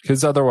look up,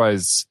 because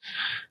otherwise,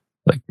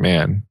 like,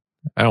 man,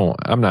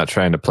 I'm not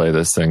trying to play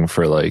this thing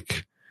for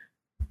like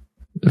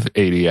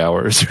 80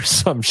 hours or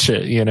some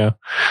shit, you know,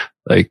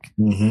 like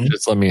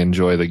just let me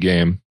enjoy the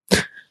game.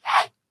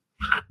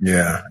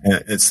 Yeah.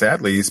 And it's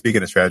sadly,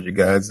 speaking of strategy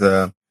guides,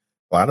 a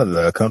lot of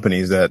the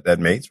companies that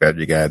made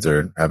strategy guides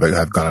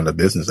have gone out of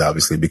business,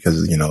 obviously,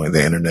 because, you know,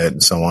 the internet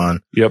and so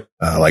on. Yep.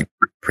 Like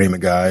Prima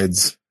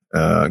Guides,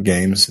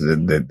 games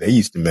that they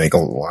used to make a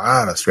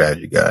lot of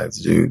strategy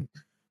guides, dude.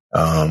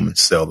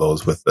 Sell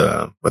those with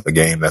the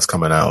game that's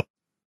coming out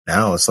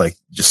now. It's like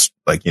just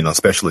like, you know,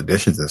 special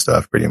editions and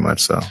stuff, pretty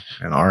much. So,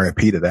 and RIP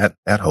to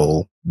that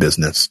whole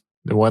business.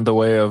 It went the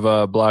way of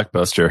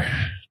Blockbuster.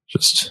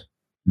 Just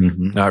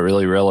not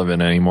really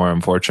relevant anymore,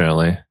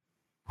 unfortunately.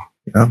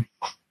 Yeah,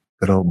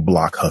 good old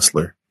Block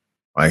Hustler,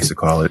 I used to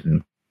call it,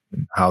 in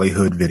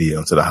Hollywood Video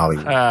instead of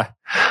Hollywood.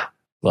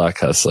 Block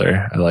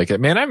Hustler, I like it,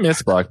 man. I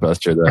miss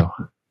Blockbuster though.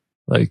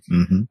 Like,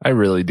 I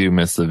really do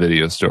miss the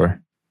video store.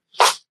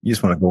 You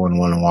just want to go in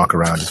one and walk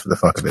around just for the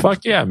fuck of it.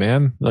 Fuck yeah,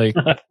 man. Like,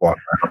 walk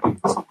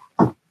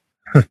around.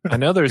 I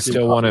know there's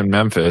still one in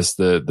Memphis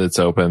that's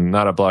open,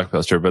 not a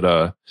Blockbuster,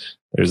 but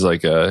there's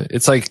like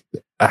it's like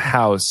a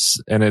house,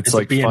 and it's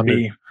like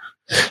funded.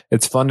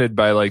 It's funded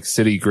by like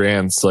city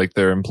grants. Like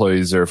their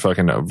employees are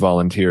fucking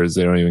volunteers.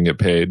 They don't even get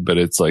paid, but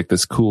it's like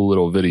this cool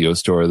little video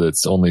store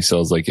that's only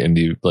sells like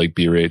indie, like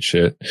B-rate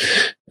shit.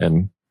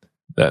 And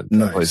that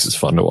place is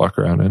fun to walk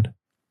around in.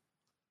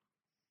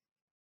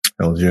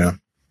 Hell yeah.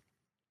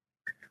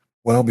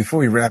 Well, before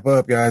we wrap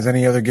up, guys,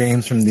 any other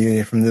games from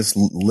this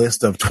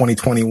list of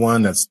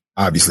 2021 that's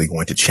obviously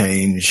going to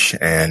change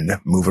and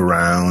move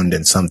around,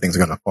 and some things are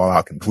going to fall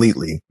out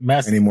completely?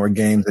 Any more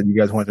games that you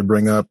guys want to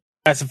bring up?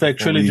 Mass Effect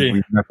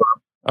Trilogy.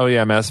 Oh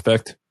yeah, Mass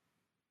Effect.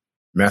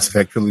 Mass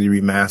Effect Trilogy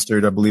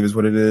Remastered, I believe is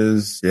what it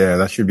is. Yeah,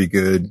 that should be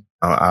good.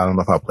 I don't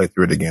know if I'll play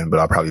through it again, but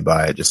I'll probably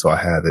buy it just so I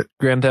have it.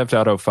 Grand Theft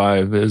Auto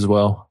 5 as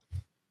well.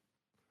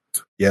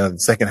 Yeah, the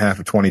second half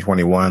of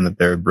 2021 that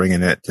they're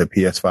bringing it to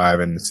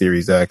PS5 and the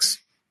Series X.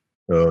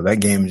 So that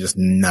game is just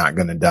not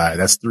going to die.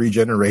 That's 3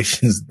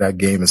 generations that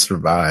game has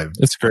survived.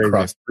 It's crazy.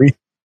 Across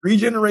three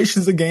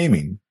generations of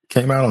gaming.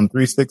 Came out on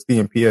 360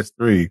 and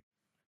PS3.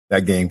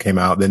 That game came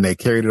out. Then they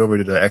carried it over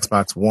to the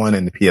Xbox One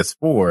and the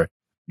PS4.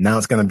 Now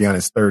it's going to be on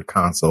its 3rd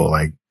console.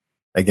 Like,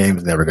 that game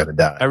is never going to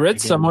die. I read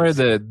somewhere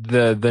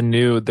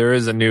that there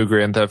is a new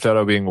Grand Theft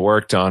Auto being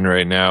worked on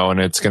right now,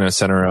 and it's going to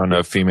center around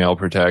a female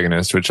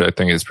protagonist, which I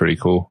think is pretty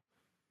cool.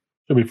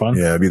 Should be fun.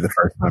 Yeah, it'll be the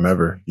first time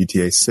ever.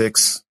 GTA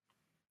 6.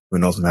 Who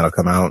knows when that'll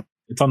come out?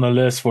 It's on the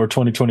list for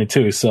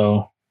 2022.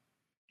 So,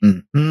 how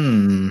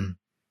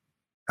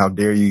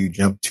dare you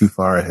jump too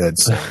far ahead?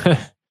 So.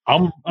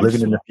 I'm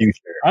living in the future.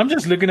 I'm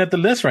just looking at the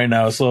list right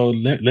now. So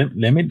let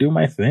me do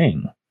my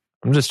thing.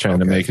 I'm just trying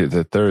to make it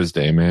to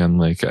Thursday, man.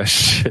 Like,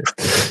 shit.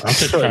 I'm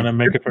just trying to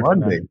make it for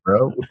Monday, tonight.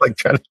 bro. It's like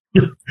trying to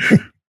you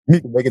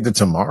need to make it to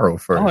tomorrow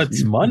first. Oh,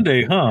 it's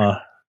Monday, huh?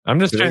 I'm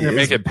just trying to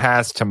make it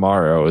past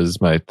tomorrow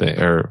is my thing,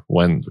 or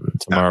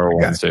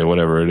Wednesday,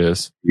 whatever it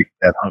is.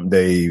 That hump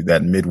day,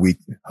 that midweek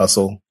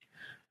hustle.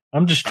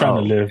 I'm just trying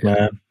to live,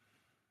 man.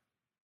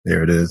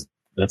 There it is.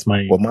 That's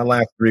my. Well, my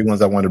last 3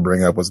 ones I wanted to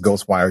bring up was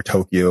Ghostwire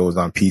Tokyo. It was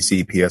on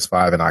PC,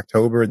 PS5 in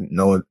October.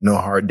 No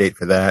hard date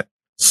for that.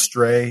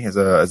 Stray is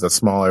a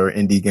smaller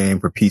indie game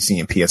for PC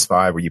and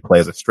PS5 where you play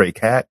as a stray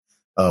cat,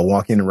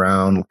 walking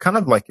around, kind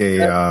of like a.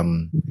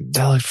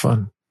 That looked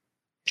fun.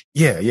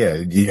 Yeah.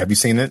 Have you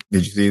seen it?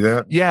 Did you see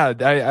that? Yeah,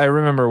 I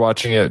remember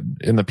watching it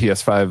in the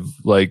PS5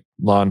 like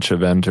launch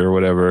event or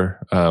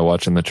whatever,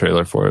 watching the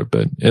trailer for it,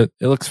 but it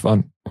looks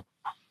fun.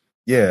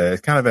 Yeah,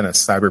 it's kind of in a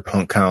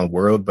cyberpunk kind of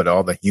world, but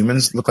all the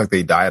humans look like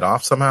they died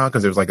off somehow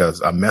because there's like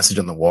a message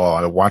on the wall.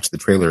 I watched the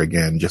trailer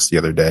again just the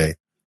other day,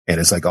 and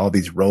it's like all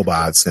these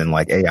robots and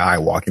like AI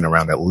walking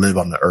around that live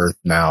on the earth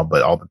now,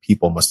 but all the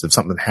people must have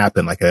something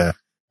happened, like an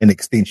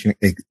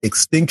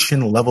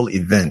extinction level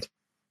event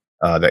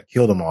that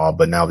killed them all,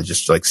 but now they're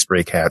just like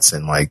stray cats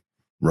and like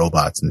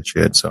robots and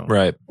shit. So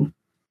right,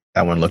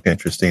 that one looked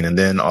interesting. And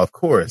then of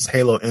course,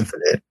 Halo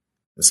Infinite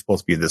is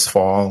supposed to be this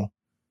fall.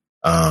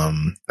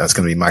 That's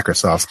going to be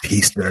Microsoft's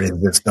piece de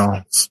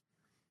resistance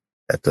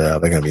that they're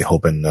going to be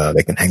hoping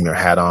they can hang their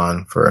hat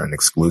on for an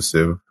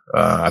exclusive.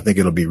 I think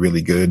it'll be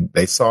really good.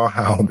 They saw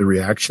how the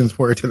reactions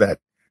were to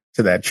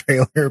that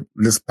trailer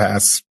this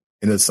past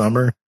in the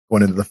summer,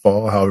 going into the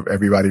fall, how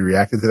everybody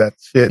reacted to that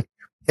shit,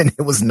 and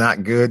it was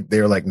not good.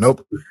 They were like,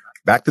 nope,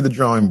 back to the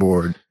drawing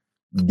board,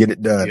 get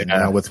it done. Yeah. And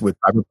now with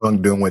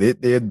Cyberpunk doing what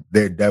it did,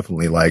 they're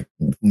definitely like,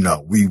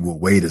 no, we will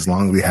wait as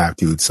long as we have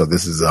to. So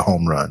this is a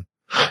home run.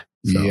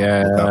 So,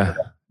 yeah.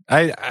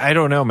 I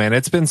don't know, man.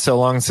 It's been so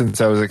long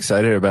since I was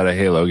excited about a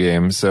Halo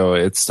game. So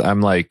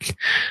I'm like,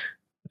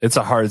 it's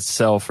a hard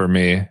sell for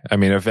me. I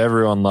mean, if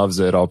everyone loves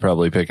it, I'll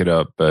probably pick it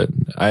up, but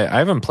I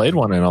haven't played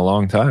one in a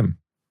long time.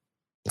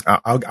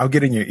 I'll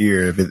get in your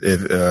ear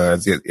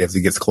as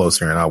it gets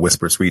closer, and I'll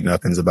whisper sweet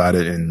nothings about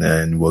it, and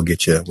then we'll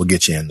get you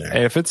in there.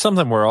 Hey, if it's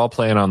something we're all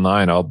playing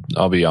online,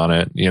 I'll be on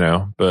it,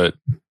 but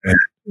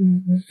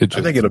I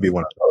think it'll be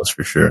one of those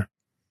for sure.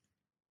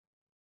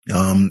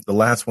 The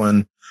last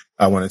one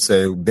I want to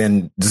say,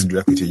 Ben, this is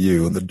directly to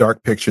you. The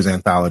Dark Pictures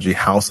anthology,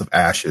 House of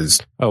Ashes.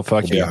 Oh,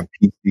 fuck yeah. On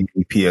PC,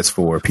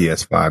 PS4,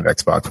 PS5,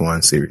 Xbox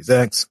One, Series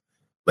X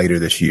later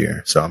this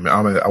year. So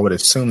I would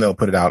assume they'll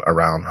put it out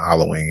around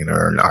Halloween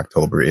or in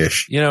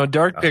October-ish.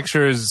 Dark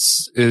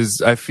Pictures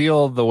is, I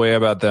feel the way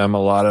about them,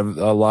 a lot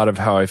of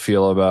how I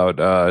feel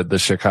about the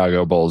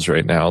Chicago Bulls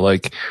right now.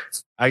 Like,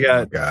 I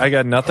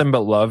got nothing but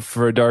love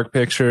for Dark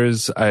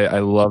Pictures. I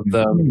love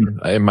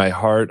them in my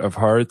heart of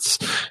hearts,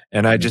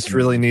 and I just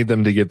really need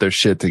them to get their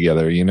shit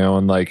together,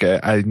 and like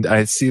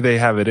I see they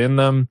have it in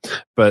them,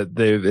 but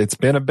it's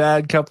been a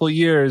bad couple of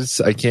years.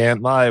 I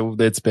can't lie.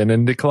 It's been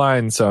in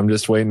decline. So I'm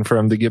just waiting for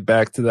them to get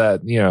back to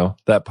that,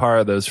 that par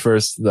of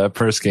that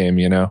first game,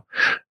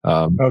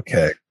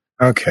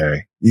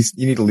 Okay.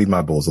 You need to leave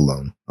my Bulls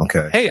alone.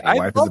 Okay. Hey,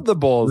 I love the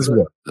Bulls.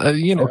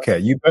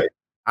 Okay.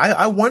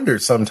 I wonder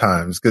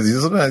sometimes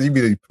because sometimes you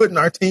be putting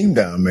our team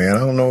down, man. I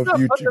don't know if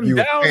you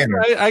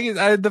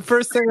down. The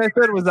first thing I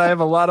said was I have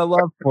a lot of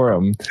love for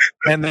them,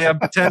 and they have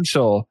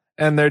potential,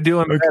 and they're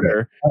doing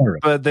better. Right.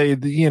 But they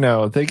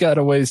got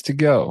a ways to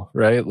go,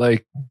 right?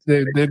 Like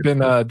they've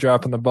been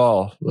dropping the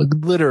ball,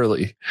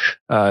 literally,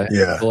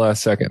 the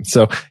last second.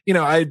 So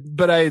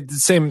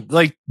same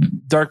like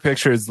Dark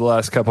Pictures. The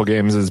last couple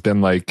games has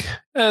been like.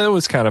 It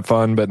was kind of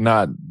fun, but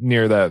not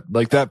near that.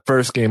 Like that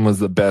first game was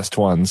the best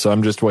one. So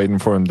I'm just waiting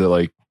for him to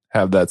like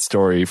have that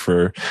story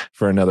for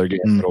another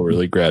game that'll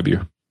really grab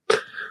you.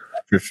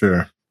 For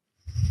sure.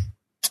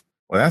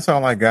 Well, that's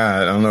all I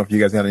got. I don't know if you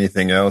guys got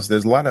anything else.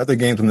 There's a lot of other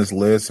games on this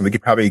list, and we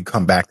could probably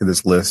come back to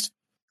this list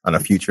on a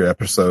future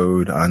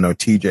episode. I know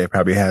TJ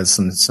probably has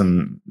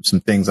some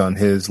things on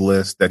his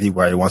list that he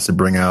wants to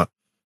bring out.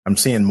 I'm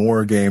seeing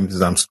more games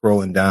as I'm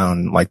scrolling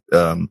down, like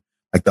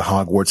like the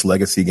Hogwarts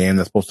Legacy game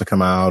that's supposed to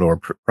come out, or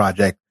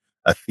Project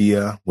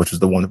Athea, which is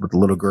the one with the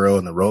little girl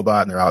and the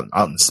robot, and they're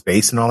out in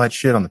space and all that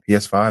shit on the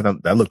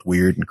PS5. That looked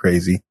weird and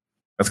crazy.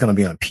 That's going to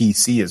be on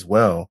PC as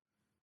well.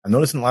 I'm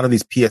noticing a lot of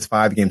these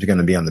PS5 games are going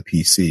to be on the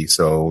PC,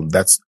 so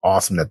that's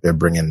awesome that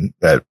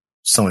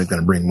Sony's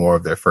going to bring more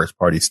of their first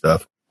party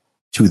stuff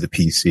to the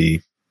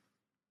PC.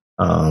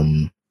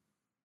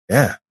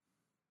 Yeah.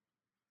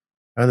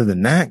 Other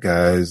than that,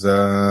 guys,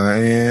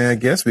 I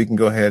guess we can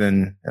go ahead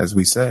and, as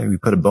we say, we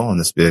put a bow on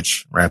this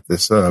bitch, wrap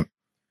this up.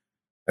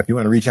 If you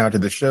want to reach out to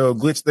the show,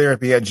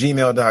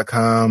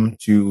 glitchtherapy@gmail.com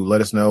to let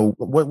us know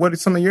what are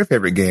some of your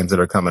favorite games that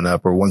are coming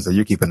up, or ones that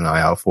you're keeping an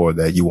eye out for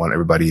that you want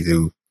everybody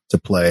to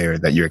play, or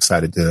that you're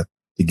excited to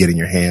get in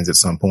your hands at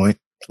some point.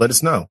 Let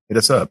us know. Hit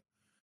us up.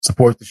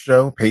 Support the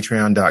show,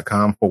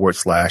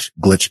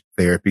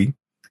 patreon.com/glitchtherapy.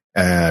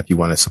 If you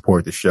want to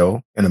support the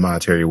show in a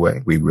monetary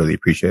way, we really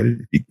appreciate it.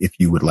 If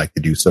you would like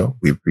to do so,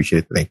 we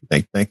appreciate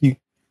it. Thank you.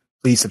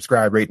 Please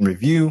subscribe, rate, and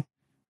review. At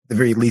the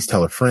very least,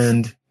 tell a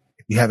friend.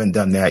 If you haven't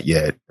done that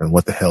yet, then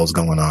what the hell's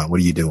going on?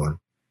 What are you doing?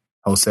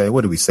 Jose,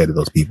 what do we say to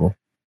those people?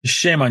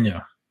 Shame on you.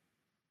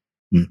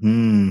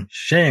 Mm-hmm.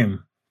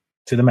 Shame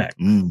to the max.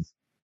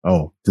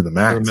 Oh, to the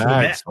max. To the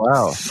max.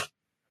 Wow. Is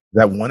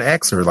that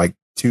 1X or like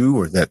 2,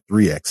 or is that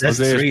 3X? That's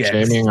Jose 3X. is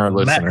shaming our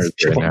listeners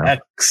right now.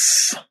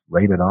 X.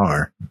 Rated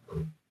R.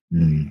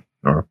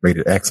 Or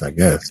rated X, I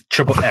guess.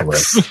 Triple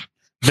X.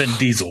 Vin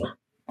Diesel.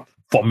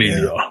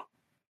 Familia.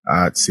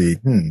 See.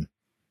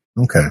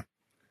 Okay.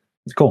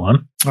 Go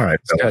on. All right.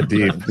 So, got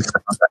deep. Just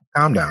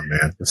calm down,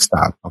 man. Just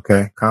stop.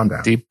 Okay. Calm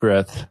down. Deep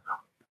breath.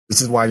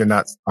 This is why you're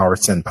not our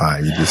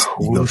senpai.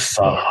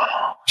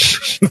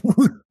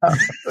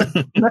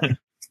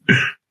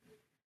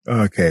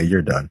 Okay,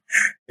 you're done.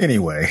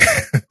 Anyway,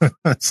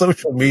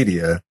 social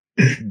media.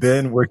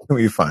 Ben, where can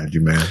we find you,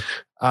 man?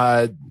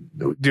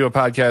 Do a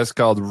podcast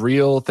called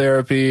Real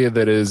Therapy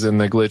that is in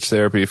the Glitch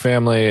Therapy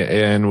family,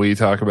 and we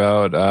talk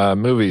about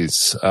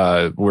movies.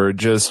 We're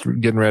just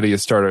getting ready to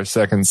start our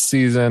second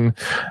season,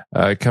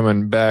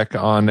 coming back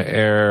on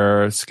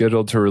air,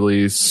 scheduled to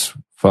release.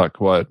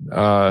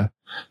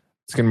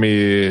 It's going to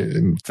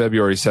be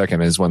February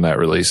 2nd is when that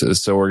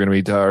releases. So we're going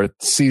to be, our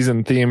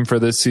season theme for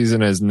this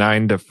season is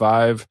 9 to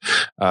 5,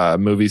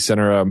 movie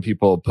center on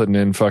people putting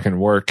in fucking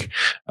work.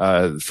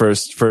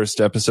 First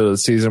episode of the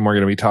season, we're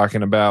going to be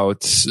talking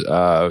about,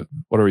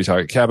 what are we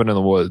talking? Cabin in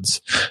the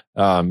Woods.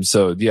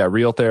 So yeah,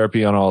 Real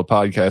Therapy on all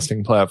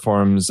podcasting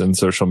platforms and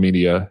social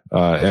media.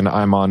 And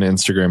I'm on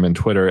Instagram and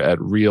Twitter at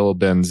Real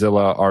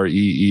Benzilla,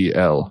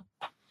 REEL.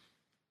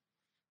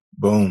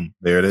 Boom.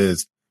 There it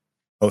is.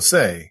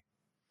 Jose.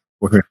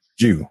 Looking at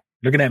you.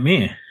 Looking at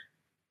me.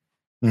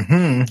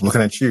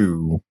 Looking at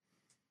you.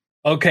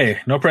 Okay,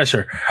 no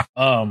pressure.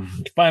 Find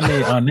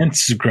me on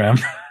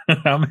Instagram.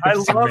 I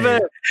love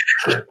it.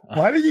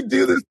 Why do you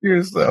do this to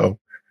yourself?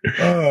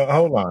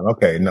 Hold on.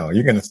 Okay, no,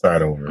 you're going to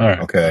start over. All right.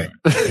 Okay.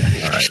 All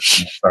right.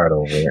 Start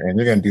over. And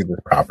you're going to do this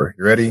proper.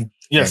 You ready?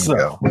 Yes, sir.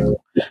 Go.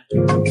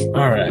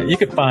 All right. You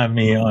can find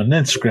me on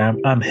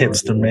Instagram. I'm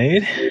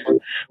HipsterMade,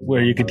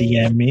 where you can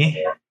DM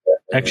me.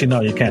 Actually,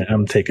 no, you can't.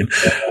 I'm taken.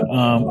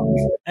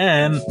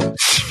 And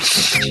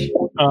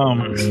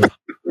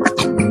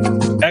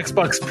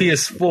Xbox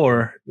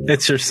PS4,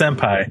 it's your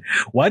senpai.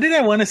 Why did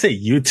I want to say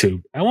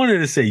YouTube? I wanted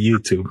to say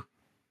YouTube.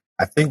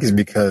 I think it's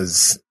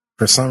because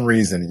for some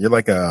reason you're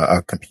like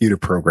a computer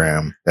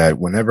program that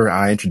whenever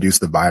I introduce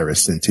the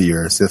virus into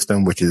your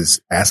system, which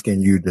is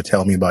asking you to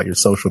tell me about your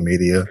social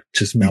media,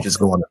 you just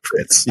go on the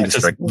fritz. You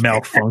just like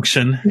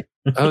malfunction.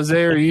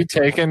 Jose, are you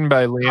taken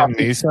by Liam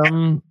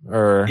Neeson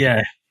or?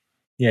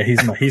 Yeah,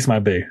 he's my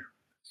bae.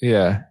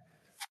 Yeah.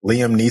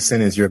 Liam Neeson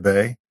is your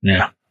bae?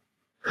 Yeah.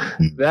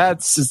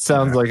 It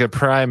sounds like a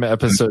Prime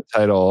episode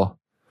title.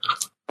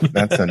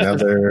 That's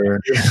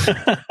another.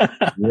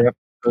 Yep.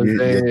 You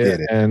did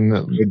it.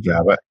 And good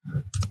job.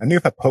 I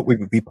knew if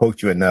we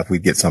poked you enough,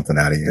 we'd get something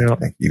out of you. Yeah.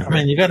 Thank you. I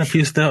mean, you got a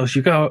few stuff.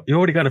 You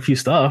already got a few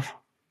stuff.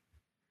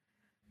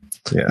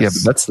 Yes. Yeah,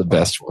 but that's the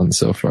best one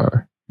so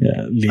far.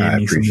 Yeah,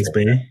 Liam Neeson's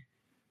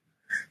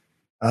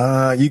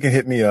bae. You can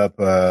hit me up.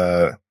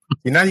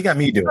 Now you got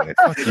me doing it.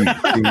 Fuck you, dude.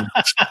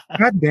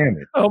 God damn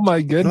it. Oh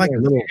my goodness. Like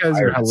you guys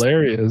are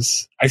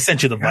hilarious. I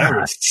sent you the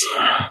virus.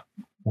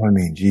 Well, I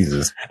mean,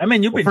 Jesus. I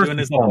mean, you've been doing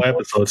this the whole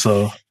episode,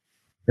 so.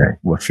 Okay.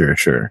 Well,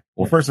 sure.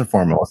 Well, first and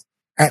foremost,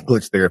 at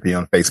Glitch Therapy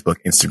on Facebook,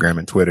 Instagram,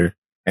 and Twitter,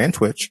 and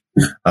Twitch.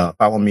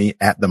 Follow me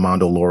at the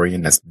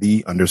Mondolorian. That's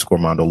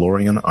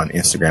 _Mondolorian on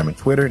Instagram and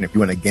Twitter. And if you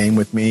want to game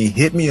with me,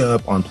 hit me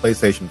up on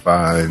PlayStation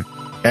 5,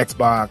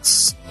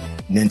 Xbox,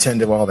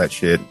 Nintendo, all that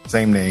shit.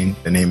 Same name.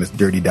 The name is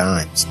Dirty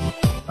Dimes.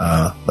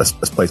 Let's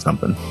play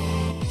something.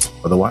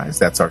 Otherwise,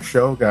 that's our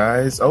show,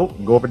 guys. Oh,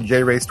 go over to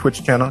J-Ray's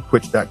Twitch channel,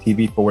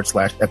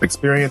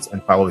 twitch.tv/epexperience,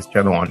 and follow his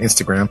channel on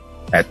Instagram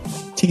at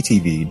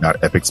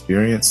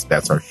ttv.epexperience.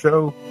 That's our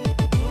show.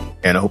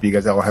 And I hope you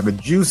guys all have a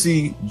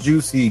juicy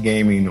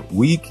gaming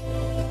week.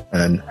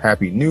 And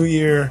Happy New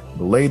Year,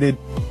 belated,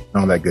 and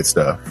all that good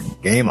stuff.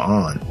 Game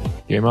on.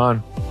 Game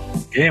on.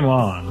 Game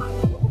on.